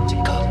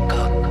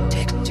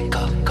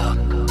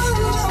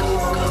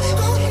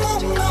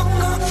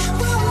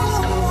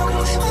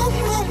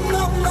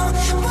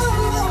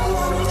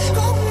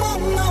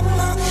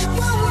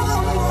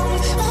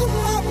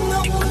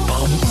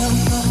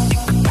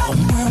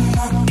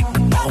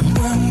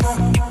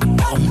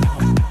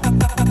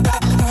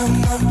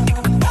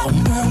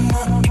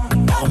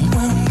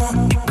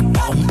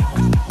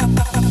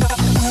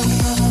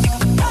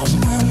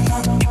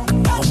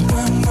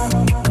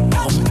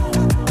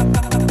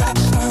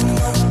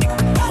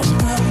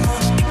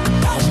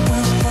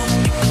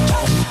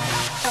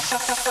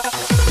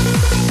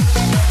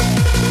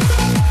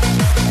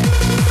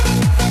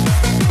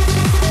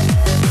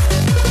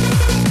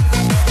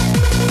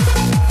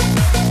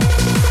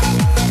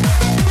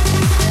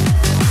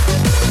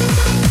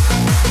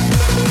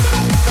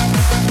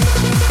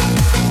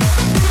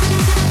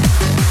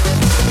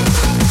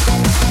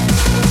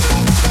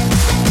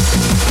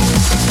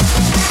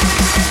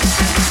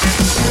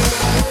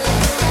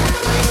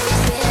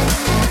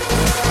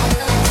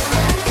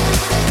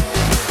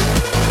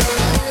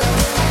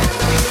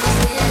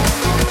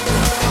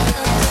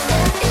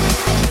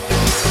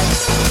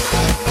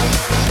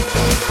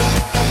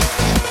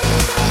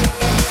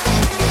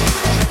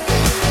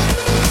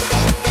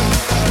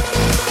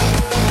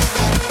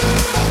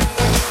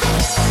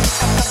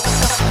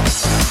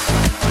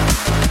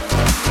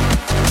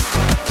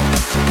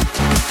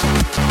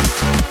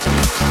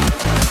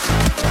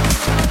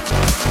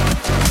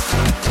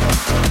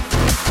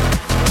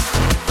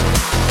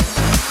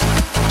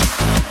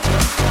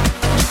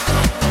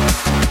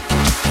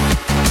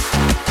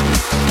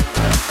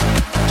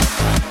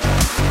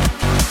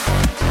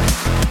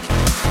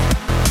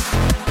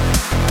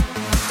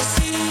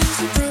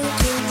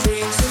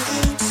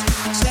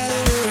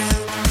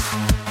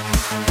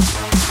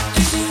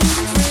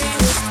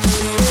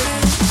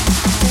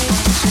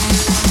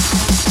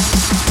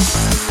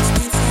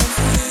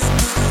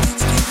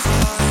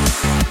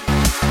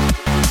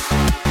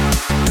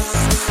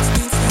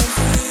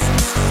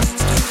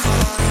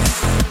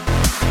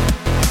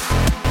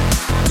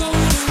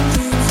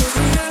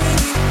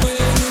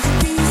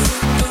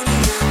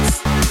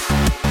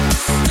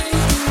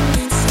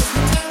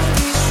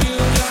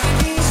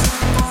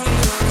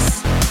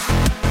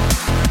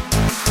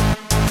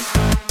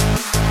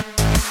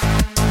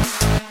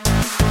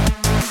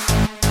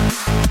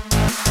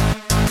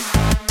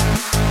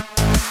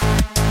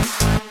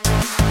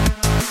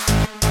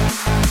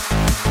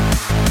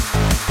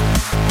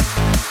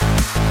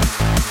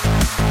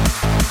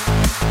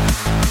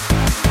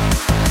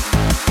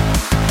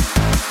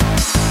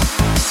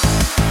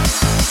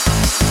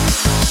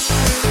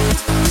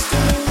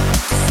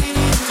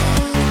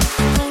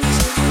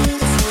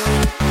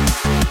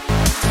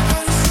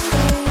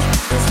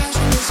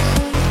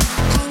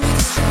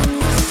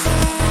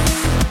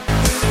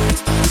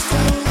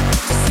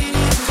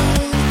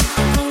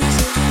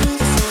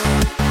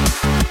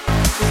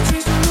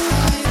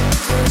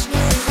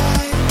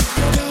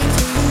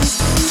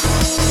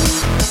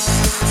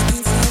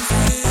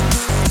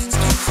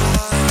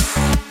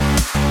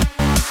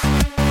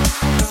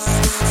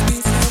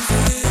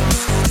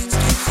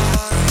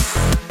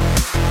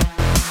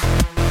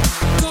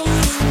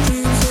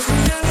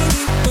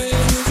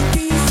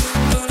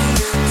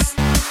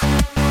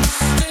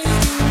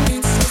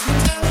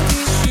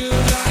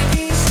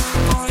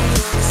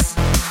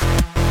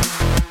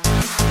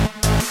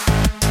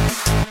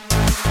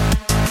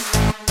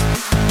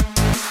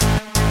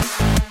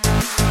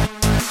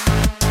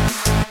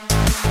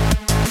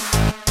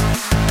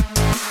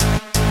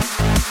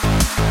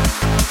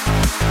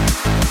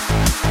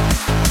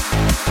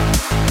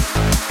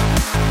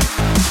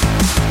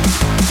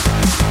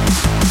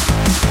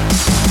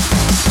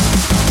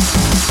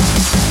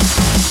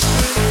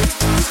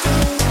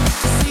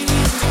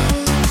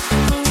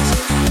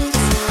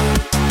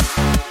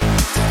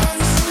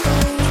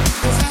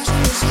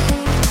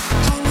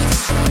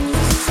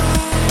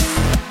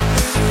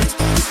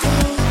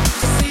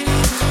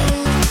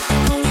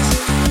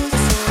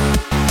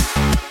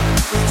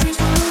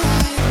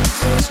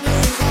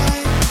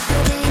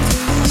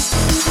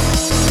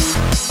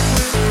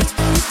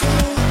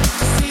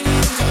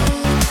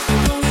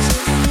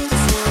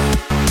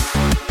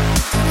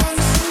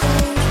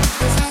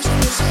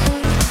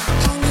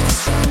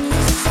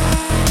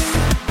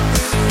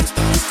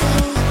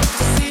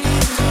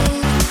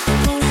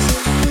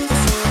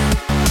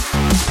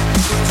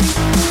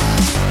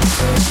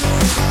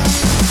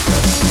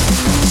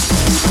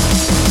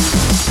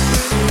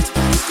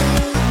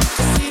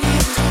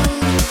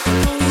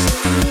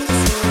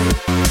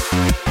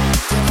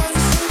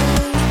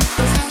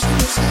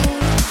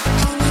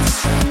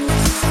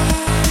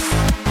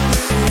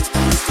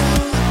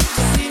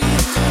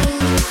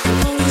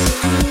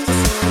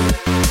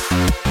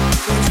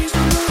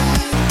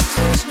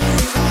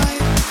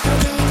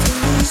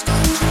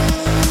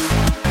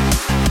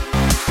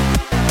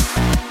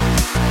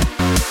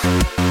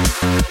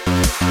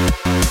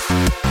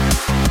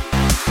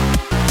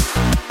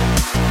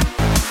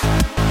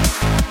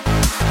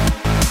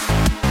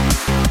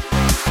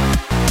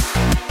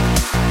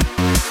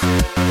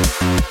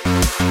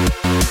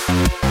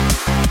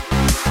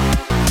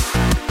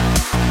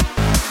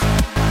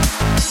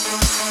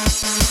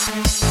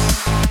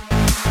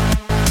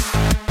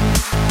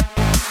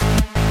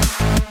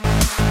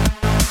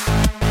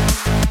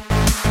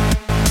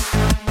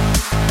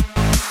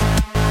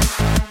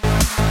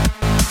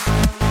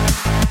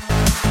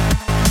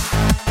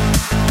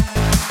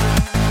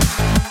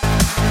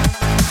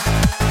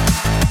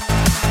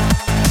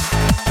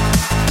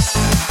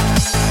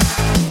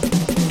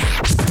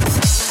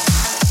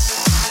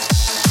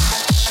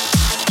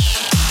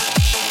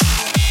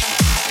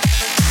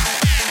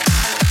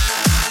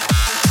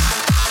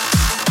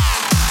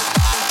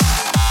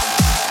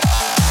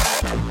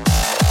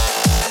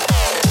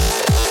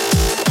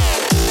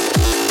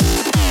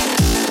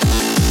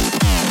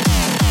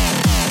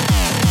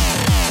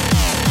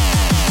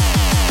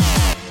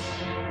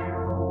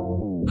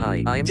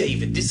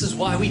 David, this is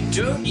why we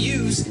don't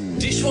use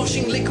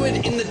dishwashing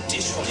liquid in the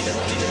dishwasher.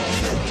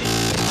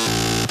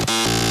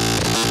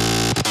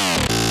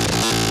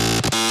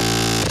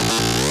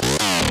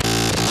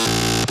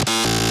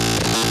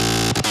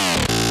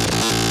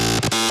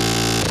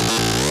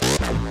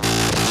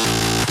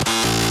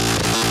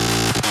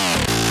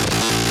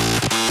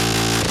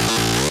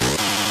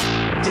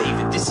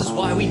 David, this is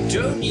why we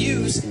don't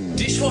use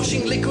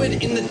dishwashing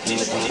liquid in the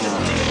dishwasher.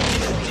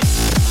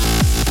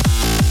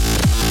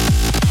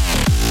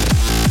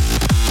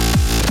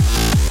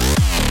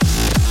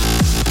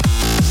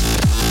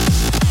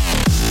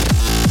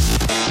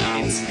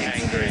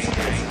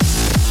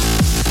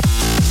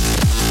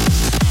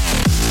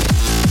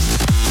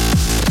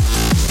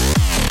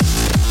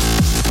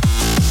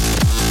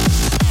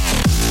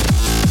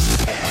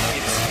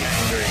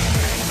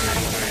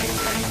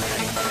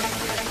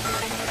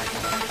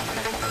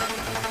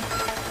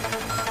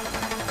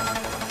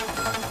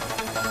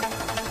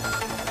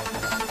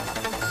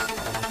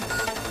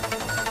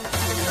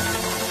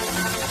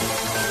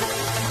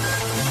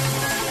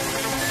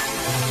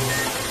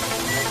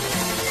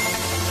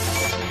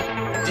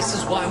 This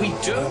is why we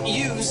don't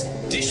use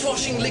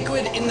dishwashing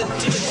liquid in the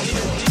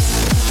dishwasher.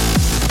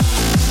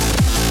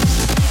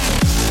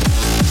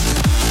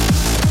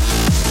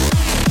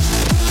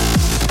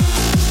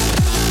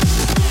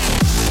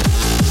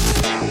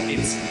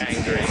 It's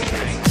angry.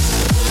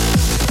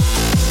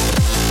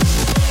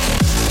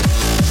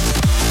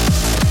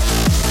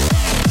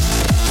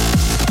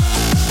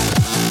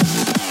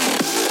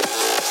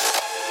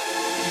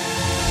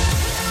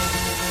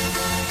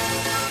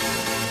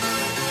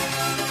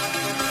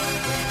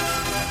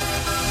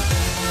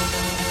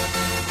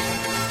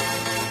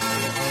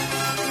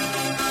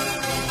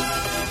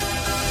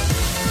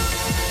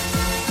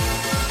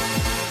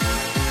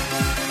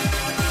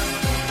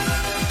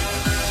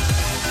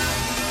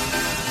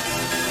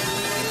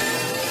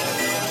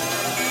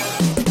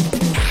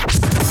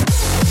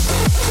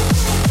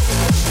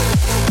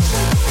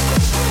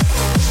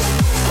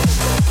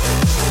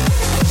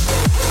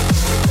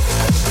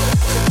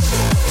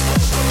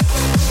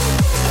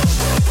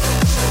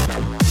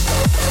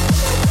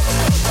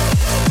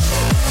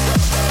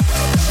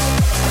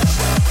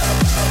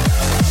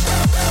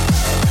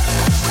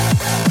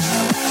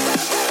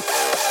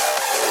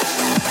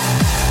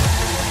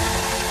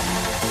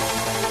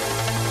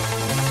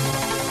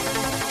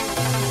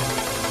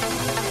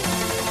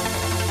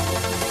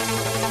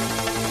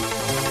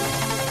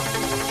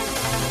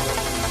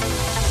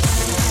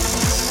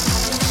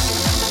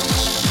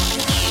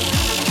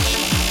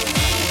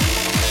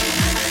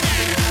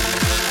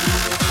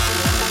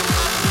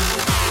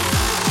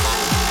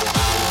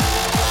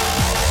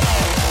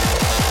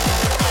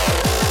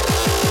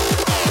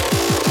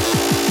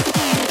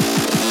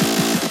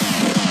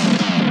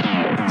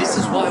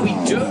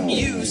 Don't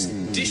use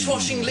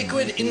dishwashing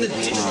liquid in the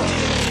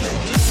dishwasher.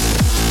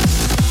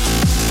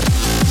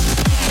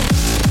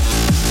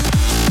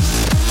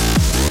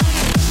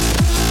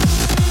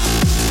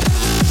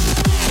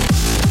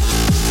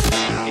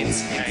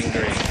 It's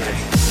angry.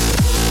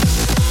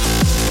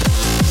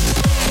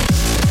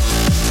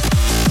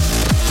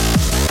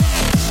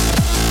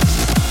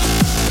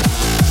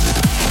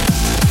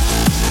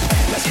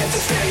 Let's get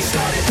this day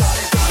started.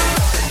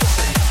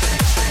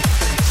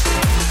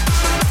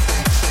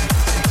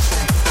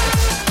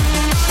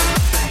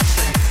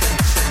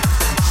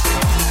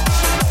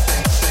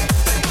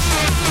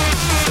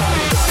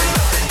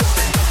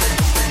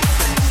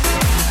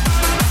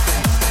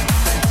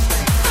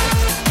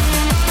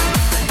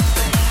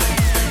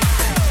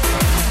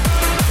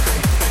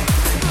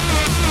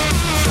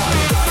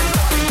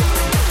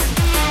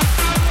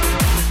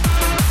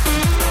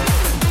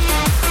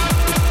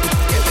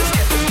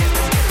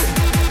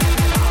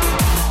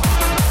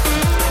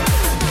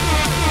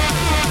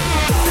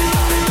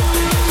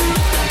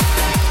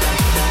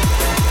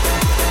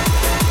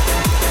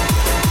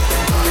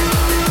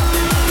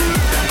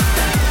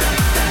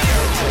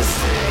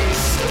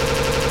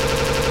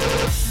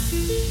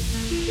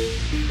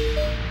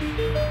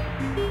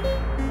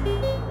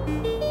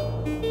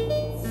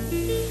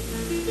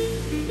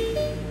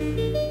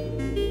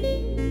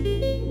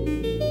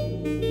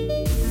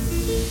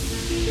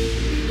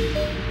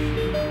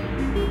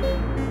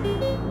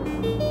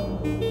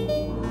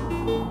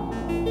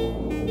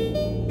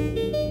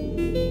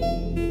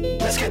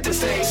 Let's get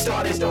this thing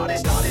started.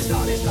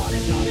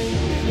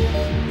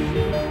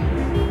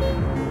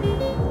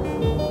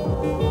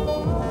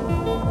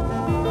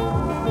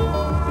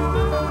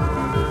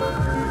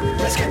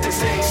 Let's get this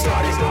thing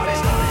started.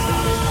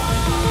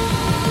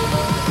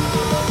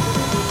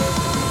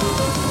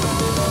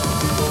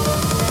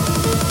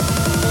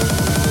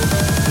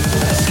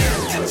 Let's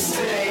get this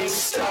thing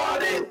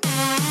started.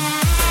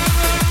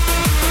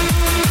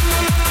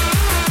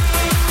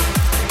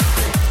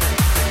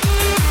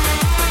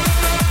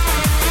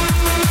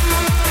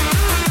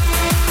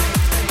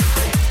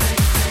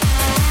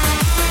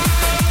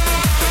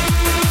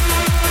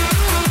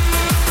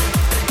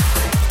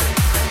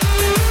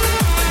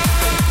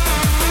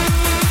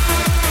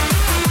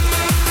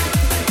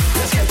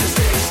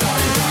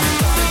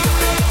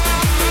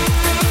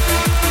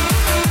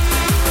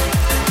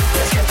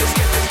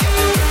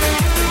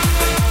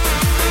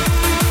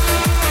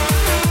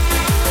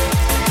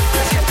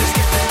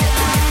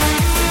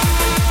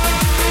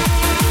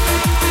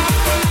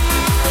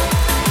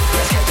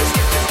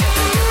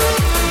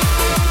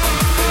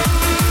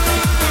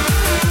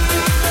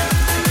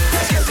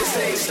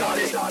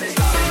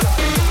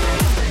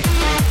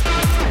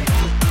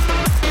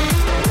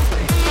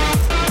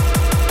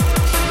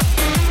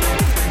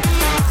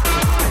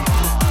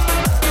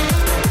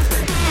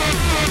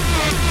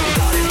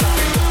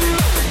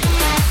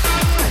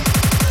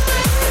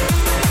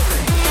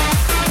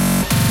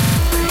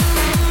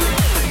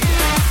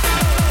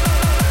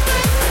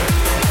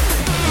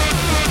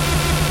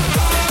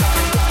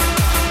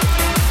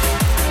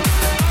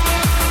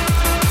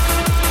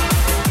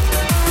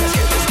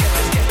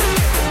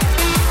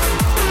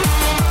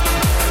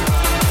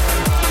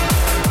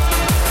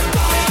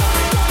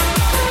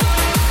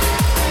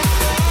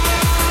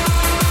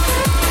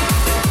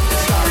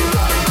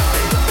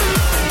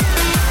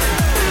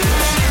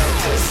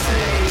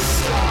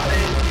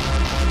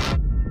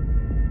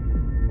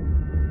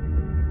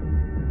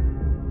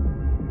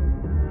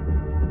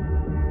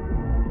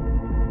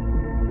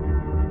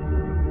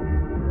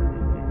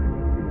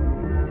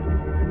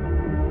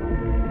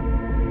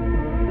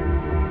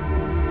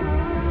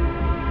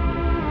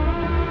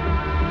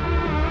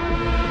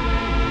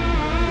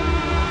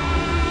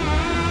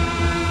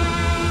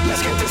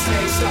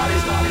 let's get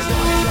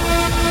started.